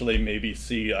eventually maybe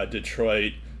see a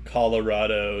Detroit,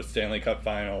 Colorado Stanley Cup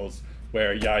Finals,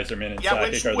 where Yzerman and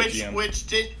Sakic are the GM.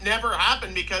 Which never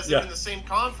happened because they're in the same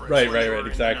conference. Right,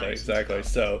 exactly.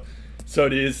 So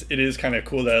it is kind of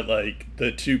cool that like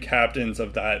the two captains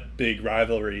of that big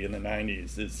rivalry in the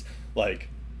 90s is like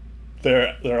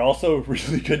they're also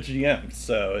really good GMs.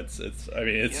 So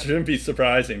it shouldn't be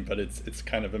surprising, but it's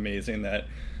kind of amazing that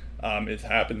it's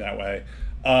happened that way.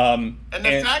 And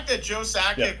the fact that Joe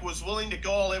Sakic was willing to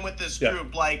go all in with this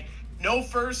group, like, no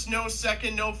first, no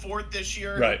second, no fourth this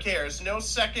year, who cares? No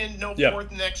second, no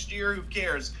fourth next year, who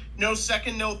cares? No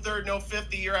second, no third, no fifth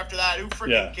the year after that, who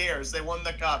freaking cares? They won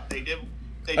the cup. They did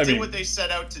what they set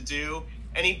out to do,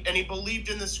 and he believed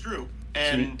in this group.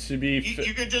 And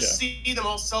you could just see them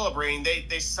all celebrating.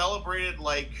 They celebrated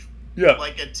like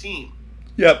a team.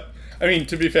 Yep. I mean,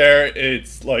 to be fair,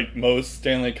 it's like most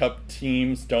Stanley Cup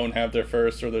teams don't have their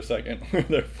first or their second or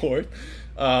their fourth.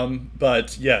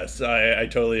 But yes, I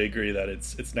totally agree that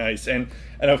it's nice. And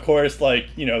of course, like,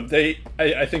 you know,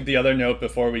 I think the other note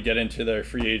before we get into their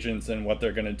free agents and what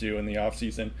they're going to do in the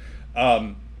offseason,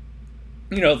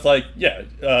 you know, it's like,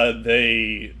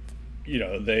 they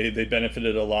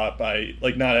benefited a lot by,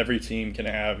 like, not every team can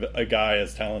have a guy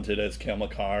as talented as Cale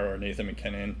Makar or Nathan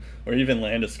MacKinnon or even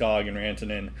Landeskog and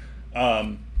Rantanen,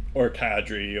 or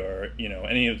Kadri or, you know,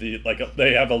 any of the, like,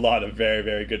 they have a lot of very,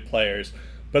 very good players.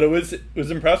 But it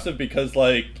was impressive because,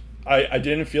 like, I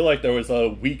didn't feel like there was a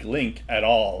weak link at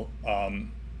all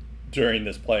during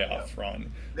this playoff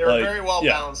run. They're like, very well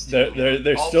balanced.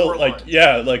 They're still like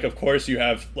lines. Like, of course you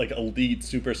have like elite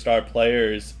superstar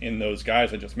players in those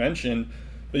guys I just mentioned,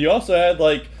 but you also had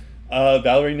like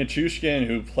Valerie Nichushkin,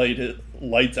 who played it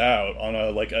lights out on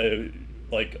a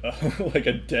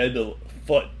dead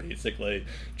foot basically.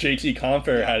 JT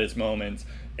Compher had his moments.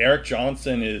 Eric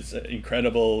Johnson is an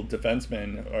incredible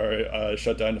defenseman or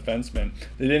shutdown defenseman.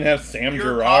 They didn't have Sam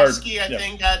Girard. I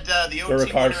think, had the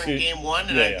OT winner in Game 1,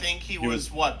 and I think he was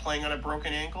playing on a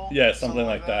broken ankle? Yeah, something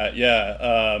like that.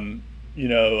 Yeah. You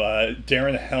know,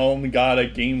 Darren Helm got a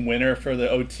game winner for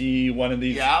the OT one of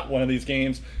these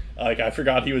games. Like, I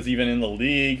forgot he was even in the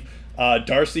league.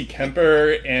 Darcy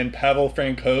Kemper and Pavel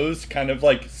Francouz kind of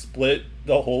like split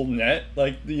the whole net,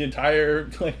 like the entire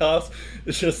playoffs.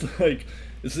 It's just like,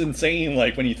 it's insane,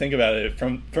 like, when you think about it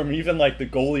from even like the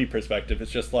goalie perspective.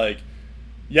 It's just like,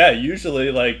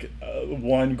 usually like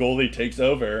one goalie takes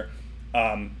over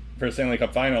for Stanley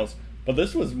Cup Finals, but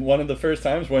this was one of the first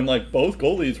times when like both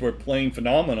goalies were playing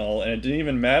phenomenal, and it didn't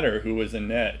even matter who was in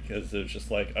net, because it was just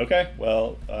like, okay,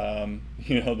 well,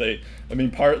 you know,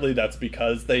 partly that's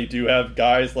because they do have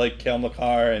guys like Cale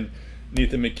Makar and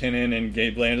Nathan MacKinnon and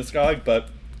Gabe Landeskog, but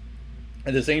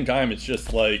at the same time, it's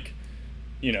just like,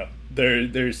 you know,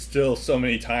 there's still so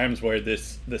many times where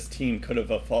this team could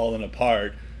have fallen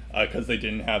apart because they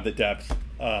didn't have the depth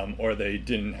or they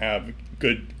didn't have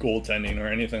good goaltending or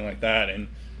anything like that. And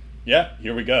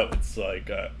here we go. It's like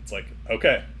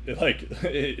okay,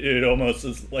 it almost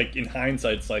is like, in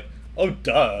hindsight, it's like, oh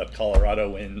duh, Colorado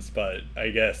wins. But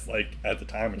I guess like at the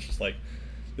time, it's just like,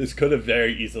 this could have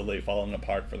very easily fallen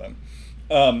apart for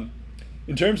them.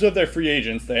 In terms of their free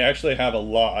agents, they actually have a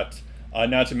lot.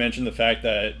 Not to mention the fact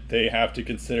that they have to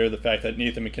consider the fact that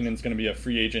Nathan MacKinnon's going to be a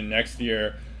free agent next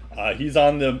year. He's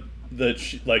on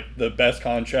the best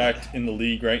contract in the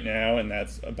league right now, and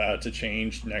that's about to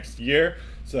change next year.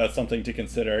 So that's something to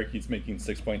consider. He's making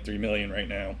 $6.3 million right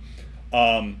now.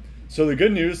 So the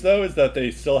good news, though, is that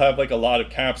they still have like a lot of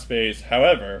cap space.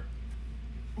 However,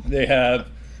 they have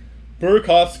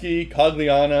Burakovsky,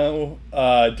 Cogliano,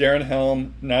 Darren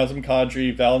Helm, Nazem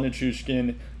Kadri, Val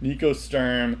Nichushkin, Nico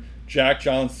Sturm, Jack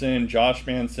Johnson, Josh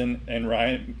Manson, and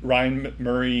Ryan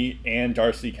Murray and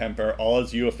Darcy Kemper, all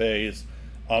as UFAs.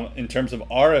 In terms of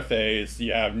RFAs,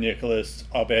 you have Nicholas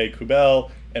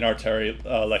Aube-Kubel and Arturi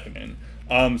Lehkonen.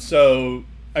 So,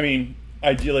 I mean,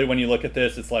 ideally when you look at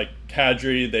this, it's like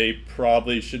Kadri, they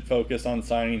probably should focus on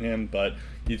signing him, but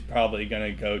he's probably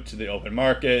going to go to the open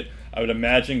market. I would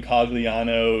imagine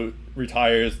Cogliano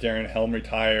retires, Darren Helm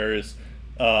retires.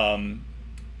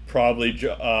 probably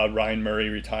Ryan Murray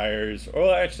retires.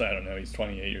 Or actually, I don't know. He's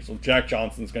 28 years old. Jack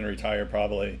Johnson's going to retire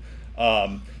probably.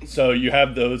 So you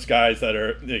have those guys that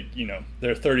are,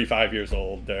 they're 35 years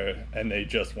old, and they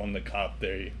just won the cup.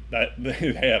 They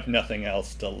have nothing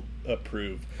else to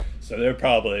prove, so they're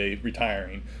probably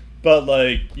retiring. But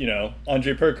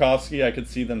Andre Burakovsky, I could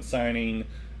see them signing.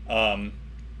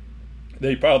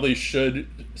 They probably should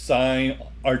sign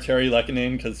Arturi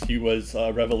Lehkonen because he was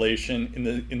a revelation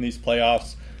in these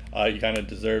playoffs. He kind of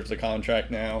deserves a contract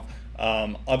now.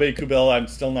 Abe Kubel, I'm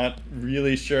still not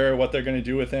really sure what they're going to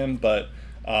do with him, but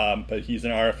he's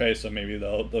an RFA, so maybe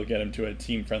they'll get him to a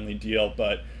team friendly deal.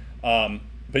 But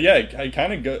yeah, I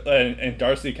kind of go and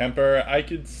Darcy Kemper, I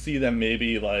could see them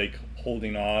maybe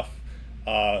holding off.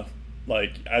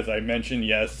 As I mentioned,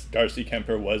 yes, Darcy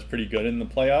Kemper was pretty good in the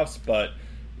playoffs, but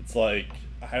it's I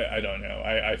don't know.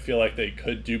 I feel like they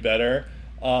could do better.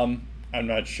 I'm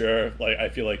not sure. I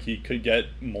feel like he could get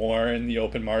more in the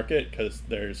open market because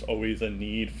there's always a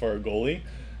need for a goalie.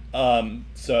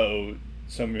 So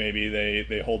maybe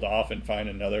they hold off and find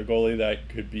another goalie that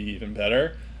could be even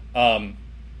better.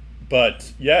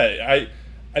 But yeah,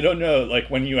 I don't know.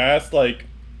 When you ask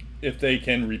if they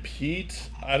can repeat,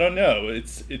 I don't know.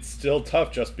 It's still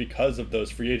tough just because of those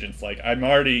free agents. I'm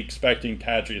already expecting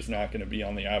Kadri is not going to be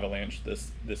on the Avalanche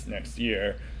this next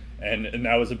year. And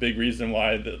that was a big reason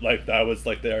why that was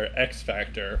their X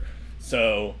factor.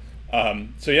 So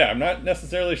yeah, I'm not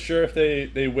necessarily sure if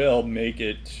they will make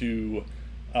it to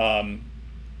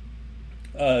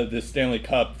the Stanley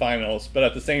Cup Finals. But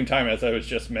at the same time, as I was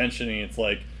just mentioning, it's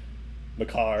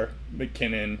Makar,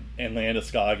 McKinnon, and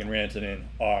Landeskog and Rantanen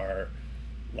are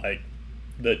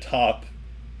the top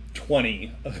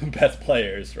 20 best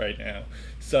players right now.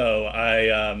 So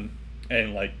and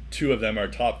two of them are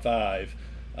top 5.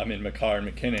 In Makar and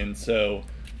McKinnon, so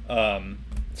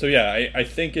yeah, I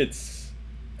think it's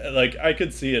I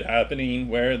could see it happening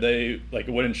where they it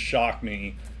wouldn't shock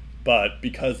me, but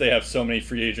because they have so many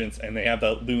free agents and they have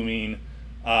that looming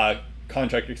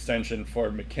contract extension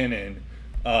for McKinnon,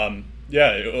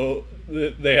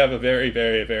 they have a very,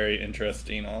 very, very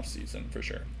interesting offseason for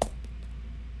sure.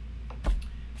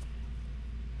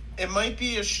 It might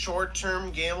be a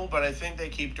short-term gamble, but I think they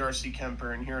keep Darcy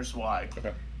Kemper, and here's why.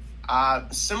 Okay.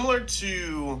 Similar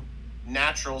to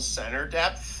natural center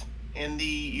depth in the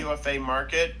UFA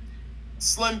market,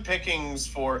 slim pickings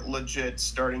for legit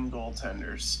starting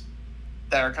goaltenders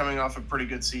that are coming off of pretty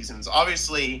good seasons.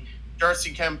 Obviously,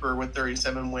 Darcy Kemper with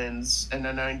 37 wins and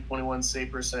a .921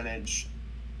 save percentage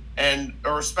and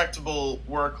a respectable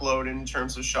workload in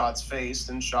terms of shots faced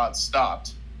and shots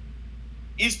stopped.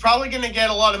 He's probably going to get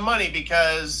a lot of money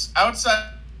because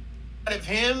outside of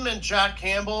him and Jack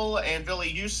Campbell and Ville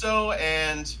Husso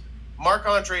and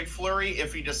Marc-Andre Fleury,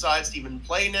 if he decides to even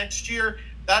play next year,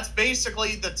 that's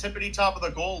basically the tippity top of the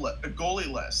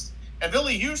goalie list. And Ville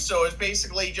Husso is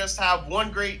basically just have one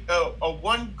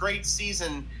great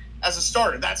season as a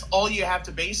starter. That's all you have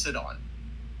to base it on.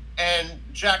 And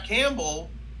Jack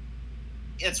Campbell,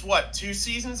 it's 2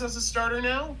 seasons as a starter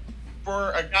now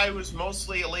for a guy who's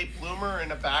mostly a late bloomer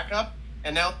and a backup.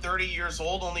 And now 30 years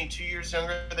old, only 2 years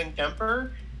younger than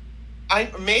Kemper.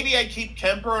 Maybe I keep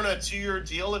Kemper on a 2-year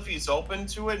deal if he's open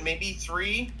to it, maybe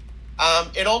 3.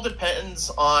 It all depends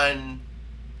on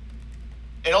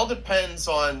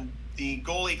the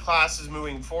goalie classes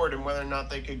moving forward and whether or not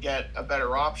they could get a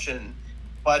better option.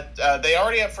 But they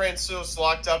already have Francouz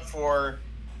locked up for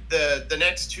the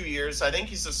next 2 years. I think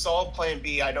he's a solid plan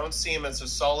B. I don't see him as a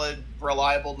solid,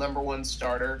 reliable number 1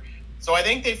 starter. So I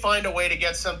think they find a way to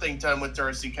get something done with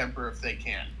Darcy Kemper if they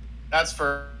can. That's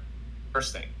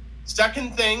first thing.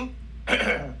 Second thing,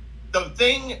 the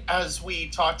thing, as we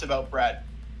talked about, Brett,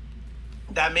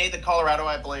 that made the Colorado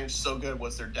Avalanche so good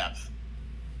was their depth.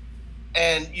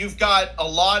 And you've got a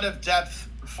lot of depth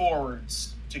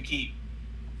forwards to keep.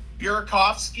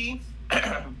 Burakovsky,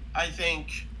 I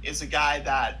think, is a guy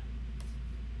that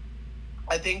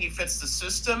I think he fits the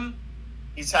system.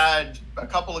 He's had a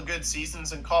couple of good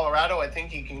seasons in Colorado. I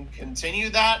think he can continue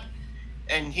that.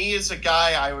 And he is a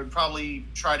guy I would probably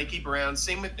try to keep around.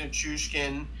 Same with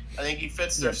Nichushkin. I think he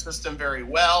fits their system very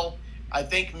well. I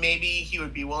think maybe he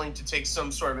would be willing to take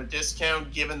some sort of a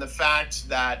discount given the fact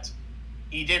that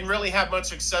he didn't really have much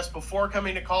success before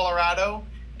coming to Colorado.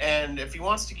 And if he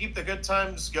wants to keep the good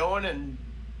times going and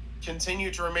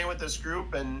continue to remain with this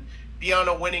group and be on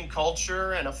a winning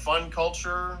culture and a fun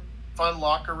culture, fun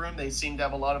locker room. They seem to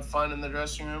have a lot of fun in the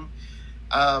dressing room.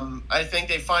 I think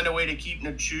they find a way to keep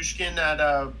Nichushkin at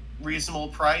a reasonable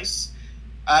price.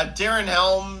 Darren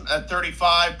Helm at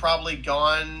 35, probably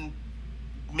gone.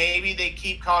 Maybe they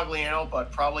keep Cogliano,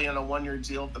 but probably on a 1-year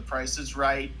deal if the price is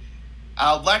right.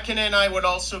 Lehkonen I would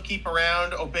also keep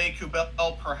around. Obey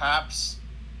Kubel, perhaps.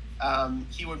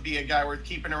 He would be a guy worth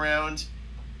keeping around.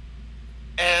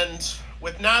 And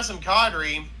with Nazem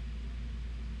Kadri,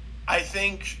 I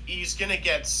think he's going to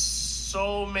get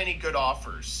so many good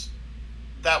offers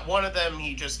that one of them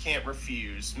he just can't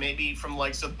refuse. Maybe from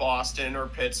likes of Boston or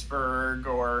Pittsburgh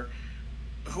or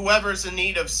whoever's in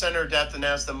need of center depth and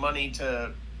has the money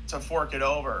to fork it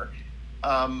over.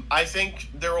 I think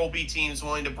there will be teams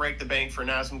willing to break the bank for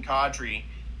Nazem Kadri.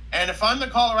 And if I'm the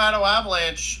Colorado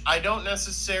Avalanche, I don't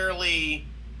necessarily...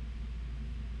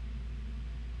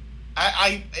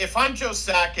 if I'm Joe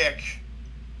Sakic,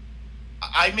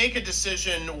 I make a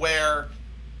decision where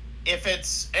if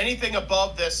it's anything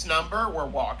above this number, we're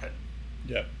walking.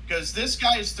 Yeah. Because this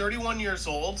guy is 31 years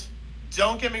old.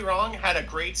 Don't get me wrong, had a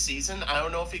great season. I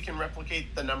don't know if he can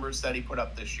replicate the numbers that he put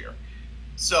up this year.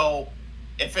 So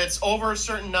if it's over a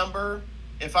certain number,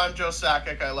 if I'm Joe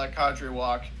Sakic, I let Kadri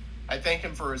walk. I thank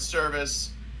him for his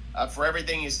service, for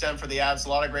everything he's done for the Avs. A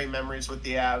lot of great memories with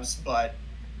the Avs, but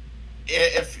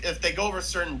if they go over a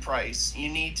certain price, you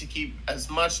need to keep as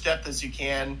much depth as you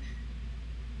can.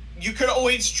 You could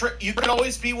always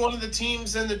be one of the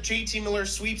teams in the JT Miller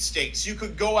sweepstakes. You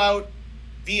could go out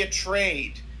via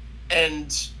trade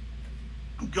and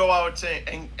go out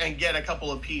and get a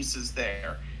couple of pieces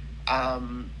there.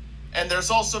 And there's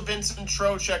also Vincent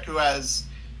Trocheck, who has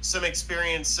some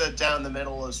experience down the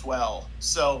middle as well.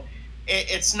 So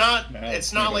it's not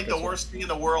like the worst thing in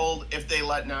the world if they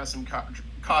let Nazem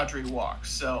Kadri walk.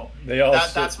 So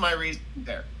that's my reason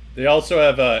there. They also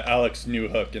have Alex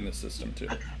Newhook in the system too.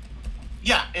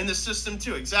 Yeah, in the system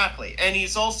too, exactly. And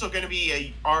he's also going to be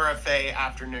a RFA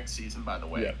after next season, by the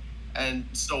way. Yeah. And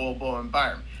so will Bowen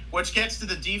Byram. Which gets to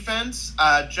the defense.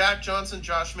 Jack Johnson,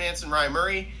 Josh Manson, Ryan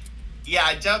Murray. Yeah,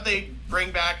 I doubt they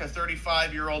bring back a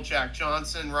 35-year-old Jack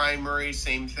Johnson. Ryan Murray,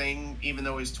 same thing, even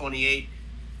though he's 28.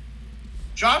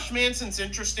 Josh Manson's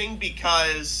interesting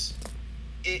because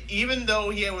even though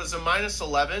he was a minus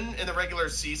 11 in the regular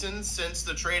season since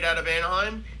the trade out of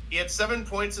Anaheim, he had 7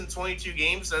 points in 22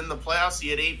 games. And in the playoffs, he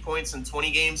had 8 points in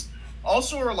 20 games.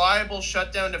 Also a reliable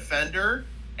shutdown defender,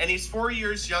 and he's 4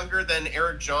 years younger than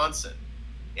Eric Johnson.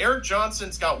 Eric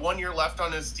Johnson's got 1 year left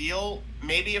on his deal.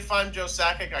 Maybe if I'm Joe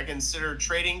Sakic, I consider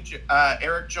trading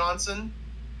Eric Johnson.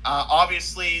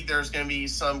 Obviously, there's going to be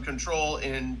some control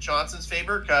in Johnson's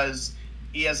favor because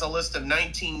he has a list of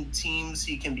 19 teams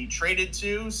he can be traded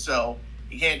to, so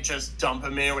you can't just dump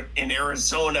him in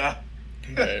Arizona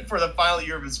for the final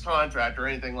year of his contract or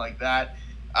anything like that.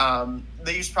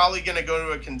 He's probably going to go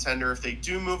to a contender if they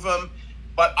do move him.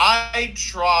 But I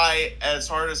try as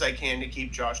hard as I can to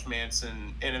keep Josh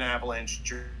Manson in an Avalanche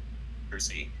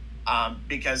jersey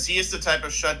because he is the type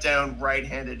of shutdown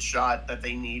right-handed shot that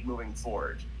they need moving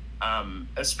forward,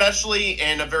 especially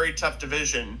in a very tough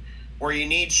division where you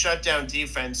need shutdown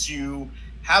defense. You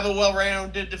have a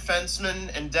well-rounded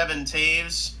defenseman in Devin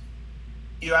Taves.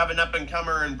 You have an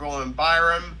up-and-comer in Bowen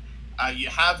Byram. You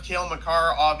have Cale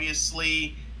Makar,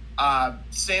 obviously.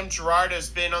 Sam Girard has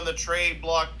been on the trade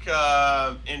block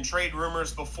in trade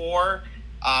rumors before,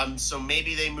 so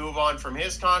maybe they move on from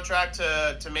his contract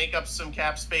to make up some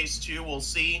cap space too. We'll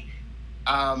see.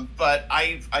 But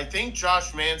I think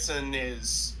Josh Manson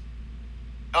is,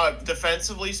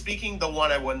 defensively speaking, the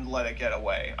one I wouldn't let it get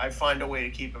away. I find a way to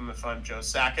keep him if I'm Joe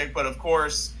Sakic, but of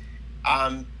course,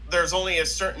 there's only a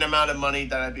certain amount of money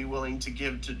that I'd be willing to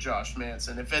give to Josh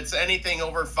Manson. If it's anything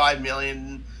over $5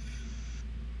 million.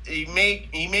 He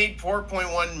made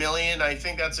 $4.1 million. I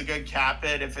think that's a good cap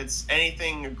hit. If it's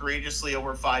anything egregiously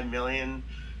over $5 million,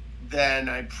 then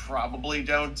I probably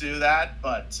don't do that.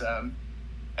 But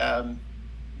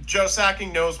Joe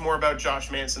Sakic knows more about Josh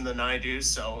Manson than I do,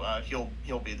 so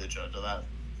he'll be the judge of that.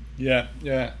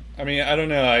 Yeah. I mean, I don't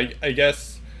know. I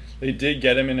guess they did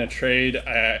get him in a trade.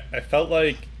 I felt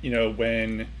like,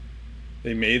 when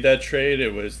they made that trade,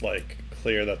 it was like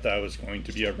clear that was going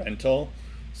to be a rental.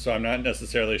 So I'm not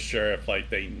necessarily sure if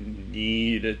they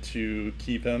need to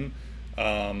keep him,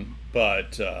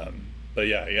 but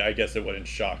yeah, I guess it wouldn't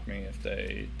shock me if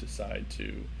they decide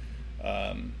to.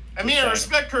 I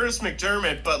respect Curtis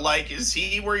McDermott, but is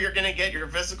he where you're going to get your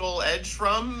physical edge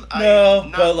from? No,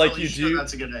 I'm not but really sure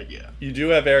that's a good idea. You do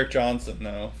have Eric Johnson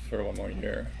though for one more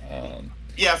year.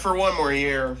 Yeah, for one more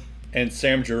year. And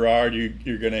Sam Girard,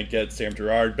 you're going to get Sam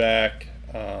Girard back.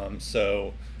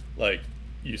 So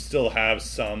you still have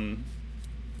some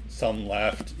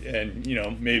left, and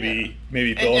maybe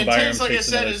Bill and Byram. And like I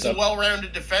said, is a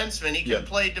well-rounded defenseman. He can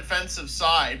play defensive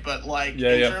side, but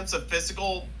terms of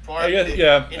physical part,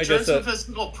 in terms of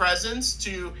physical presence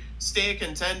to stay a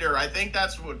contender, I think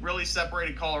that's what really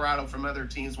separated Colorado from other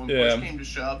teams when push came to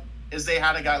shove. is they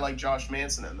had a guy like Josh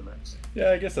Manson in the mix.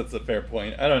 Yeah, I guess that's a fair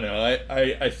point. I don't know.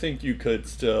 I think you could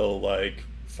still like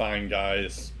find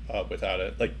guys without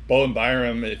it. Like Bowen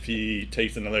Byram, if he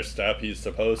takes another step, he's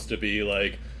supposed to be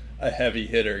like a heavy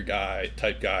hitter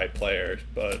type player,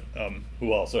 but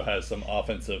who also has some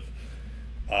offensive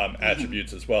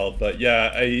attributes as well. But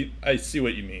yeah, I see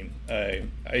what you mean.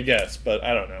 I guess, but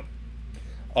I don't know.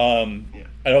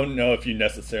 I don't know if you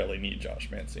necessarily need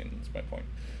Josh Manson. That's my point.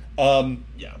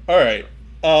 Yeah. All right.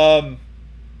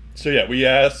 So yeah, we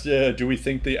asked, do we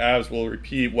think the Avs will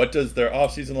repeat? What does their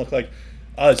offseason look like?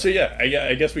 So yeah,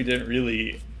 I guess we didn't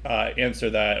really answer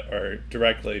that or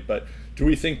directly, but do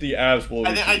we think the Avs will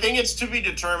repeat? I think it's to be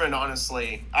determined,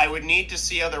 honestly. I would need to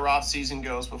see how their offseason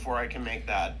goes before I can make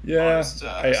that honest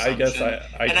I guess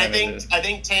I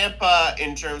think Tampa,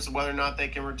 in terms of whether or not they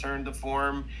can return to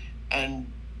form and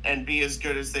be as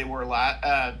good as they were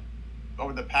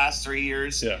over the past 3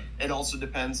 years, it also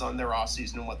depends on their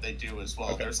offseason and what they do as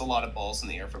well. Okay. There's a lot of balls in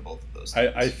the air for both of those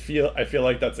teams. I feel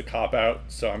like that's a cop-out,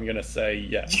 so I'm going to say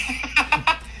yes.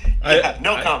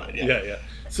 No comment. Yeah.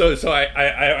 So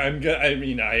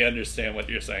I understand what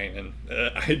you're saying, and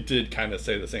I did kind of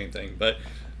say the same thing, but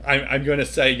I'm going to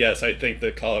say yes. I think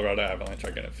the Colorado Avalanche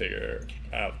are going to figure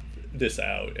this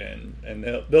out, and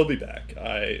they'll be back.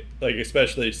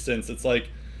 Especially since it's like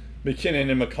McKinnon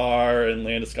and Makar and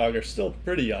Landeskog are still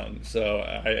pretty young, so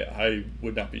I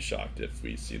would not be shocked if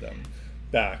we see them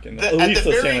back. And at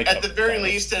the very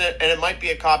least, and it might be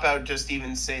a cop-out just to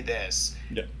even say this.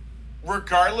 Yeah.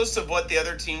 Regardless of what the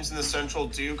other teams in the Central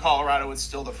do, Colorado is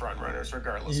still the front runners,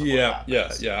 regardless of what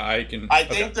happens. I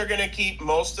think they're going to keep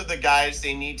most of the guys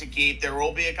they need to keep. There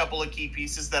will be a couple of key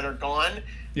pieces that are gone,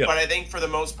 but I think for the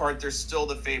most part, they're still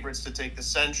the favorites to take the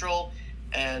Central,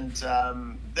 and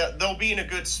they'll be in a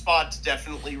good spot to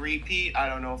definitely repeat. I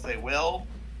don't know if they will.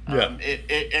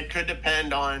 It could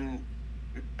depend on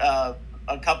a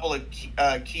couple of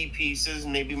key pieces,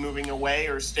 maybe moving away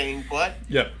or staying put.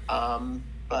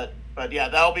 But yeah,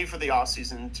 that'll be for the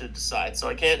offseason to decide. So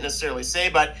I can't necessarily say,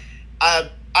 but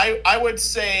I would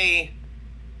say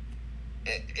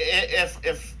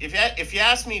if you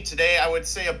ask me today, I would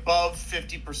say above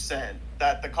 50%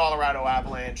 that the Colorado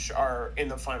Avalanche are in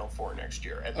the Final Four next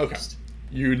year at least.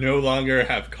 You no longer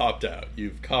have copped out.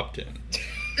 You've copped in.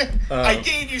 I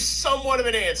gave you somewhat of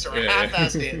an answer, a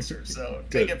half-assed answer. So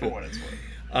take it for what it's worth.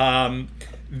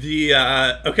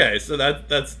 Okay, so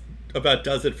that's about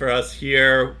does it for us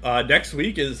here. Next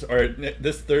week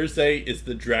this Thursday is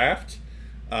the draft.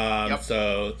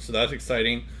 So that's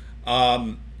exciting.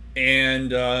 And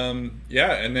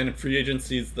then free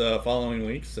agency is the following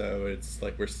week. So it's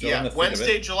like we're still in the thick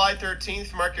Wednesday, of it. July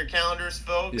 13th. Mark your calendars,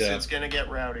 folks. Yeah. It's gonna get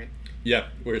rowdy. Yeah,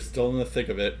 we're still in the thick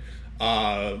of it.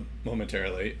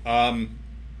 Momentarily.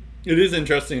 It is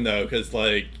interesting though, because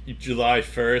like July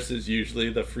 1st is usually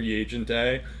the free agent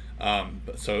day.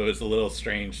 So it was a little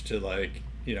strange to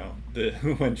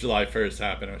when July 1st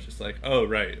happened, I was just like, oh,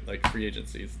 right, like free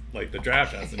agencies, like the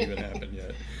draft hasn't even happened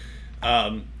yet.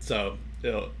 So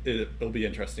it'll be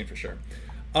interesting for sure.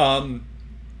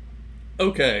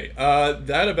 Okay,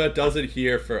 that about does it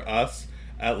here for us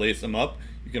at Lace 'em Up.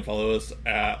 You can follow us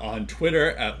on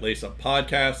Twitter at Lace Up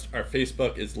Podcast. Our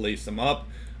Facebook is Lace 'em Up.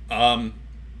 And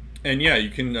yeah, you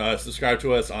can subscribe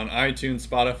to us on iTunes,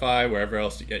 Spotify, wherever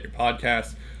else you get your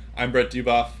podcasts. I'm Brett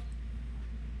Duboff.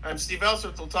 I'm Steve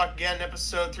Ellsworth. We'll talk again in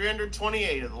episode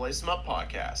 328 of the Lace 'em Up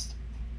Podcast.